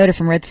Leonora Cravota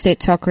from Red State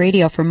Talk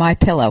Radio for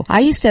MyPillow. I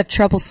used to have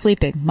trouble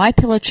sleeping.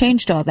 MyPillow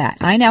changed all that.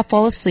 I now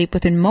fall asleep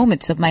within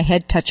moments of my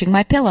head touching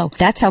my pillow.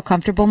 That's how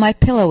comfortable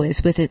MyPillow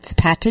is with its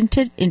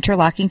patented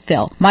interlocking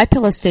fill.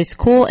 MyPillow stays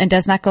cool and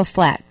does not go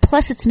flat.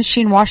 Plus, it's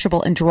machine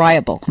washable and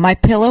dryable.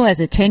 MyPillow has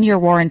a 10-year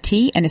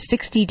warranty and a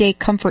 60-day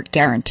comfort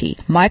guarantee.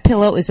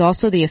 MyPillow is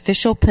also the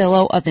official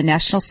pillow of the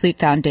National Sleep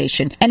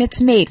Foundation, and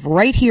it's made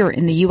right here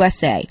in the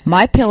USA.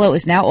 MyPillow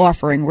is now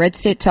offering Red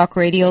State Talk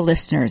Radio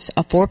listeners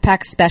a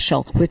 4-pack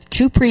special with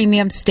 2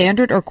 premium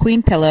standard or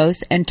queen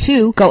pillows and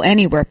 2 go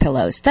anywhere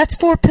pillows. That's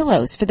 4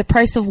 pillows for the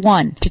price of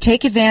 1. To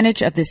take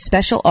advantage of this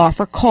special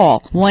offer,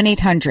 call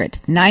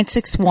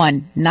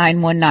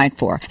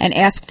 1-800-961-9194 and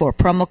ask for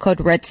promo code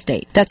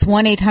RedState. That's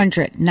 1-800-961-9194,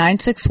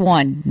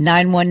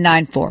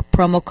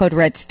 promo code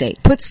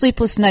RedState. Put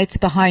sleepless nights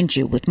behind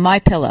you with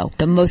MyPillow,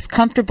 the most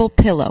comfortable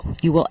pillow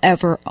you will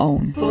ever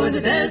own. For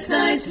the best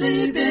night's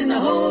sleep in the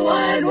whole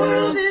wide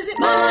world, visit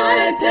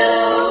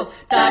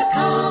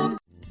MyPillow.com.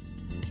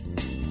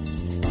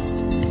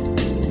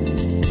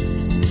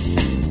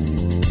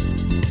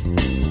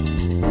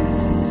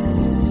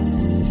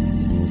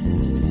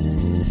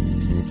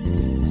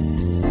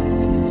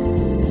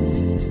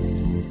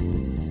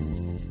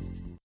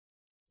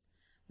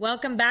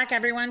 Welcome back,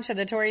 everyone, to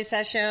the Tori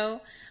Says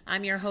Show.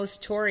 I'm your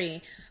host,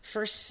 Tori.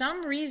 For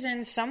some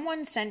reason,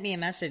 someone sent me a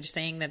message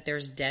saying that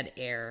there's dead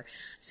air.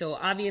 So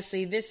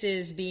obviously, this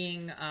is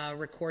being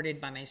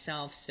recorded by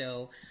myself,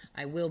 so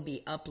I will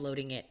be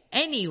uploading it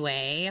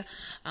anyway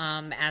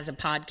as a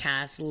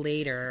podcast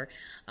later.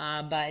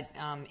 But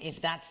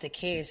if that's the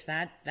case,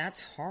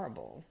 that's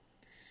horrible.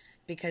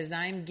 Because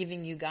I'm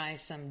giving you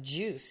guys some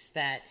juice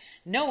that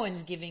no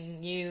one's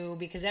giving you,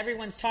 because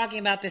everyone's talking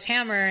about this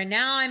hammer, and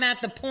now I'm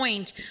at the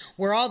point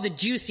where all the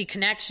juicy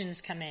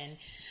connections come in.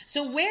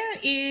 So where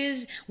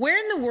in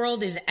the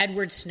world is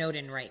Edward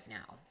Snowden right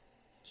now?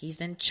 He's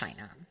in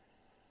China.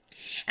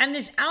 And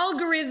this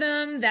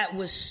algorithm that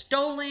was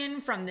stolen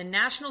from the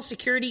National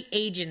Security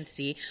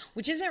Agency,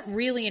 which isn't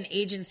really an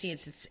agency,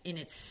 it's in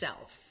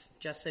itself,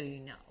 just so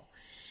you know.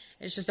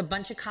 It's just a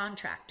bunch of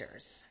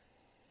contractors.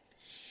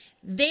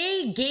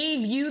 They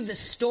gave you the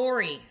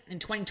story in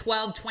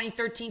 2012,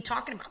 2013,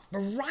 talking about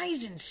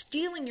Verizon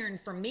stealing your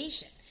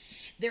information.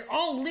 They're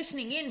all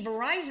listening in.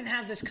 Verizon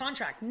has this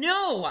contract.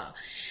 No.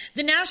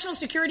 The National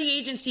Security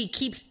Agency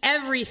keeps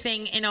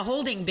everything in a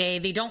holding bay.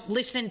 They don't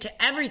listen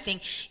to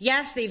everything.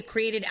 Yes, they've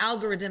created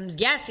algorithms.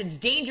 Yes, it's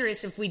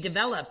dangerous if we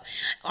develop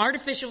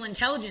artificial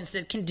intelligence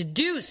that can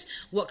deduce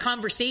what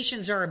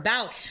conversations are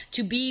about,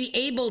 to be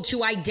able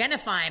to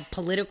identify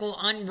political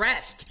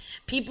unrest,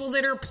 people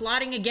that are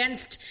plotting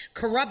against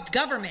corrupt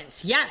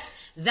governments. Yes,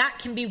 that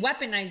can be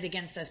weaponized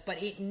against us,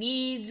 but it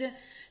needs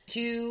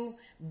to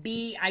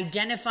be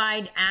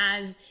identified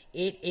as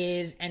it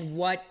is and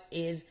what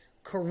is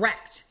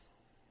correct.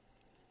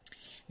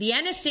 The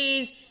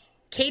NSA's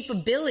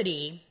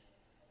capability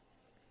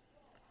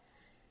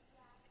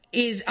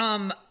is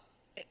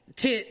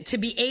to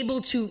be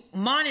able to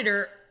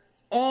monitor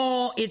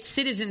all its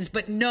citizens,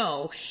 but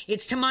no,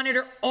 it's to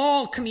monitor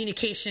all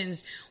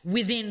communications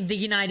within the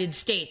United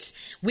States,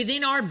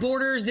 within our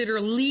borders that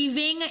are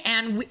leaving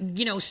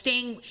and,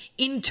 staying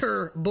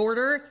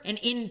inter-border and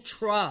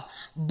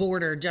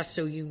intra-border, just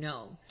so you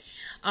know.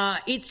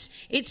 It's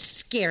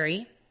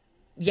scary.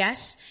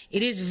 Yes,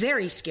 it is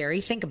very scary.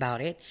 Think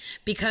about it.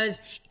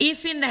 Because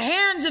if in the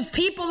hands of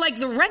people like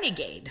the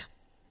Renegade,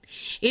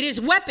 it is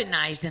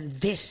weaponized,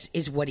 and this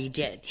is what he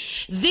did.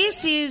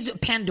 This is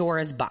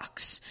Pandora's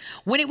box.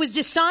 When it was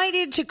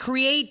decided to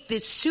create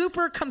this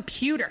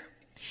supercomputer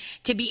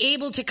to be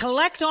able to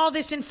collect all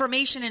this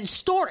information and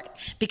store it,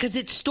 because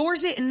it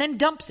stores it and then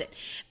dumps it.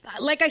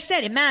 Like I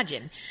said,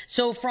 imagine.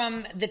 So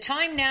from the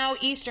time now,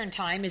 Eastern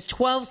time, is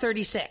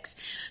 12:36.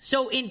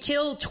 So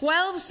until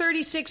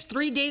 12:36,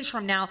 3 days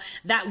from now,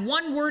 that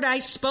one word I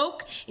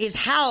spoke is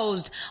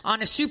housed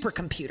on a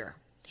supercomputer.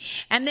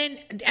 And then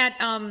at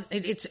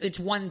it's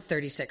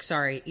 1:36,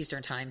 sorry,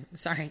 Eastern time,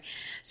 sorry.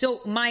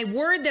 So my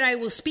word that I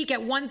will speak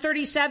at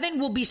 1:37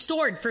 will be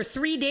stored for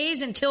 3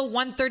 days until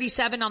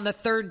 1:37 on the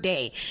third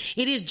day.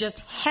 It is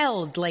just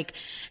held like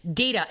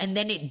data, and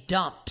then it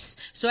dumps.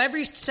 So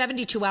every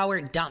 72 hour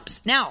it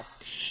dumps. Now,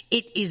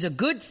 it is a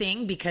good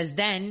thing, because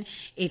then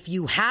if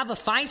you have a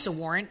FISA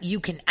warrant, you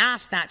can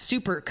ask that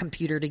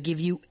supercomputer to give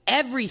you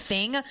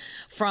everything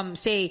from,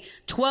 say,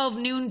 12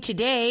 noon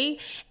today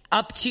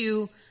up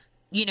to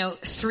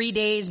 3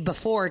 days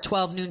before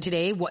 12 noon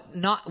today,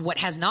 what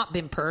has not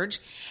been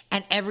purged,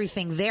 and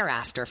everything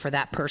thereafter for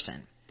that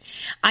person.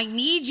 I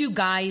need you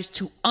guys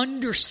to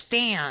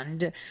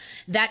understand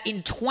that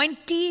in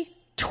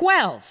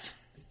 2012,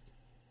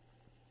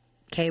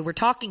 okay, we're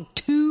talking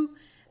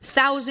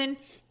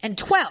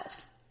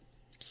 2012,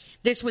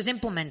 this was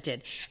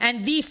implemented.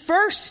 And the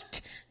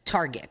first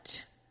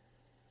target,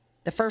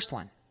 the first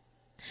one,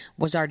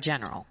 was our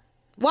general.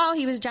 Well,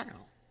 he was general.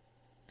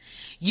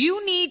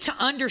 You need to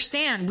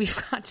understand, we've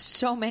got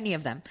so many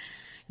of them.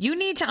 You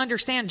need to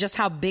understand just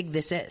how big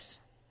this is.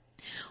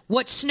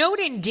 What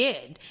Snowden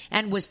did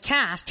and was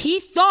tasked, he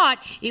thought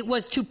it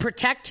was to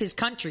protect his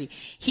country.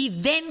 He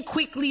then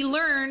quickly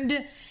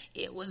learned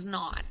it was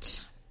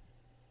not.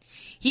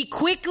 He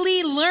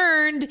quickly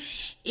learned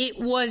it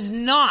was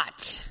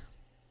not.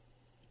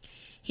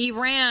 He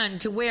ran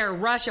to where?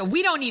 Russia.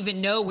 We don't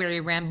even know where he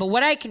ran, but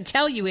what I can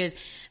tell you is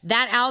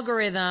that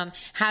algorithm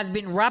has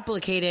been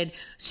replicated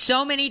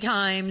so many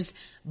times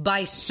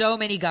by so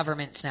many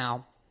governments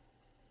now.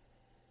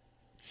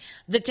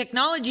 The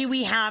technology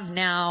we have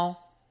now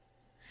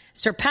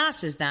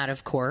surpasses that,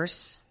 of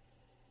course.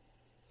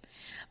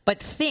 But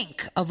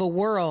think of a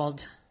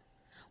world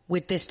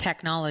with this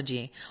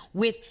technology,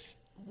 which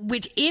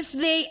if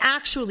they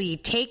actually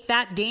take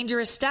that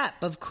dangerous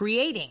step of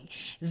creating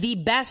the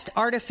best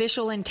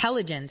artificial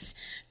intelligence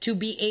to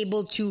be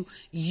able to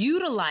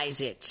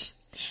utilize it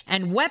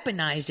and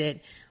weaponize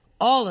it,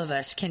 all of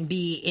us can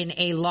be in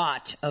a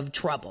lot of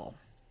trouble.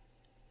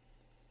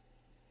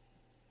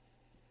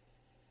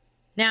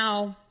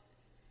 Now,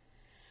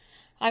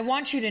 I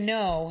want you to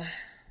know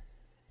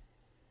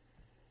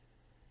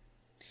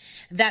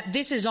that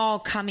this is all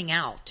coming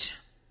out.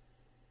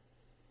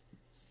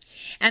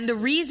 And the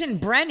reason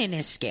Brennan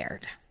is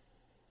scared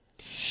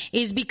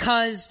is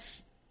because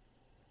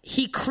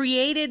he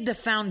created the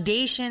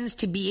foundations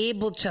to be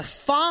able to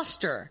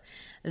foster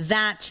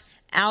that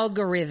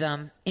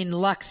algorithm in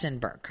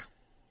Luxembourg.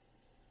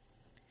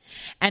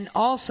 And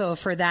also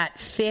for that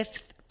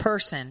fifth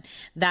person,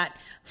 that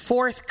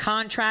fourth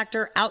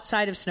contractor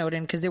outside of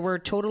Snowden, because there were a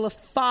total of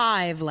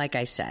 5, like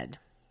I said.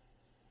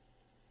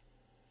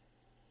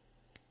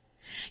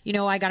 You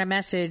know, I got a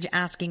message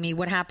asking me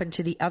what happened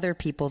to the other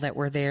people that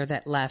were there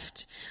that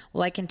left.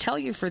 Well, I can tell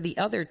you for the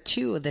other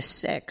 2 of the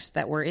 6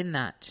 that were in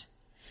that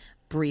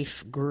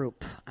brief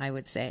group, I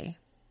would say.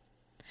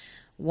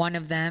 One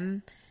of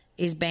them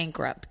is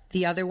bankrupt.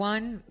 The other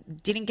one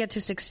didn't get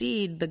to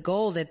succeed the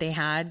goal that they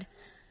had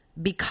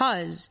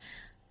because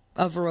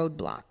of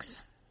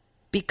roadblocks,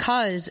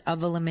 because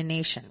of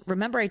elimination.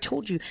 Remember, I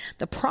told you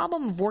the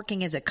problem of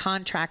working as a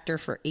contractor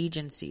for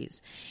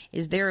agencies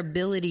is their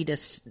ability to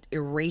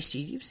erase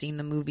you. You've seen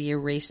the movie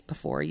Erased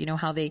before. You know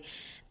how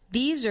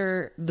these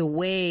are the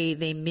way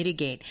they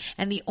mitigate.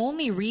 And the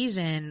only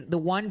reason the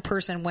one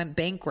person went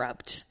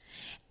bankrupt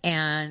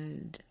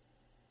and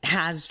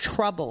has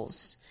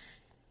troubles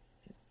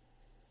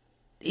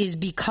is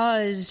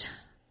because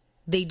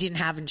they didn't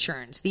have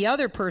insurance. The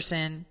other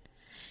person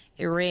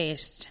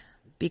erased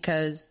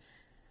because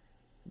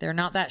they're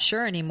not that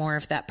sure anymore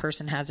if that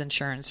person has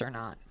insurance or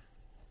not.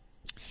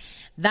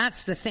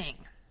 That's the thing.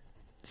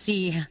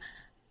 See,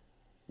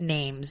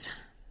 names.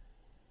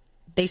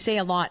 They say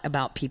a lot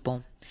about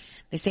people.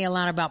 They say a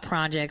lot about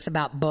projects,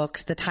 about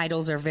books. The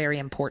titles are very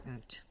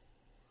important.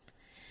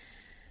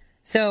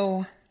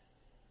 So,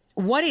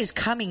 what is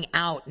coming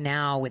out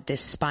now with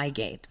this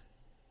Spygate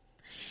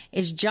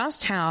is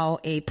just how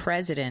a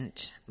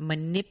president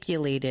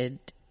manipulated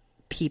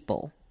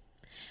people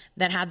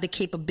that had the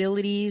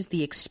capabilities,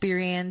 the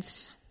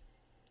experience,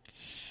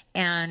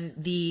 and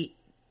the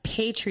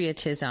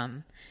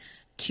patriotism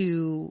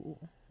to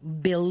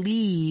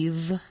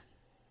believe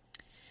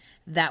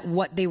that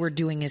what they were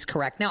doing is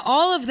correct. Now,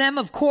 all of them,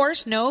 of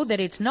course, know that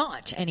it's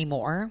not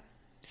anymore.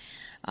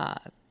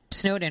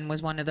 Snowden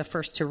was one of the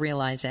first to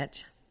realize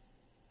it.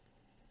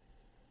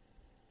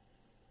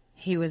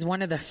 He was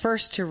one of the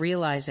first to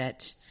realize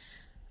it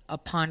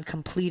upon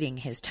completing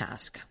his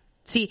task.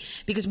 See,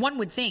 because one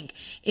would think,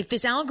 if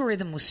this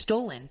algorithm was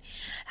stolen,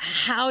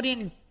 how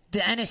didn't the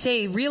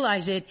NSA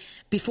realize it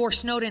before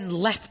Snowden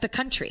left the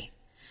country?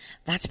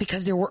 That's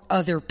because there were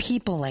other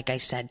people, like I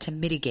said, to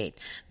mitigate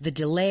the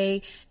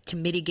delay, to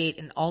mitigate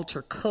and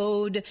alter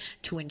code,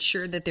 to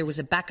ensure that there was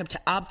a backup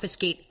to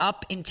obfuscate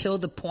up until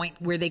the point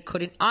where they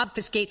couldn't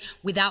obfuscate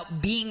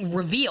without being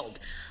revealed.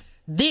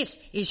 This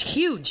is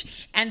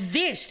huge. And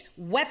this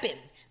weapon,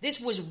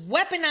 this was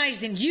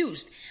weaponized and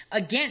used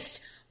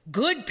against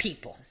good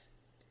people,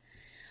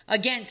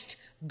 against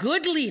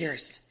good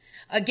leaders,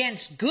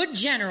 against good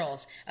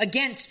generals,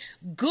 against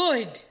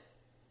good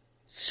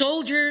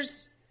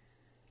soldiers,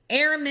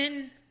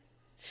 airmen,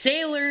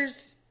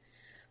 sailors,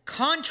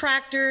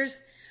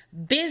 contractors,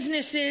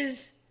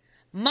 businesses,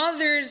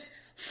 mothers,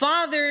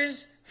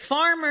 fathers,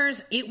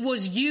 farmers. It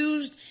was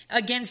used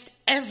against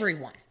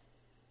everyone.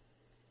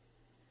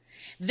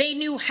 They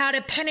knew how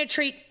to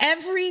penetrate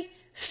every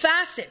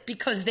facet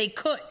because they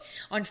could.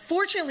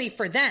 Unfortunately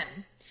for them,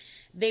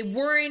 they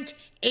weren't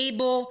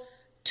able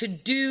to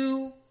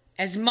do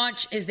as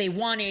much as they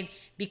wanted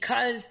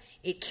because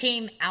it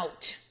came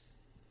out.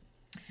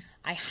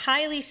 I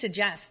highly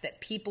suggest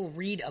that people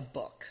read a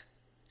book.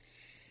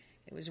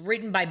 It was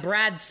written by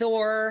Brad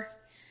Thor.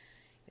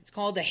 It's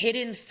called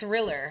a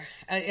thriller,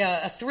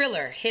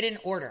 Hidden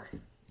Order.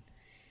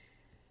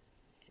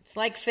 It's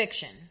like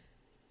fiction.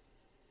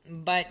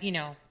 But, you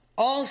know,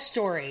 all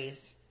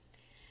stories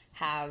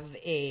have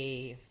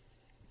a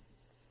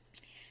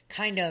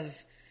kind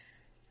of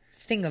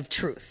thing of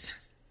truth.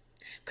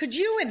 Could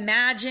you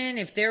imagine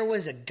if there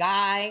was a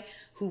guy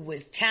who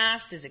was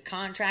tasked as a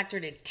contractor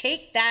to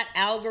take that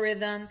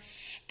algorithm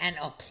and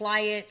apply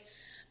it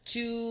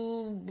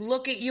to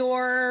look at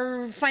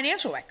your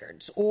financial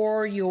records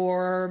or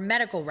your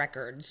medical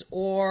records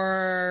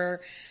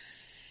or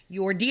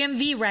your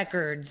DMV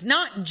records?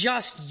 Not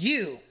just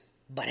you,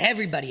 but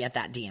everybody at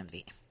that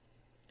DMV.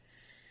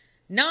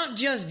 Not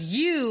just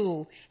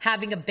you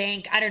having a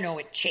bank, I don't know,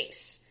 at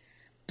Chase,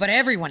 but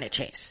everyone at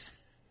Chase.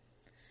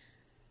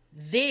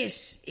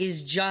 This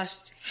is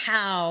just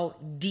how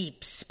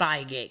deep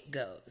Spygate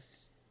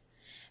goes.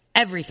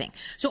 Everything.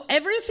 So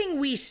everything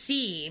we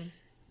see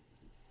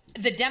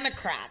the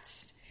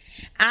Democrats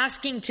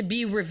asking to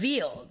be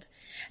revealed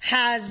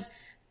has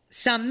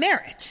some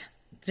merit.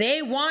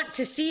 They want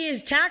to see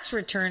his tax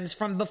returns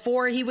from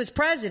before he was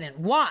president.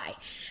 Why?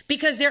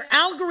 Because their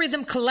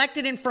algorithm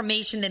collected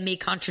information that may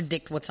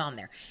contradict what's on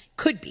there.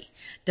 Could be.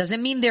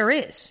 Doesn't mean there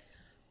is.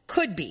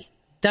 Could be.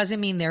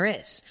 Doesn't mean there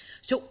is.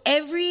 So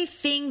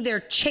everything they're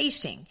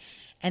chasing,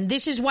 and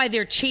this is why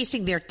they're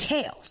chasing their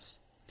tails,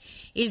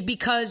 is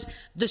because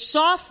the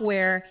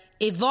software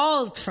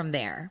evolved from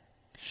there.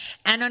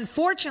 And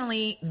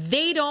unfortunately,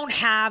 they don't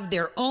have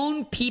their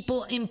own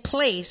people in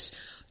place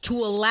to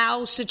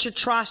allow such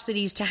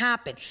atrocities to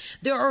happen.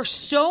 There are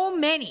so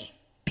many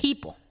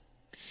people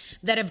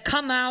that have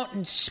come out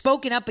and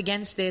spoken up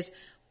against this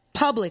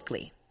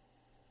publicly,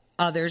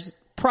 others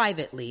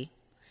privately,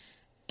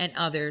 and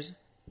others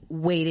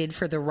waited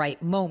for the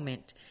right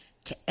moment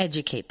to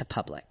educate the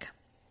public.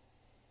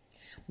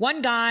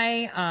 One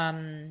guy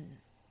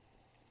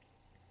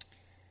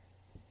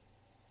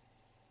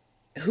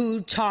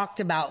who talked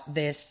about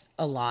this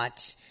a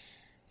lot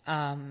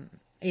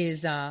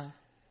is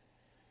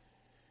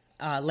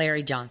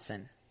Larry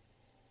Johnson.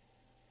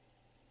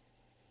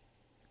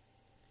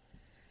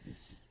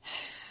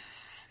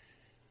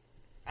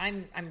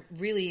 I'm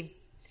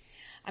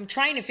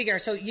trying to figure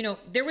out. So,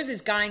 there was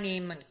this guy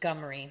named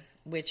Montgomery,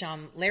 which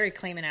Larry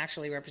Klayman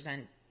actually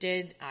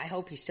represented. I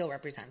hope he still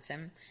represents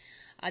him.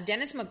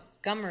 Dennis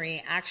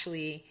Montgomery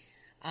actually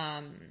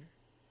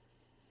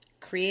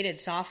created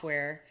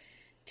software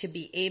to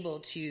be able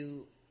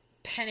to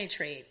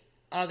penetrate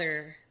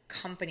other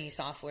company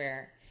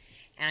software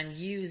and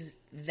use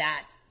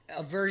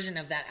a version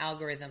of that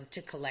algorithm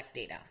to collect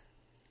data,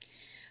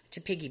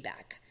 to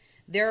piggyback.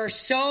 There are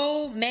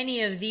so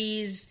many of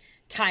these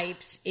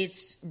types,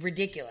 it's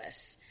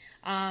ridiculous.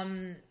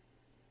 There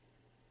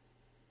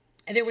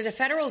was a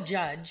federal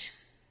judge,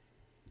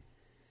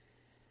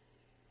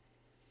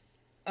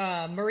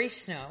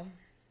 Maurice Snow,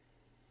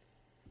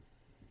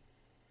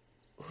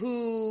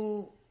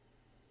 who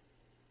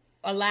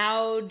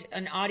allowed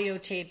an audio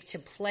tape to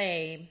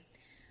play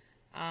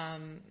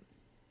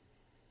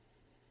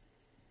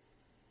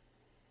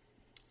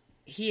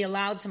he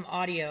allowed some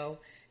audio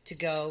to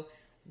go,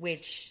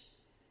 which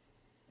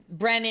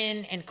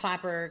Brennan and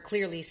Clapper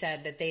clearly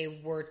said that they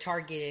were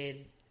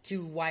targeted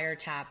to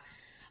wiretap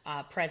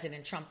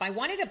President Trump. I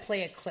wanted to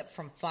play a clip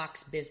from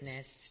Fox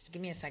Business.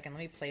 Give me a second. Let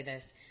me play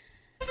this.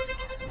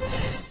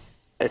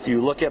 If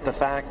you look at the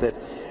fact that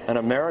an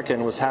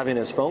American was having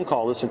his phone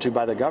call listened to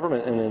by the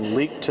government and then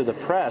leaked to the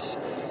press,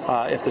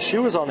 if the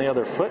shoe was on the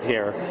other foot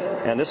here,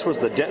 and this was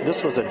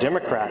a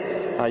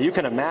Democrat, you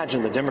can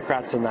imagine the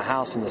Democrats in the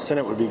House and the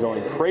Senate would be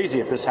going crazy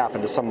if this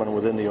happened to someone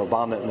within the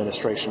Obama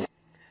administration.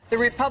 The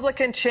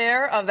Republican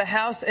chair of the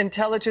House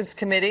Intelligence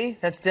Committee,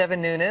 that's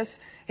Devin Nunes,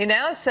 he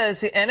now says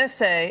the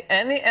NSA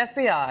and the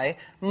FBI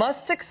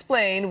must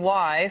explain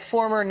why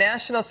former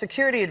National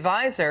Security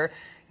Advisor,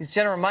 he's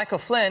General Michael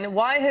Flynn,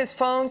 why his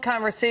phone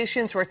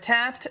conversations were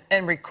tapped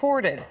and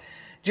recorded.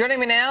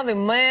 Joining me now, the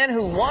man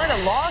who won a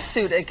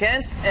lawsuit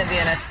against the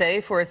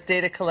NSA for its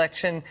data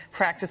collection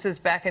practices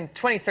back in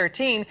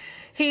 2013.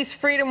 He's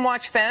Freedom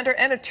Watch founder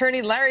and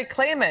attorney Larry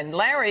Klayman.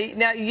 Larry,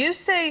 now you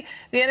say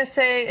the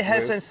NSA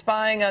has been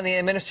spying on the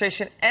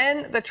administration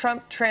and the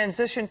Trump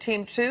transition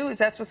team too. Is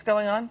that what's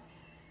going on?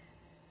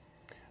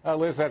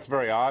 Liz, that's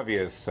very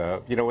obvious.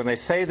 When they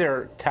say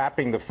they're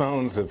tapping the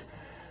phones of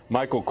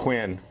Michael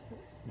Quinn,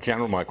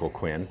 General Michael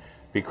Quinn,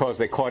 because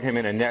they caught him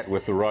in a net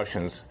with the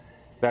Russians,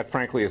 that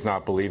frankly is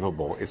not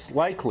believable. It's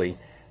likely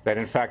that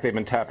in fact they've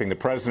been tapping the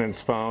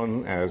president's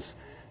phone, as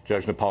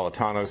Judge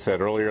Napolitano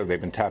said earlier. They've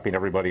been tapping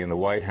everybody in the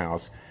White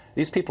House.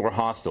 These people are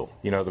hostile.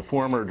 The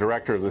former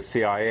director of the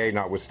CIA,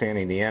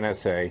 notwithstanding the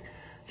NSA,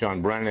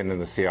 John Brennan in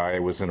the CIA,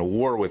 was in a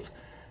war with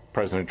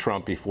President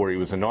Trump before he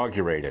was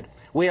inaugurated.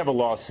 We have a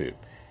lawsuit,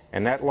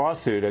 and that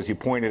lawsuit, as you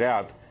pointed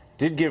out,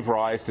 did give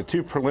rise to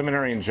two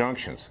preliminary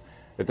injunctions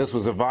that this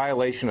was a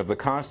violation of the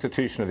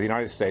Constitution of the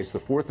United States, the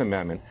Fourth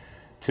Amendment,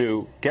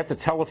 to get the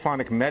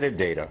telephonic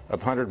metadata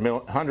of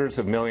hundreds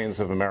of millions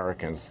of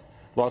Americans.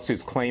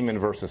 Lawsuits Klayman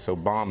versus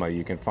Obama.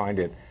 You can find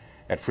it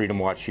at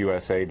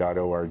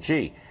freedomwatchusa.org.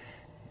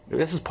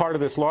 This is part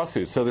of this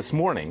lawsuit. So this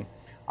morning,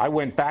 I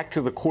went back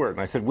to the court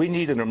and I said, we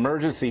need an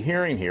emergency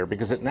hearing here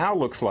because it now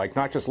looks like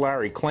not just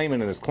Larry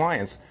Klayman and his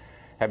clients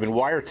have been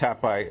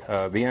wiretapped by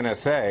the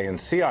NSA and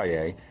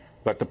CIA,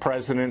 but the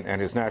president and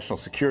his national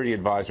security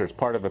advisor is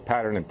part of a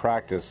pattern and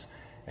practice,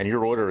 and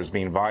your order is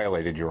being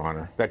violated, Your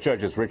Honor. That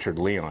judge is Richard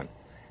Leon.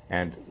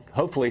 And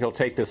hopefully he'll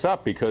take this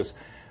up because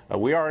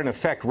we are, in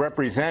effect,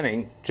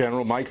 representing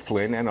General Mike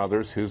Flynn and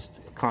others whose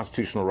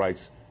constitutional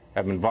rights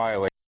have been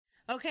violated.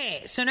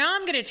 Okay, so now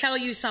I'm going to tell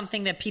you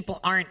something that people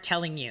aren't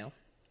telling you.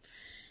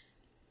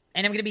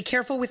 And I'm going to be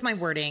careful with my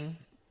wording.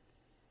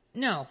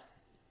 No,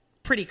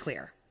 pretty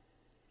clear.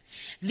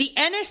 The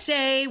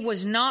NSA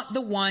was not the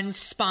one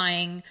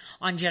spying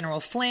on General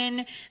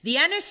Flynn. The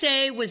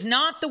NSA was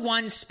not the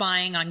one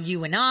spying on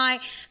you and I.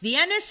 The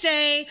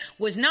NSA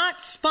was not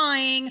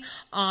spying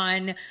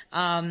on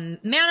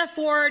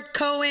Manafort,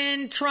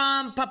 Cohen,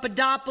 Trump,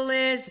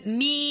 Papadopoulos,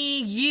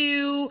 me,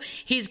 you,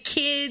 his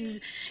kids,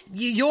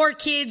 your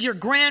kids, your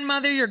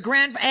grandmother, your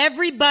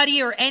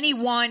everybody or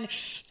anyone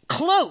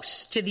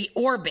close to the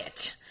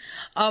orbit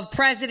of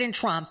President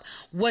Trump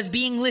was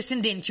being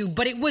listened into,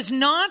 but it was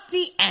not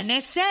the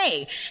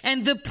NSA.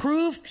 And the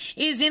proof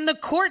is in the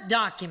court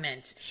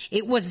documents.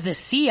 It was the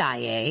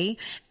CIA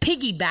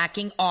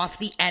piggybacking off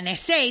the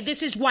NSA.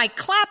 This is why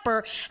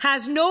Clapper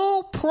has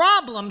no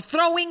problem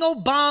throwing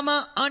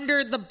Obama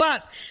under the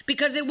bus,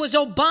 because it was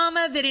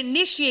Obama that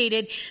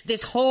initiated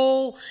this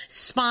whole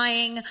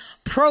spying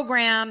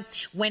program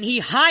when he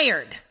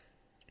hired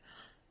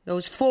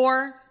those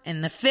 4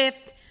 and the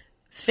fifth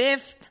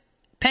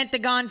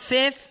Pentagon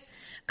fifth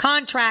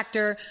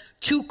contractor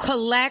to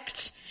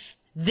collect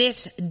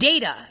this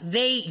data.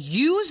 They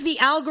used the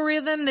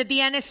algorithm that the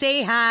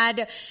NSA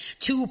had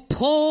to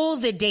pull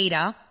the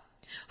data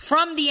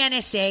from the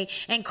NSA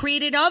and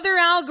created other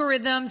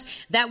algorithms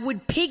that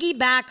would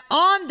piggyback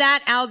on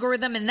that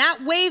algorithm, and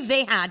that wave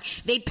they had,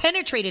 they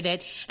penetrated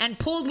it and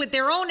pulled with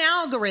their own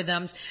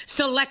algorithms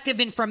selective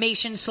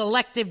information,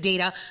 selective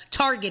data,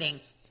 targeting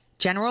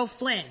General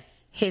Flynn,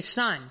 his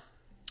son,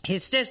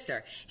 his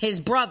sister, his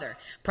brother,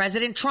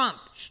 President Trump,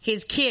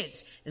 his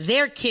kids,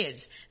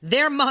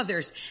 their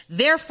mothers,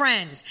 their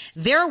friends,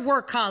 their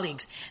work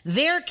colleagues,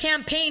 their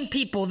campaign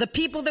people, the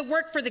people that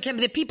work for the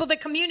campaign, the people that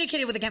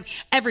communicated with the campaign,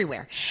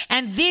 everywhere.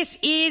 And this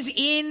is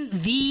in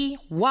the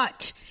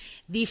what?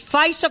 The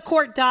FISA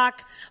court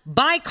doc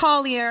by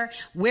Collier,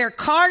 where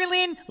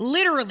Carlin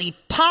literally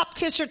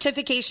popped his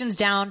certifications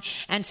down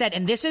and said,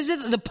 and this is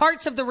the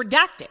parts of the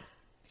redacted,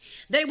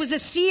 that it was the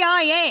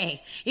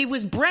CIA, it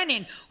was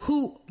Brennan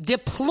who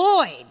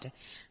deployed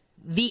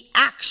the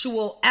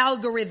actual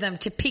algorithm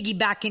to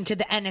piggyback into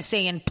the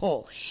NSA and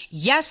pull.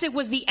 Yes, it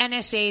was the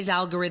NSA's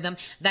algorithm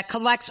that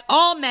collects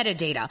all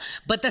metadata,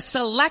 but the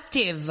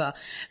selective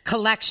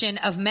collection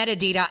of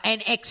metadata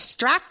and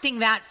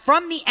extracting that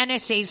from the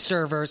NSA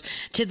servers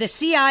to the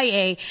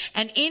CIA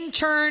and in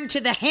turn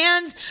to the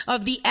hands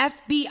of the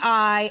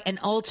FBI and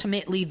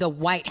ultimately the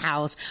White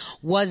House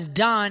was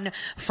done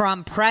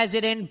from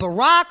President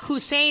Barack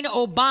Hussein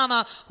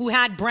Obama, who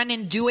had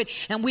Brennan do it.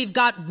 And we've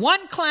got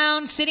one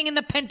clown sitting in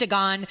the Pentagon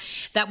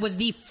that was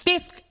the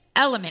fifth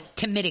element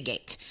to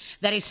mitigate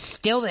that is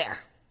still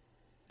there.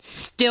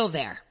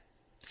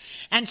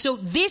 And so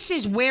this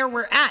is where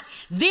we're at.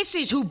 This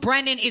is who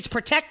Brennan is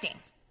protecting.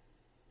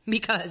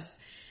 Because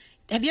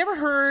have you ever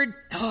heard,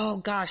 oh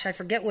gosh, I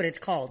forget what it's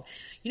called.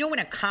 You know when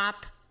a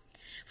cop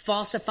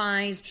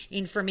falsifies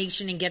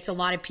information and gets a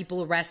lot of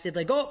people arrested,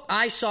 like, oh,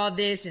 I saw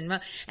this. And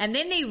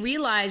then they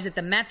realize that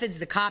the methods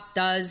the cop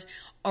does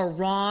are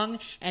wrong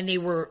and they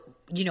were,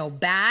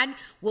 bad.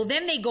 Well,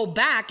 then they go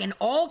back and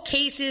all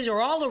cases or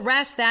all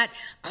arrests that,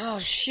 oh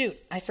shoot,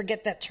 I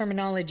forget that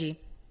terminology.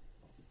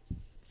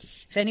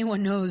 If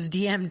anyone knows,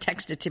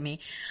 text it to me,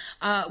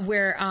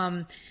 where,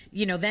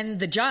 then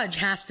the judge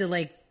has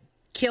to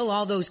kill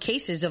all those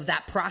cases of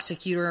that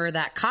prosecutor or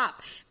that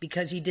cop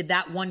because he did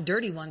that one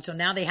dirty one. So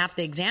now they have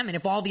to examine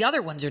if all the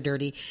other ones are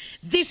dirty.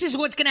 This is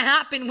what's going to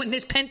happen when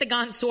this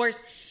Pentagon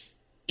source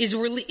is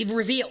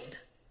revealed.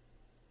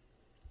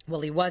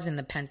 Well, he was in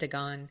the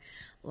Pentagon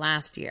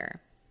last year.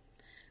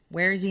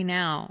 Where is he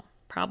now?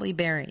 Probably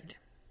buried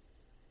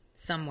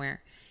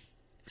somewhere.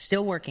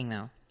 Still working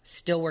though.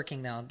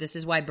 This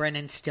is why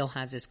Brennan still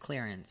has his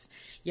clearance.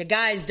 You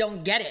guys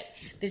don't get it.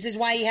 This is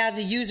why he has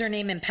a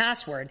username and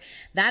password.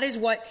 That is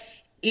what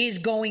is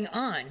going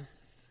on.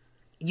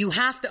 You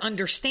have to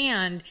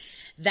understand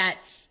that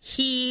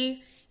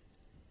he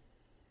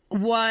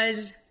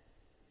was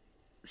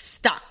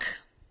stuck.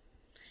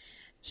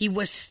 He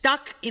was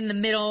stuck in the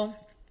middle.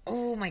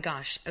 Oh my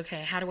gosh.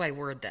 Okay, how do I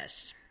word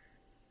this?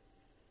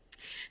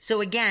 So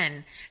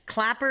again,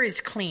 Clapper is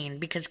clean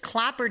because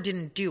Clapper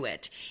didn't do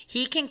it.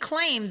 He can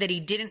claim that he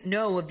didn't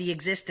know of the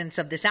existence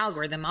of this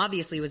algorithm.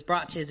 Obviously, it was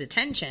brought to his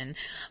attention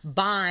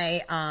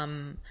by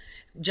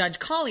Judge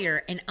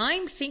Collier. And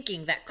I'm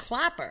thinking that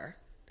Clapper,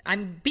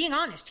 I'm being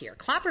honest here,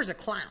 Clapper's a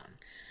clown.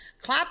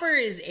 Clapper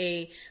is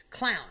a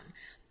clown.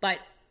 But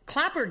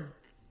Clapper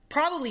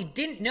probably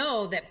didn't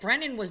know that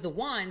Brennan was the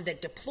one that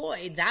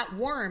deployed that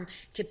worm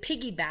to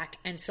piggyback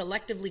and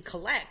selectively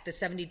collect the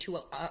 72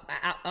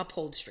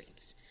 uphold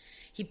streams.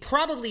 He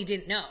probably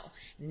didn't know.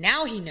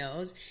 Now he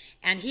knows,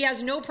 and he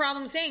has no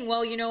problem saying,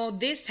 well,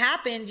 this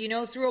happened,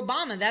 through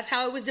Obama. That's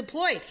how it was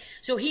deployed.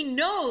 So he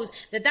knows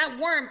that that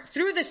worm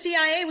through the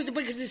CIA was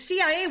because the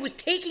CIA was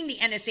taking the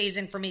NSA's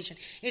information.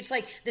 It's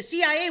like the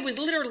CIA was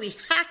literally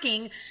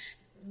hacking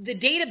the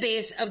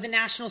database of the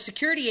National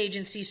Security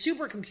Agency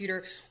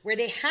supercomputer where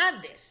they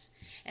had this.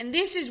 And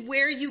this is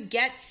where you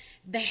get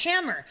the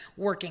hammer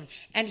working.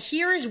 And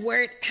here is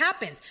where it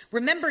happens.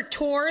 Remember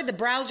Tor, the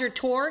browser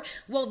Tor?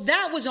 Well,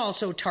 that was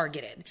also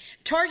targeted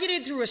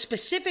through a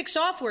specific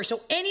software.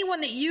 So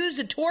anyone that used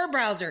the Tor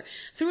browser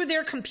through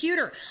their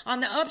computer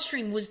on the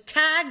upstream was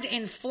tagged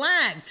and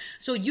flagged.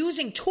 So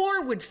using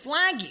Tor would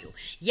flag you.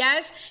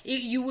 Yes,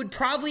 you would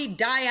probably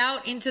die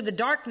out into the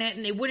darknet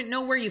and they wouldn't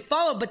know where you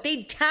followed, but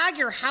they'd tag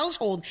your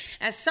household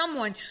as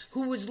someone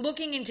who was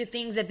looking into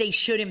things that they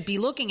shouldn't be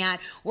looking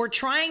at or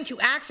trying to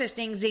access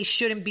things they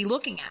shouldn't be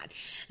looking at.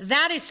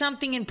 That is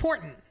something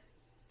important.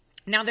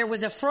 Now, there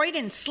was a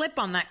Freudian slip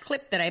on that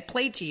clip that I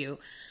played to you.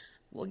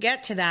 We'll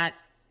get to that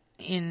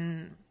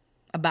in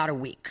about a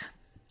week.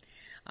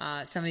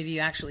 Some of you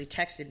actually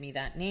texted me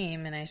that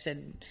name, and I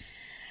said,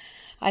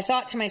 I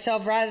thought to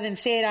myself, rather than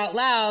say it out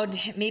loud,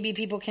 maybe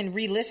people can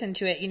re-listen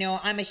to it.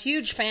 I'm a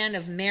huge fan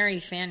of Mary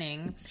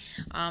Fanning.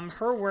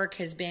 Her work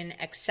has been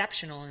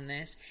exceptional in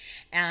this.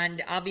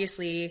 And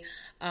obviously,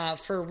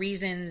 for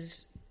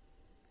reasons,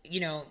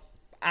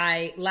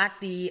 I lack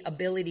the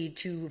ability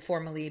to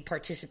formally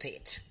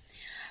participate.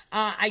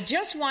 I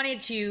just wanted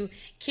to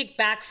kick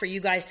back for you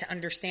guys to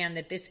understand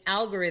that this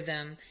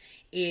algorithm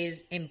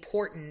is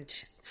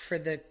important for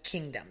the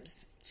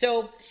kingdoms.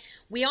 So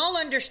we all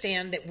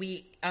understand that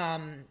we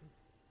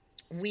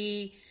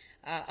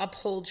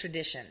uphold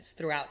traditions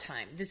throughout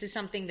time. This is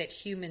something that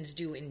humans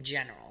do in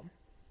general.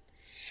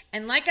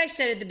 And like I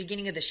said at the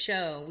beginning of the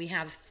show, we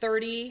have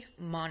 30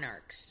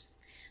 monarchs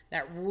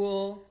that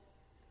rule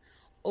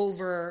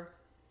over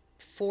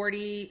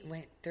 30,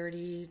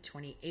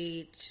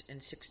 28,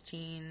 and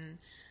 16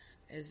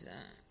 is,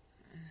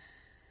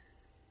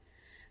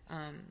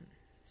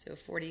 so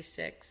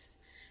 46.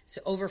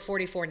 So over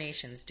 44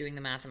 nations, doing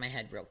the math in my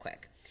head real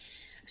quick.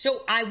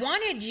 So I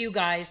wanted you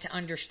guys to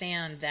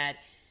understand that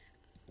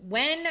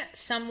when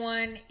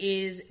someone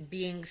is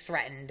being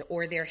threatened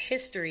or their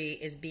history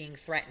is being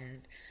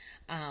threatened,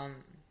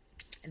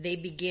 they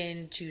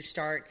begin to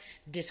start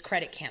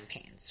discredit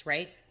campaigns,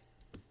 right?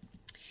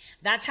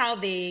 That's how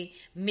they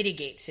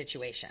mitigate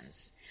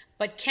situations.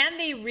 But can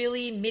they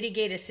really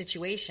mitigate a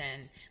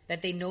situation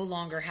that they no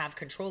longer have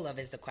control of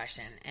is the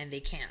question, and they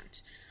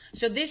can't.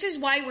 So this is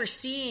why we're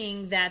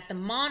seeing that the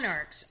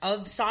monarchs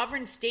of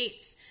sovereign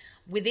states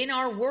within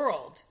our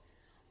world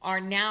are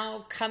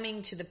now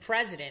coming to the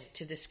president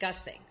to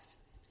discuss things.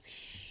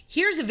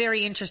 Here's a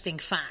very interesting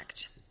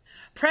fact.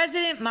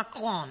 President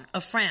Macron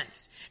of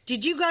France,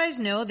 did you guys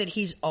know that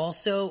he's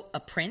also a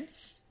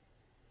prince?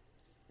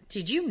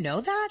 Did you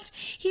know that?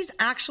 He's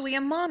actually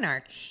a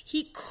monarch.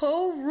 He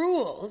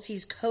co-rules,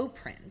 he's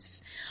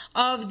co-prince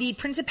of the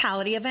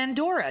Principality of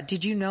Andorra.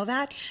 Did you know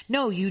that?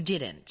 No, you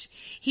didn't.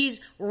 He's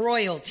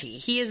royalty.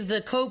 He is the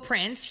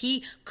co-prince.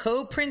 He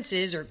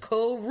co-princes or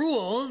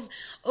co-rules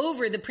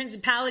over the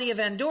Principality of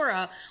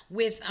Andorra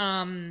with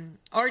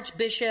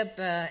Archbishop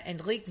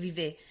Enrique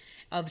Vivet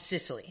of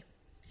Sicily.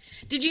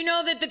 Did you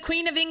know that the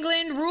Queen of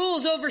England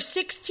rules over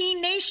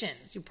 16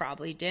 nations? You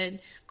probably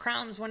did.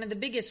 Crown's one of the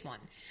biggest one.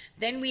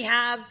 Then we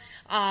have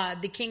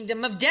the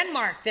Kingdom of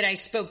Denmark that I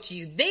spoke to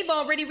you. They've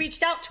already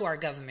reached out to our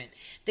government.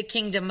 The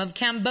Kingdom of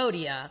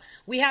Cambodia.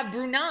 We have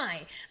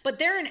Brunei. But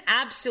they're an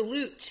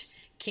absolute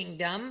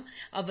kingdom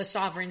of a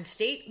sovereign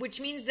state,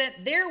 which means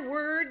that their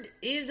word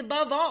is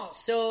above all.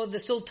 So the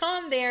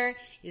Sultan there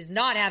is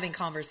not having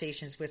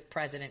conversations with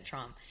President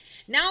Trump.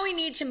 Now we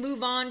need to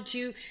move on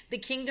to the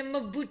Kingdom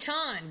of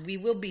Bhutan. We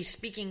will be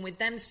speaking with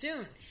them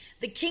soon.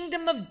 The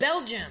Kingdom of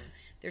Belgium.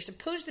 They're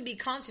supposed to be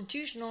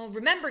constitutional.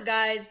 Remember,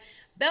 guys,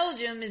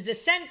 Belgium is the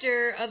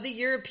center of the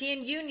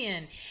European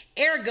Union.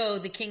 Ergo,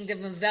 the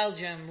Kingdom of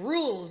Belgium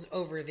rules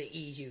over the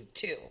EU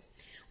too.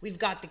 We've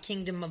got the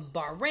Kingdom of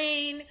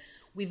Bahrain.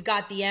 We've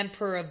got the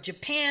Emperor of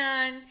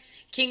Japan.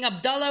 King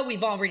Abdullah,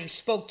 we've already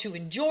spoke to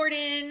in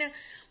Jordan.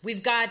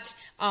 We've got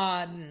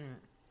the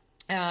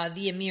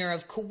Emir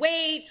of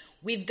Kuwait.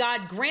 We've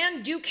got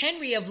Grand Duke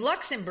Henry of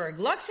Luxembourg.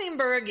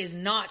 Luxembourg is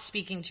not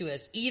speaking to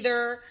us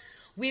either.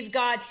 We've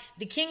got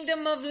the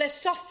Kingdom of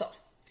Lesotho.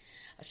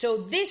 So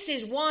this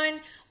is one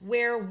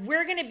where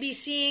we're going to be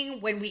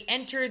seeing when we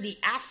enter the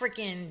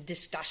African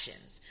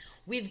discussions.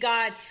 We've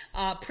got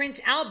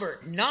Prince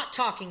Albert not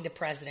talking to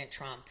President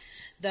Trump.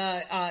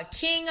 The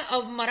King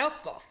of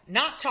Morocco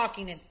not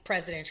talking to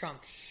President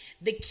Trump.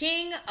 The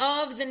King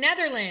of the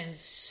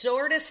Netherlands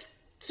sort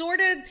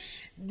of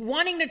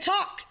wanting to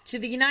talk to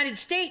the United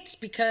States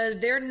because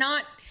they're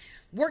not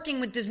working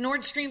with this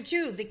Nord Stream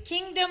 2. The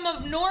Kingdom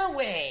of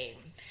Norway,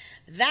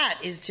 that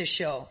is to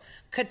show.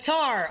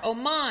 Qatar,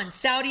 Oman,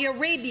 Saudi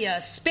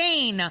Arabia,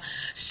 Spain,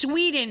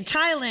 Sweden,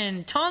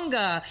 Thailand,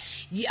 Tonga,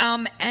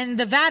 and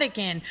the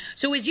Vatican.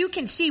 So as you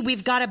can see,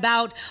 we've got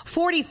about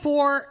 30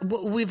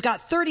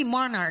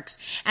 monarchs,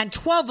 and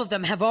 12 of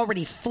them have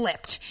already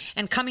flipped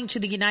and coming to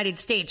the United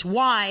States.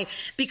 Why?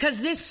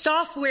 Because this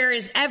software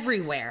is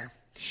everywhere.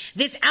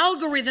 This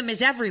algorithm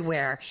is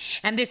everywhere,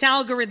 and this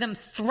algorithm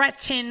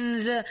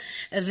threatens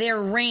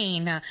their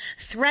reign,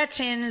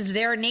 threatens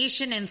their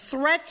nation, and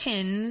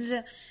threatens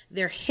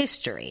their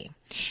history.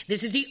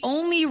 This is the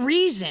only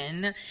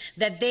reason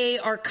that they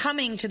are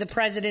coming to the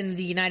President of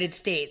the United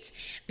States,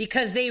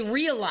 because they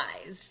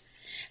realize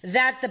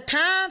that the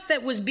path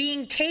that was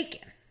being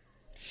taken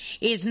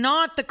is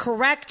not the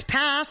correct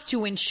path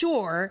to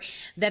ensure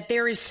that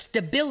there is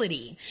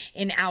stability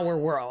in our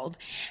world.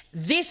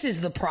 This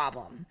is the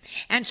problem.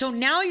 And so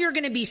now you're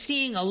going to be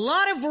seeing a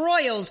lot of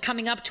royals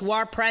coming up to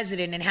our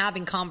president and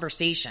having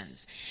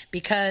conversations,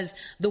 because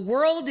the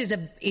world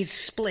is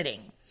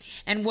splitting.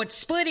 And what's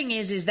splitting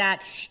is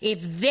that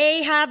if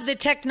they have the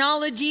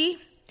technology,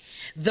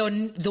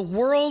 the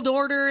world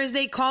order, as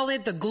they call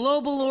it, the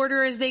global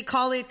order, as they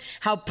call it,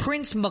 how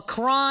Prince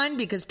Macron,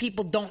 because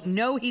people don't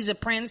know he's a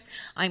prince,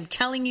 I'm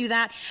telling you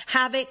that,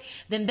 have it,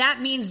 then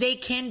that means they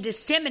can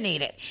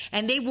disseminate it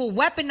and they will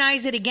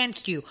weaponize it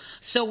against you.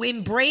 So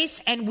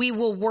embrace, and we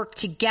will work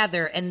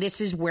together. And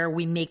this is where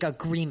we make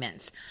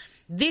agreements.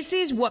 This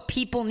is what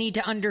people need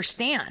to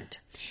understand,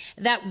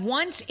 that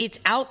once it's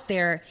out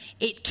there,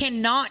 it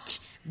cannot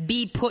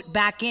be put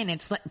back in.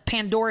 It's like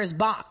Pandora's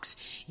box.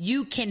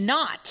 You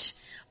cannot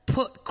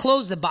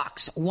close the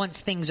box once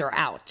things are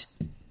out.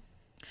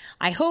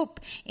 I hope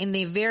in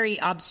the very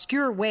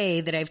obscure way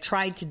that I've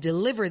tried to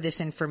deliver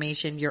this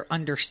information, you're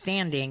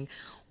understanding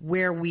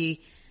where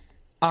we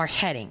are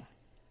heading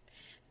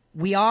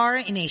We are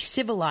in a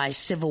civilized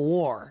civil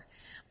war,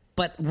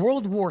 but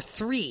World War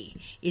III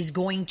is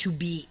going to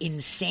be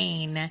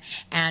insane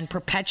and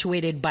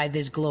perpetuated by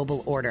this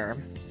global order.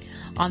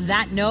 On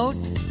that note,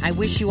 I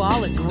wish you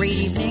all a great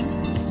evening.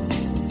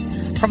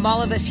 From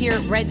all of us here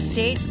at Red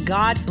State,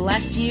 God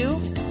bless you.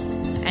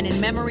 And in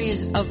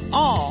memories of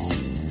all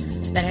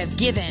that have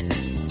given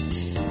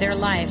their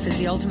life as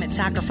the ultimate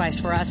sacrifice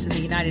for us in the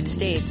United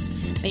States,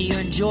 may you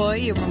enjoy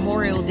your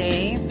Memorial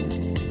Day.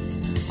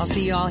 I'll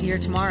see you all here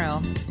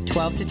tomorrow,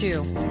 12 to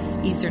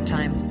 2 Eastern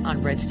Time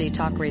on Red State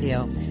Talk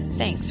Radio.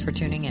 Thanks for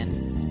tuning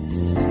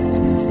in.